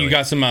 And then Literally. you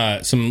got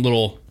some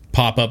little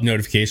pop up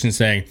notifications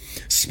saying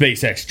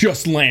SpaceX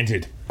just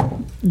landed.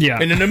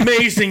 Yeah, in an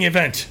amazing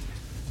event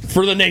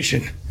for the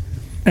nation.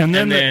 And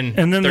then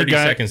the 30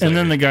 guy, seconds and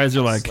then later. the guys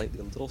are like,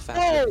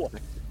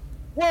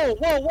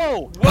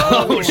 Whoa!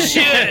 Oh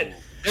shit!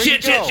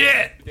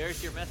 Shit!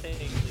 There's your methane.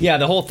 Yeah,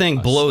 the whole thing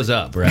blows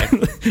up, right?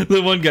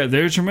 the one guy,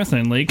 there's your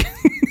methane leak.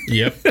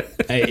 Yep.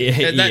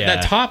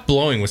 That top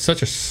blowing was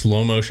such a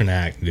slow motion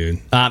act, dude.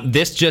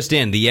 This just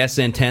in: the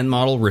SN10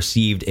 model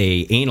received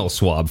a anal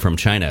swab from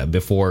China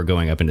before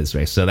going up into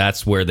space, so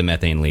that's where the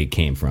methane leak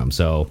came from.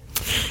 So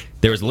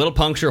there was a little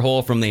puncture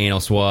hole from the anal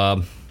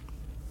swab.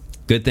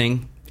 Good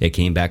thing it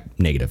came back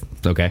negative.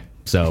 Okay,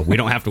 so we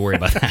don't have to worry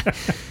about that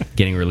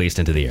getting released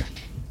into the air.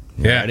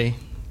 Yeah. Ready?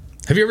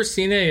 Have you ever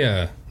seen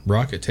a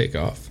rocket take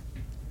off?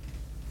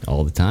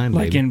 All the time,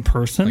 like baby. in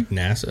person? Like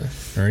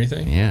NASA or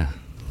anything? Yeah.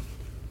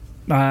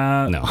 No,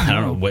 I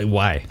don't know. Wait,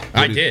 why?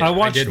 I did. I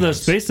watched did the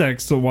once.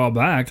 SpaceX a while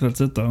back.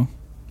 That's it, though.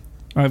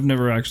 I've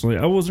never actually.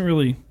 I wasn't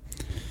really.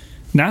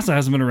 NASA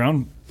hasn't been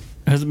around.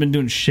 Hasn't been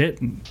doing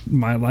shit in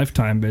my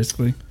lifetime,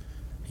 basically.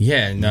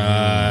 Yeah,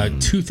 in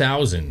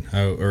 2000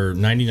 or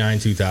 99,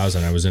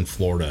 2000, I was in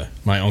Florida.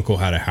 My uncle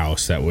had a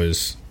house that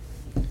was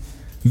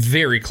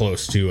very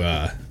close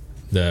to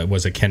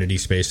was a Kennedy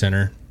Space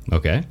Center.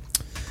 Okay.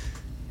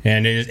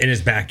 And in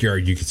his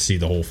backyard, you could see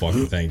the whole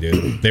fucking thing,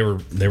 dude. They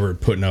were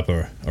putting up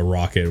a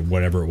rocket,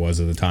 whatever it was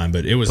at the time,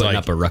 but it was Putting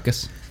like up a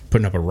ruckus.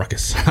 Putting up a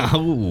ruckus.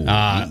 Oh,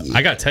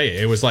 I gotta tell you,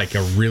 it was like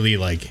a really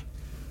like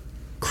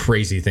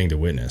crazy thing to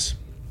witness.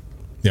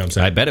 You know what I'm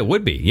saying? I bet it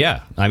would be.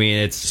 Yeah, I mean,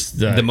 it's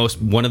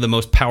one of the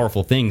most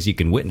powerful things you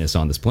can witness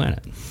on this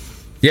planet.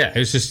 Yeah, it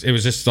was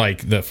just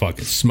like the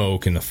fucking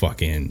smoke and the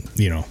fucking,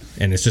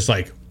 and it's just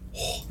like,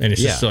 and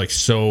it's just like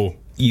so.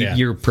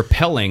 You're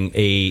propelling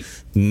a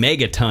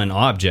megaton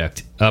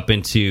object up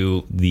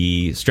into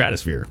the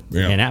stratosphere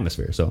and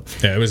atmosphere. So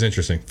yeah, it was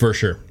interesting for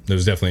sure. It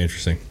was definitely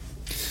interesting.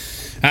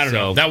 I don't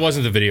know. That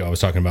wasn't the video I was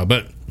talking about,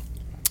 but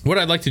what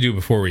I'd like to do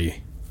before we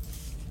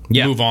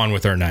move on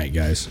with our night,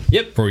 guys.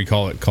 Yep. Before we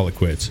call it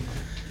quits.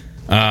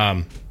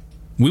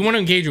 We want to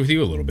engage with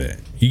you a little bit.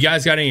 You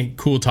guys got any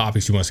cool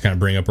topics you want us to kind of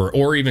bring up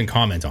or even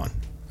comment on?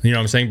 You know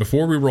what I'm saying?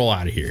 Before we roll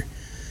out of here,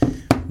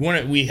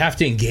 we have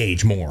to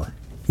engage more.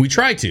 We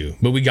try to,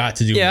 but we got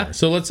to do more.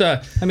 So let's.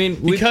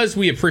 Because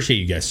we appreciate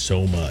you guys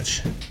so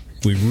much,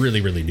 we really,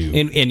 really do.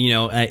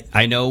 And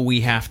I know we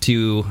have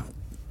to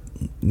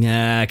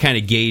kind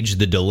of gauge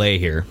the delay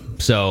here.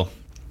 So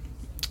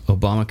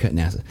Obama cut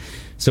NASA.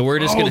 So we're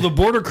just the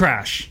border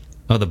crash.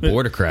 Oh, the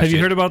border crash. Have you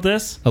heard about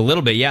this? A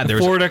little bit, yeah. The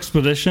Ford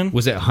Expedition.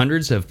 Was it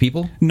hundreds of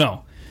people?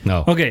 No.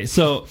 Okay,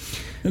 so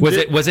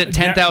was it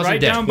 10,000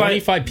 dead?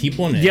 25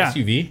 people in an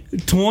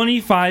SUV.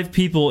 25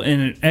 people in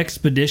an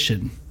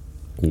expedition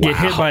get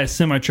hit by a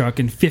semi truck,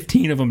 and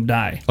 15 of them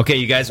die. Okay,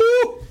 you guys.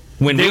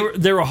 When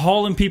they were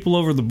hauling people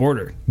over the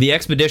border. The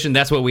expedition.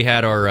 That's what we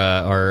had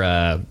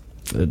the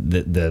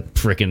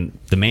frickin'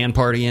 the man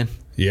party in.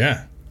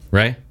 Yeah.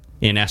 Right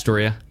in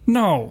Astoria.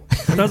 No,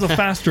 that was a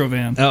Fastro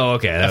van. Oh,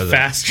 okay, that was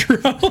Fastro.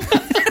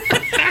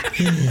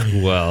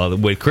 Well,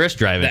 with Chris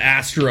driving the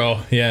Astro,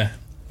 yeah.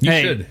 You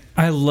should.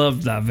 I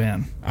loved that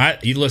van.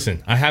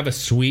 Listen, I have a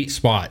sweet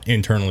spot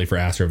internally for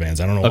Astro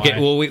vans. I don't know why. Okay,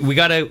 well,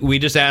 we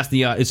just asked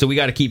so we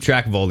got to keep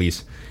track of all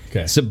these.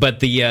 Okay. So, but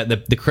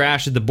the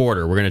crash at the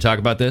border, we're going to talk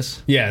about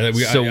this. Yeah.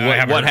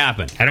 What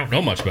happened? I don't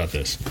know much about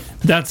this.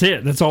 That's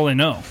it. That's all they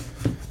know.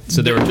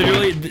 So they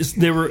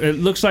were. It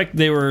looks like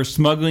they were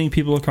smuggling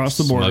people across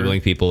the border. Smuggling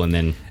people,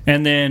 and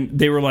then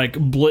they were like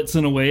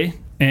blitzing away,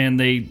 and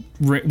they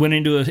went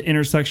into an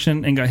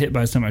intersection and got hit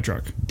by a semi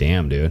truck.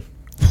 Damn, dude.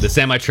 The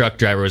semi truck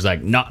driver was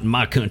like, "Not in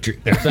my country."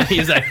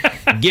 He's like,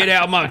 "Get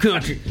out of my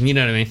country." You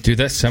know what I mean? Dude,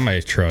 that semi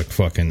truck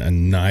fucking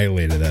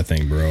annihilated that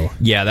thing, bro.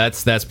 Yeah,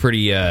 that's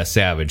pretty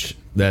savage.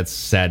 That's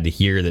sad to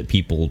hear that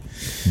people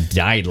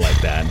died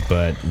like that,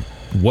 but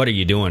What are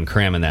you doing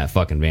cramming that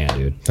fucking van,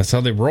 dude? That's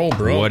how they roll,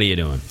 bro. What are you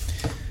doing?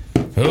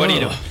 What are you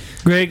doing?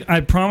 Greg,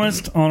 I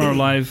promised on our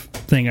live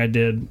thing I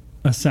did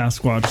a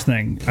Sasquatch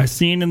thing. I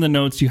seen in the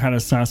notes you had a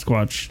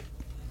Sasquatch.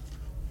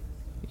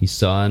 You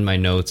saw in my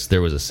notes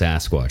there was a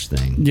Sasquatch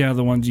thing. Yeah,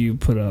 the ones you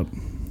put up.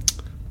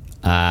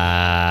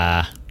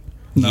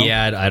 No?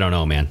 Yeah, I don't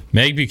know, man.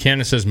 Meg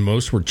Buchanan says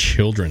most were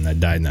children that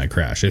died in that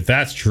crash. If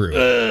that's true.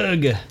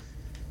 Ugh.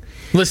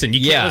 Listen,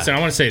 you can't listen, I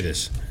want to say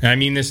this. And I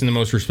mean this in the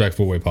most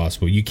respectful way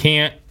possible. You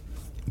can't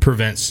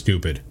prevent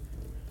stupid.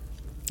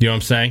 You know what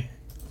I'm saying?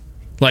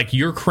 Like,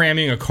 you're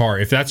cramming a car.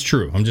 If that's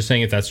true, I'm just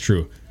saying if that's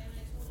true.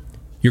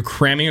 You're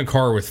cramming a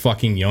car with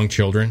fucking young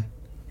children.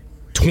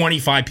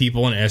 25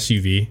 people in an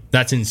SUV.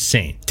 That's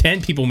insane.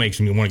 10 people makes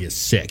me want to get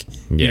sick.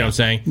 You know what I'm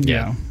saying?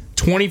 Yeah.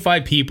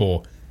 25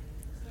 people.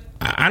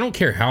 I don't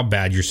care how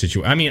bad your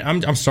situation. I mean,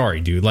 I'm sorry,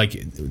 dude. Like,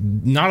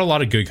 not a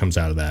lot of good comes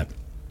out of that.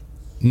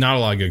 Not a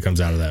lot of good comes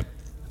out of that.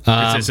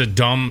 It's a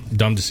dumb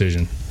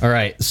decision. All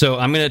right, so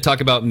I'm going to talk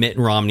about Mitt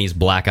Romney's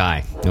black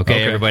eye.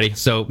 Okay, everybody?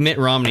 So Mitt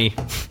Romney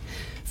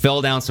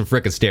fell down some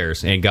frickin'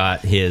 stairs and got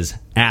his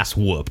ass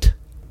whooped.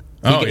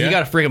 He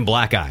got a friggin'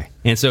 black eye.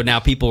 And so now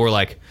people were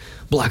like,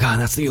 black eye,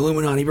 that's the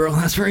Illuminati, bro.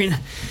 That's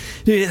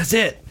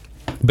it.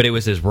 But it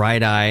was his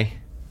right eye.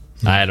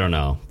 I don't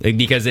know.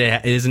 Because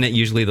isn't it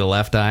usually the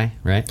left eye,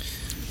 right?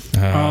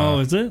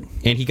 Is it?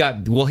 And he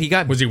got... Was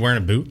he wearing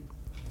a boot?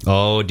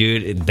 Oh,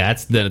 dude,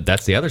 that's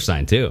the other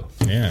sign, too.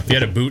 Yeah. He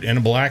had a boot and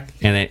a black...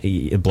 And then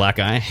a black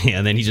eye.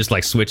 And then he just,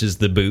 like, switches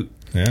the boot.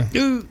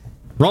 Yeah.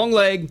 Wrong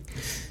leg.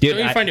 Dude,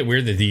 Don't you find it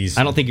weird that these...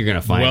 I don't think you're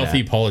going to find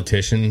wealthy that.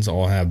 politicians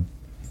all have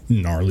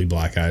gnarly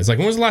black eyes. Like,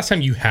 when was the last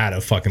time you had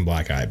a fucking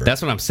black eye, bro?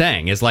 That's what I'm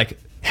saying. Is like,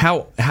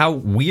 how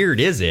weird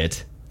is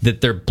it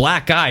that their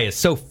black eye is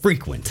so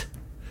frequent?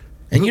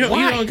 And you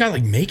got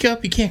like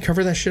makeup, you can't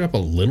cover that shit up a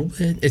little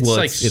bit.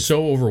 It's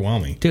so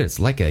overwhelming, dude. It's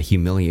like a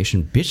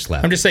humiliation bitch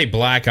slap. I'm just saying,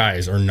 black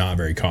eyes are not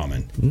very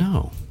common.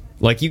 No,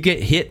 like you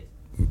get hit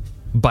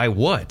by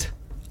what?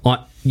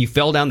 You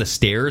fell down the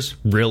stairs?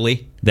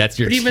 Really? That's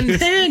your? But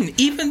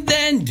even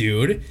then,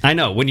 dude. I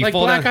know when you like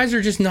fall black down, eyes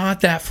are just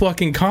not that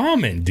fucking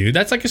common, dude.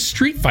 That's like a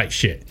street fight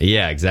shit.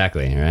 Yeah,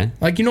 exactly. Right.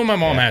 Like my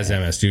mom has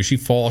MS, dude. She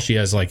falls. She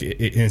has like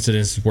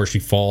incidents where she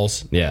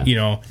falls.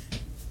 Yeah.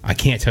 I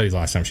can't tell you the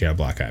last time she had a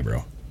black eye,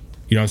 bro.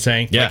 You know what I'm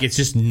saying? Yeah. Like, it's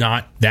just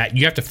not that.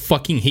 You have to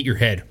fucking hit your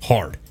head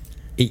hard.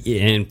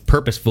 And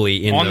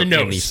purposefully in the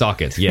nose. In these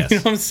sockets, yes. You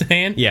know what I'm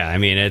saying? Yeah, I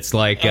mean, it's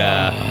like,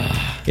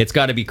 it's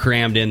got to be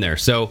crammed in there.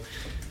 So,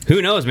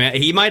 who knows, man?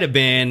 He might have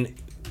been,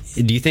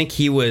 do you think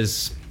he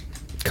was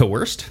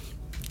coerced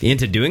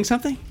into doing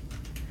something?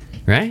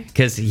 Right?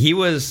 Because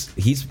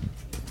he's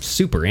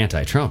super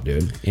anti-Trump,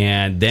 dude.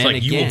 And then it's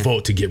like, you will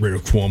vote to get rid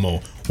of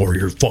Cuomo or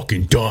you're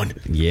fucking done.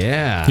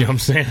 Yeah. You know what I'm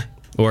saying?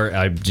 Or,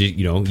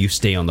 you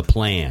stay on the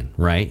plan,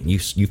 right? You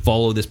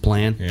follow this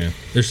plan. Yeah.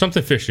 There's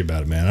something fishy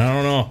about it, man. I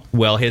don't know.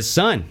 Well, his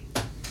son.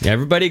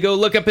 Everybody go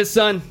look up his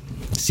son.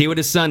 See what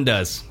his son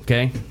does,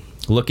 okay?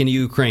 Look into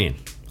Ukraine.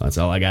 That's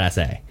all I got to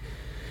say.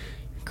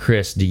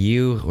 Chris, do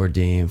you or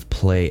Dave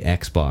play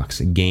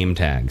Xbox game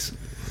tags?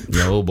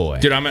 Oh, boy.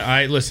 Dude,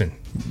 listen,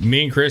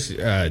 me and Chris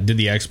did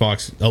the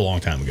Xbox a long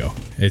time ago.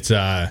 It's,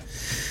 now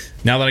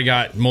that I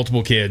got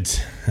multiple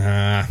kids,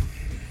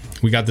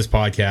 we got this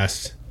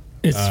podcast.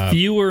 It's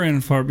fewer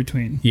and far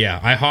between. Yeah,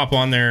 I hop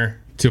on there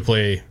to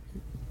play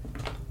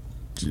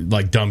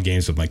like dumb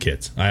games with my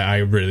kids. I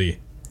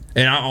really,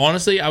 and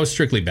honestly, I was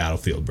strictly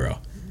Battlefield, bro.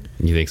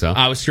 You think so?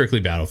 I was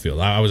strictly Battlefield.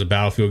 I was a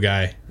Battlefield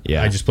guy.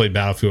 Yeah, I just played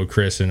Battlefield with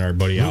Chris and our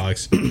buddy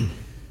Alex.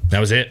 That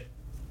was it.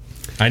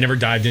 I never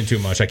dived into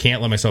it much. I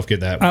can't let myself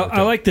get that.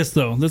 I like this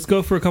though. Let's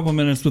go for a couple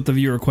minutes with the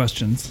viewer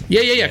questions.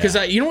 Yeah. Because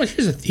you know what?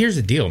 Here's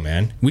the deal,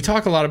 man. We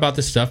talk a lot about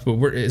this stuff, but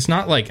it's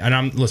not like.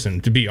 And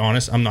listen. To be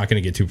honest, I'm not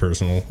going to get too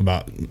personal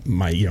about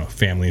my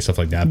family and stuff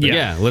like that. But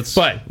yeah, let's.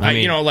 But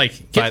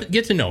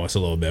get to know us a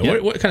little bit. Yeah.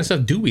 What kind of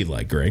stuff do we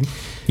like, Greg?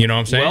 You know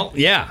what I'm saying? Well,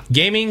 yeah,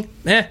 gaming.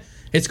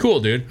 It's cool,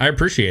 dude. I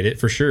appreciate it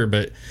for sure,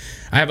 but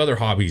I have other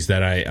hobbies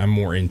that I'm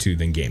more into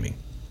than gaming.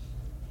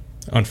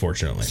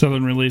 Unfortunately.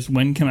 Southern Release.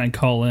 When can I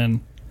call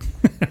in?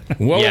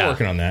 Well, we're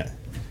working on that.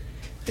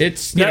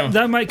 It's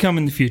that might come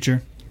in the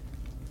future.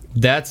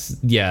 That's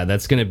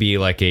going to be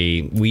like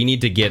we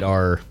need to get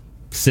our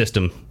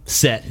system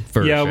set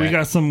first. Yeah, we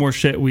got some more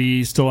shit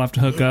we still have to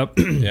hook up.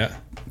 Yeah.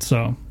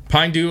 So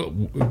Pine Dew,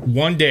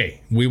 one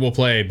day we will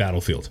play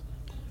Battlefield,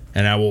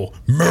 and I will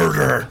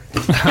murder.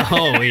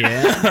 Oh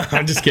yeah.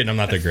 I'm just kidding. I'm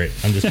not that great.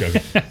 I'm just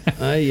joking.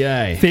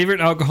 Aye. Favorite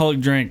alcoholic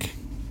drink,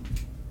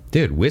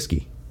 dude?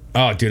 Whiskey.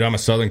 Oh, dude, I'm a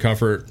Southern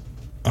Comfort.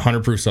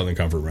 100 proof Southern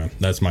Comfort, man.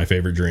 That's my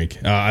favorite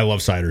drink. I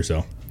love cider,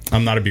 so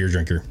I'm not a beer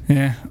drinker.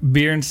 Yeah,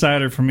 beer and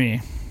cider for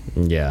me.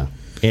 Yeah,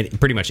 and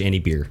pretty much any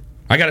beer.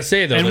 I gotta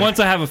say though, and once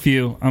I have a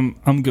few,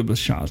 I'm good with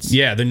shots.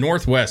 Yeah, the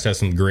Northwest has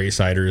some great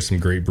ciders, some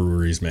great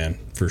breweries, man,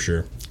 for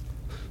sure.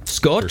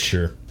 Scotch, for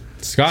sure.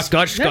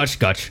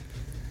 Scotch.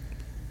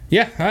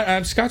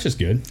 Yeah, Scotch is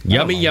good.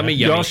 Yummy.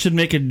 Y'all should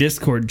make a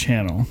Discord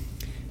channel.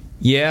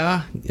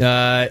 Yeah,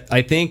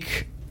 I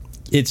think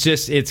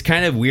it's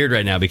kind of weird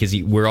right now because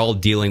we're all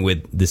dealing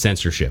with the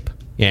censorship.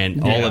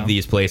 And all of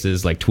these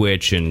places like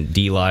Twitch and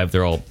DLive,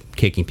 they're all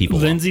kicking people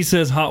off. Lindsay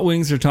says hot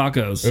wings or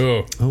tacos.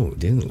 Oh,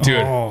 dude.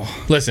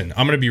 Listen,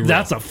 I'm going to be real.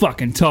 That's a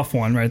fucking tough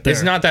one right there.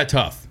 It's not that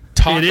tough.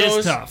 Tacos, it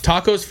is tough.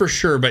 Tacos for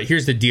sure, but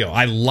here's the deal.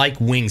 I like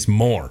wings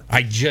more.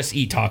 I just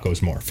eat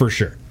tacos more, for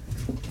sure.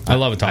 I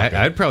love a taco.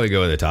 I'd probably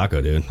go with a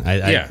taco, dude.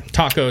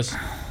 Tacos.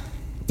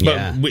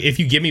 But if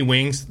you give me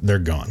wings, they're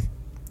gone.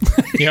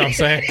 You know what I'm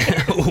saying?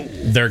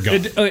 They're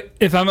gone.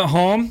 If I'm at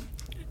home,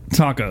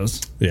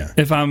 tacos. Yeah.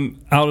 If I'm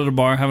out at a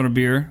bar having a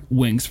beer,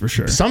 wings for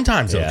sure.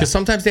 Sometimes, though, because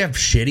sometimes they have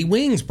shitty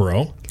wings,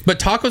 bro. But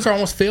tacos are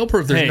almost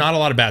fail-proof. There's not a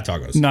lot of bad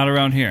tacos. Not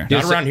around here.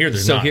 Not around here.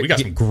 There's not. We got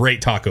some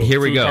great tacos. Here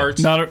we go.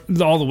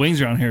 All the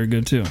wings around here are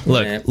good, too.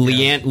 Look,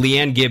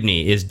 Leanne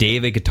Gibney is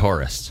Dave a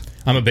guitarist.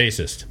 I'm a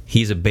bassist.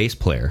 He's a bass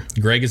player.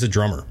 Greg is a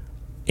drummer.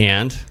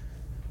 And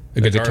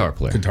a guitar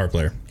player. Guitar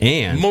player.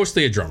 And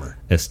mostly a drummer.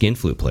 A skin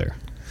flute player.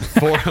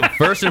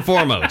 First and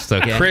foremost,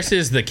 okay? Chris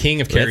is the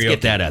king of karaoke. Let's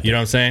get that out there. You know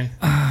what I'm saying?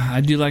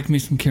 I do like me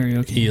some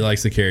karaoke. He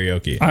likes the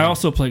karaoke. I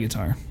also play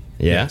guitar.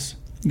 Yes.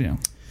 Yeah.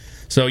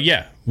 So,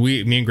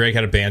 me and Greg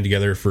had a band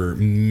together for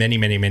many,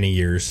 many, many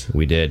years.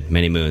 We did.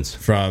 Many moons.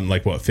 From,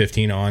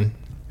 15 on,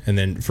 and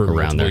then for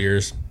multiple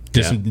years.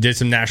 Did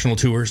some national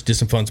tours, did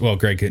some fun. Well,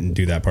 Greg couldn't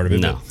do that part of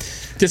it. No.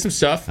 Did some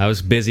stuff. I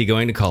was busy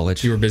going to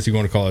college. You were busy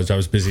going to college. I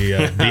was busy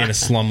being a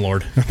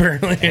slumlord,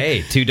 apparently.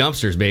 Hey, 2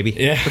 dumpsters, baby.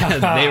 Yeah.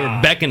 They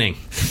were beckoning.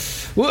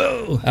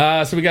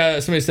 Whoa. So we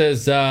got, somebody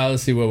says,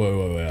 let's see, do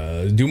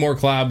more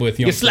collab with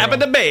Young You're slapping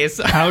the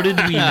bass. How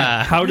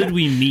did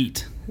we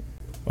meet?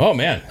 Oh,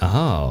 man.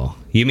 Oh.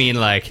 You mean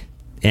like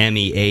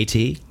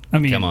MEAT? I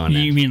mean, come on.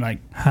 You mean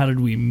how did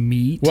we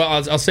meet? Well,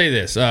 I'll say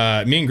this.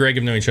 Me and Greg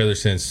have known each other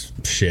since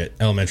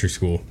elementary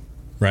school,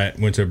 right?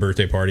 Went to a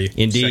birthday party.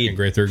 Indeed. Second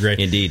grade, third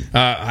grade. Indeed.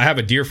 I have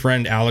a dear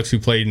friend, Alex, who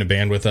played in a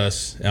band with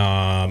us,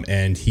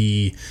 and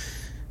he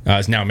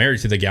is now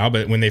married to the gal.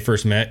 But when they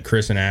first met,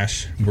 Chris and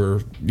Ash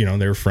were,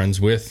 they were friends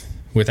with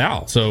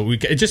Al. So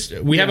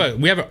we have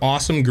an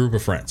awesome group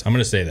of friends. I'm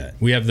going to say that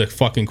we have the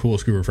fucking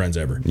coolest group of friends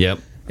ever. Yep.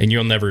 And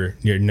you'll never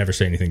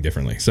say anything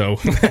differently. So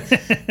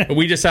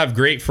we just have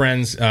great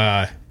friends,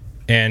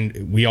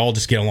 and we all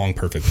just get along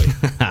perfectly.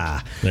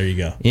 There you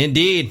go.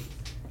 Indeed.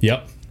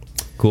 Yep.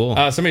 Cool.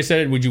 Somebody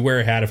said, "Would you wear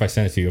a hat if I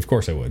sent it to you?" Of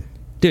course I would.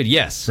 Dude,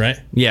 yes. Right?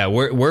 Yeah,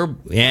 we're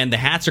and the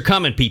hats are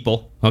coming,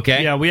 people.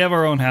 Okay? Yeah, we have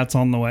our own hats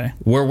on the way.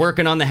 We're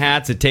working on the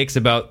hats. It takes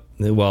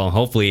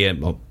hopefully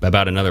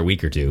about another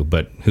week or two,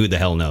 but who the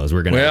hell knows?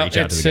 We're going to reach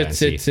out to the guy and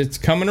see. It's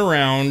coming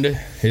around.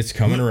 It's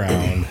coming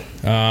around.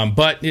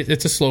 But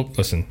it's a slope.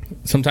 Listen,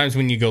 sometimes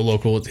when you go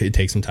local, it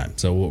takes some time.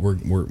 So we're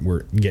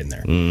getting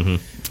there.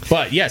 Mm-hmm.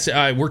 But yes,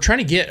 we're trying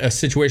to get a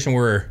situation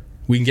where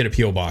we can get a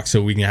PO box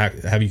so we can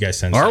have you guys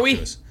send. Are we?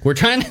 To us. We're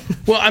trying to.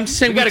 Well, I'm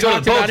saying we got to go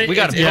to the post. We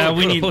got to.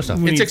 We need.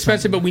 It's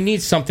expensive, but we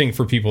need something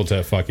for people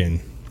to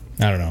fucking.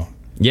 I don't know.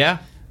 Yeah.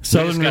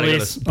 Southern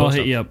Release. I'll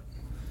hit you up.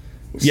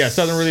 Yeah,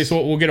 Southern Release.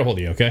 We'll get a hold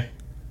of you. Okay.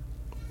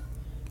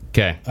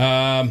 Okay.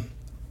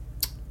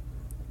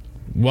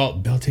 Well,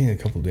 Beltane in a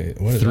couple of days.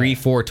 What is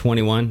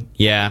 3/4/21.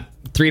 Yeah,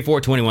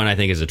 3/4/21. I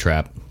think is a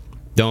trap.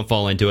 Don't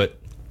fall into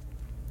it.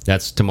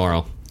 That's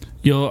tomorrow.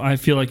 I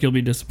feel like you'll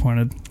be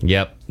disappointed.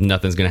 Yep,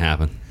 nothing's gonna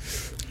happen.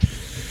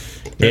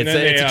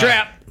 It's a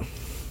trap.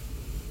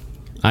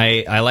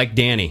 I like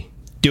Danny.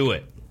 Do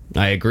it.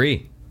 I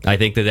agree. I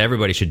think that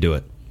everybody should do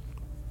it.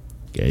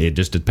 It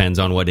just depends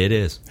on what it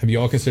is. Have you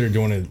all considered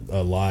doing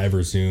a live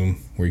or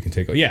Zoom where you can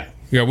take? Yeah.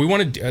 We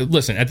want to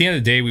listen. At the end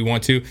of the day, we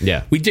want to.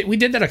 Yeah. We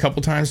did that a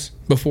couple times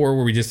before,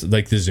 where we just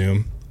like the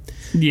Zoom.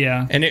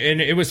 Yeah. And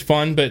it was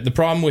fun, but the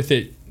problem with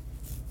it,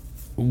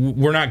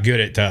 we're not good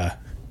at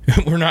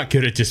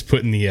just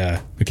putting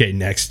the okay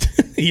next.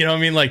 You know what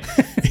I mean? Like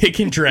it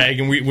can drag,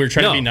 and we're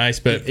trying to be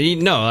nice, but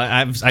no,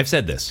 I've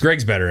said this.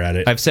 Greg's better at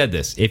it. I've said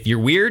this. If you're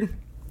weird,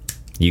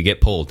 you get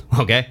pulled.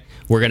 Okay.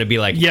 We're going to be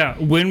like... Yeah,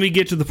 when we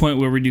get to the point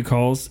where we do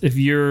calls, if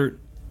we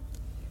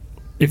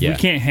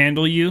can't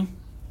handle you,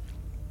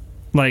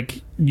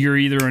 like, you're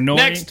either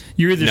annoying,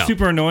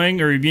 super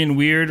annoying, or you're being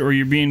weird, or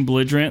you're being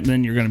belligerent,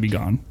 then you're going to be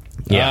gone.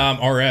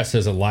 Yeah. RS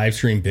says a live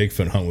stream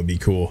Bigfoot hunt would be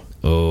cool.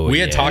 Oh, we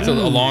had talked a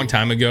long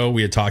time ago.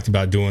 We had talked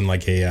about doing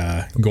like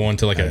going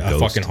to like a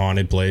fucking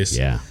haunted place.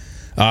 Yeah.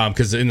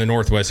 Because in the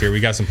Northwest here, we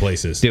got some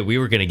places. Dude, we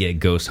were going to get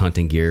ghost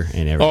hunting gear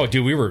and everything. Oh,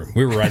 dude, we were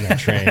riding that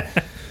train.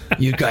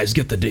 You guys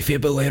get the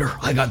defibrillator.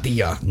 I got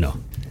the No,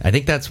 I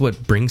think that's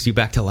what brings you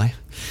back to life.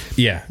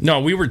 Yeah,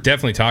 no, we were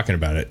definitely talking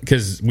about it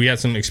because we had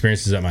some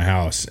experiences at my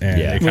house,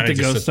 and with the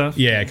ghost stuff.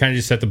 Yeah, it kind of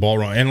just set the ball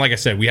rolling. And like I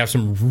said, we have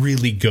some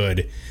really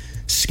good,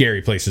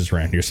 scary places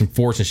around here. Some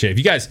forts and shit. If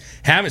you guys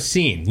haven't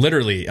seen,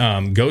 literally,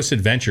 Ghost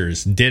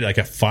Adventures did like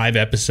a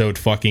 5-episode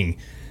fucking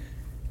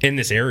in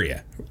this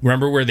area.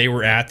 Remember where they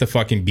were at the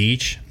fucking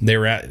beach? They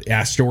were at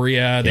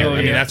Astoria.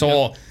 That's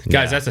all,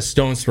 guys. That's a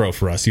stone's throw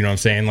for us. You know what I'm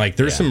saying? Like,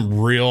 there's some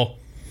real.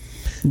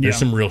 There's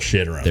some real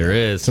shit around. There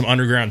is some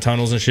underground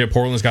tunnels and shit.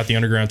 Portland's got the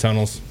underground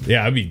tunnels. Yeah,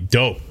 that'd be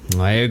dope.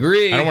 I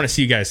agree. I don't want to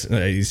see you guys.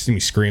 You see me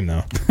scream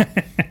though.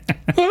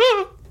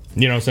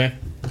 You know what I'm saying?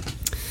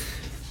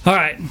 All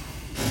right.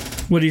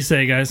 What do you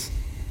say, guys?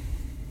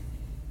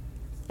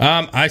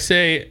 I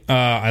say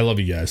I love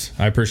you guys.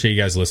 I appreciate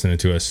you guys listening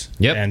to us.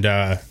 Yep. And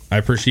I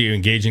appreciate you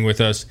engaging with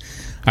us.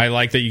 I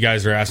like that you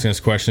guys are asking us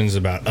questions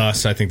about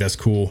us. I think that's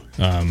cool.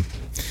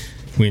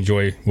 We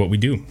enjoy what we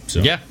do.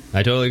 So yeah,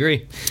 I totally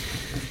agree.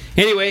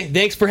 Anyway,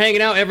 thanks for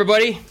hanging out,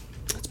 everybody.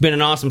 It's been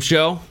an awesome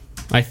show.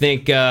 I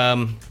think,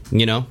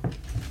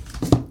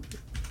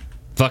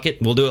 fuck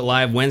it. We'll do it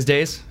live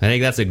Wednesdays. I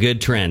think that's a good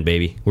trend,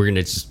 baby. We're going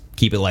to just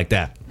keep it like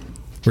that.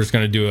 We're just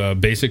going to do a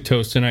basic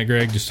toast tonight,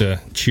 Greg. Just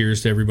a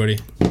cheers to everybody.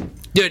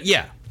 Dude,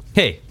 yeah.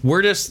 Hey,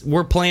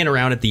 we're playing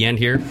around at the end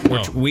here.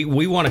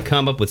 We want to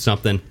come up with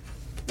something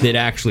that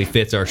actually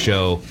fits our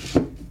show,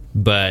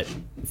 but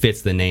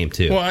fits the name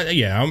too. Well,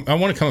 I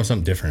want to come up with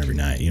something different every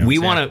night. We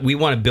want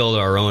to build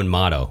our own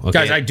motto. Okay?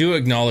 Guys, I do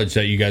acknowledge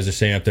that you guys are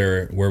saying up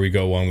there, where we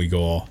go one, we go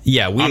all.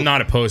 Yeah, I'm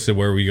not opposed to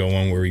where we go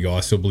one, where we go. I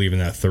still believe in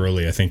that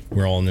thoroughly. I think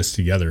we're all in this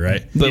together,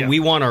 right? But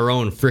we want our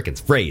own frickin'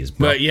 phrase,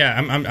 bro. But yeah,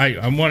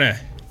 I want to,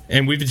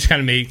 and we've just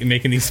kind of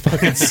making these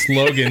fucking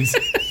slogans.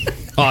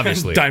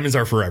 Obviously, diamonds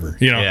are forever.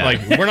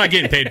 Like we're not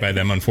getting paid by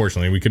them.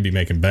 Unfortunately, we could be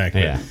making back.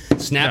 Yeah,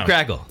 snap,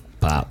 crackle,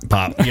 pop.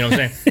 You know what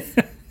I'm saying?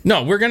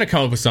 No, we're gonna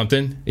come up with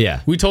something.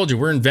 Yeah, we told you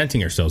we're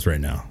inventing ourselves right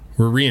now.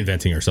 We're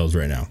reinventing ourselves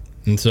right now,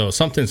 and so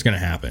something's gonna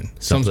happen.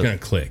 Something's gonna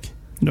click.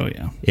 No,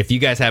 yeah. If you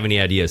guys have any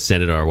ideas,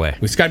 send it our way.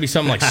 It's got to be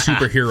something like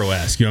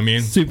superhero-esque. You know what I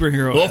mean?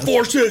 Superhero. The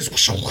forces.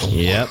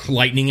 Yep.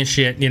 Lightning and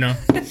shit. Yeah.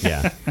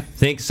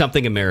 Think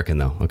something American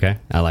though. Okay,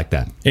 I like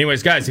that.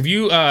 Anyways, guys, if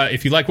you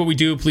like what we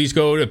do, please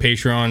go to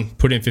Patreon,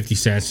 put in 50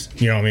 cents.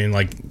 You know what I mean?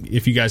 Like,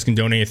 if you guys can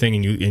donate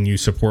anything and you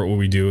support what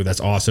we do,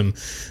 that's awesome.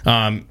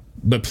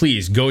 But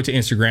please go to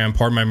Instagram,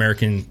 Pardon My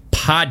American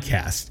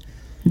Podcast.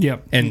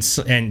 Yep.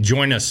 And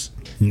join us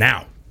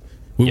now.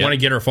 We want to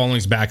get our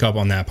followings back up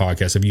on that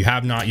podcast. If you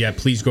have not yet,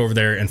 please go over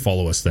there and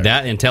follow us there.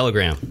 That and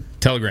Telegram,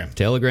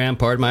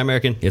 Pardon My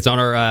American. It's on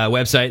our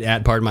website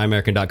at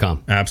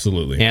pardonmyamerican.com.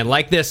 Absolutely. And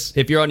like this,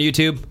 if you're on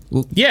YouTube,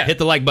 hit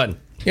the like button.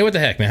 Yeah, what the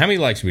heck, man? How many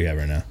likes do we have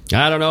right now?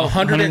 I don't know.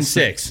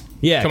 106.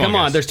 Yeah, come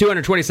on. There's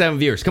 227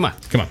 viewers. Come on.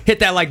 Hit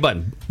that like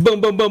button.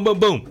 Boom, boom, boom, boom,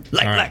 boom.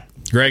 Like.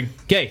 Greg.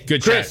 Okay.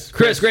 Good Chris,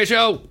 great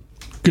show.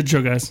 Good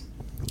show, guys.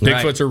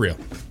 Bigfoots are real.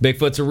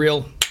 Bigfoots are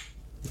real.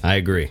 I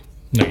agree.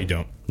 No, you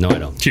don't. No, I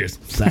don't. Cheers.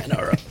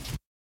 Sayonara.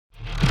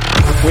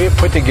 We have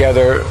put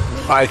together,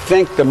 I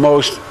think, the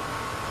most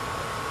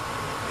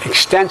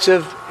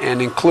extensive and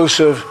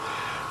inclusive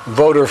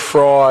voter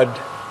fraud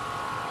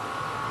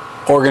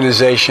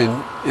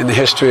organization in the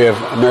history of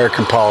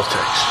American politics.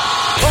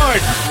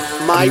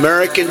 Pardon my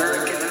American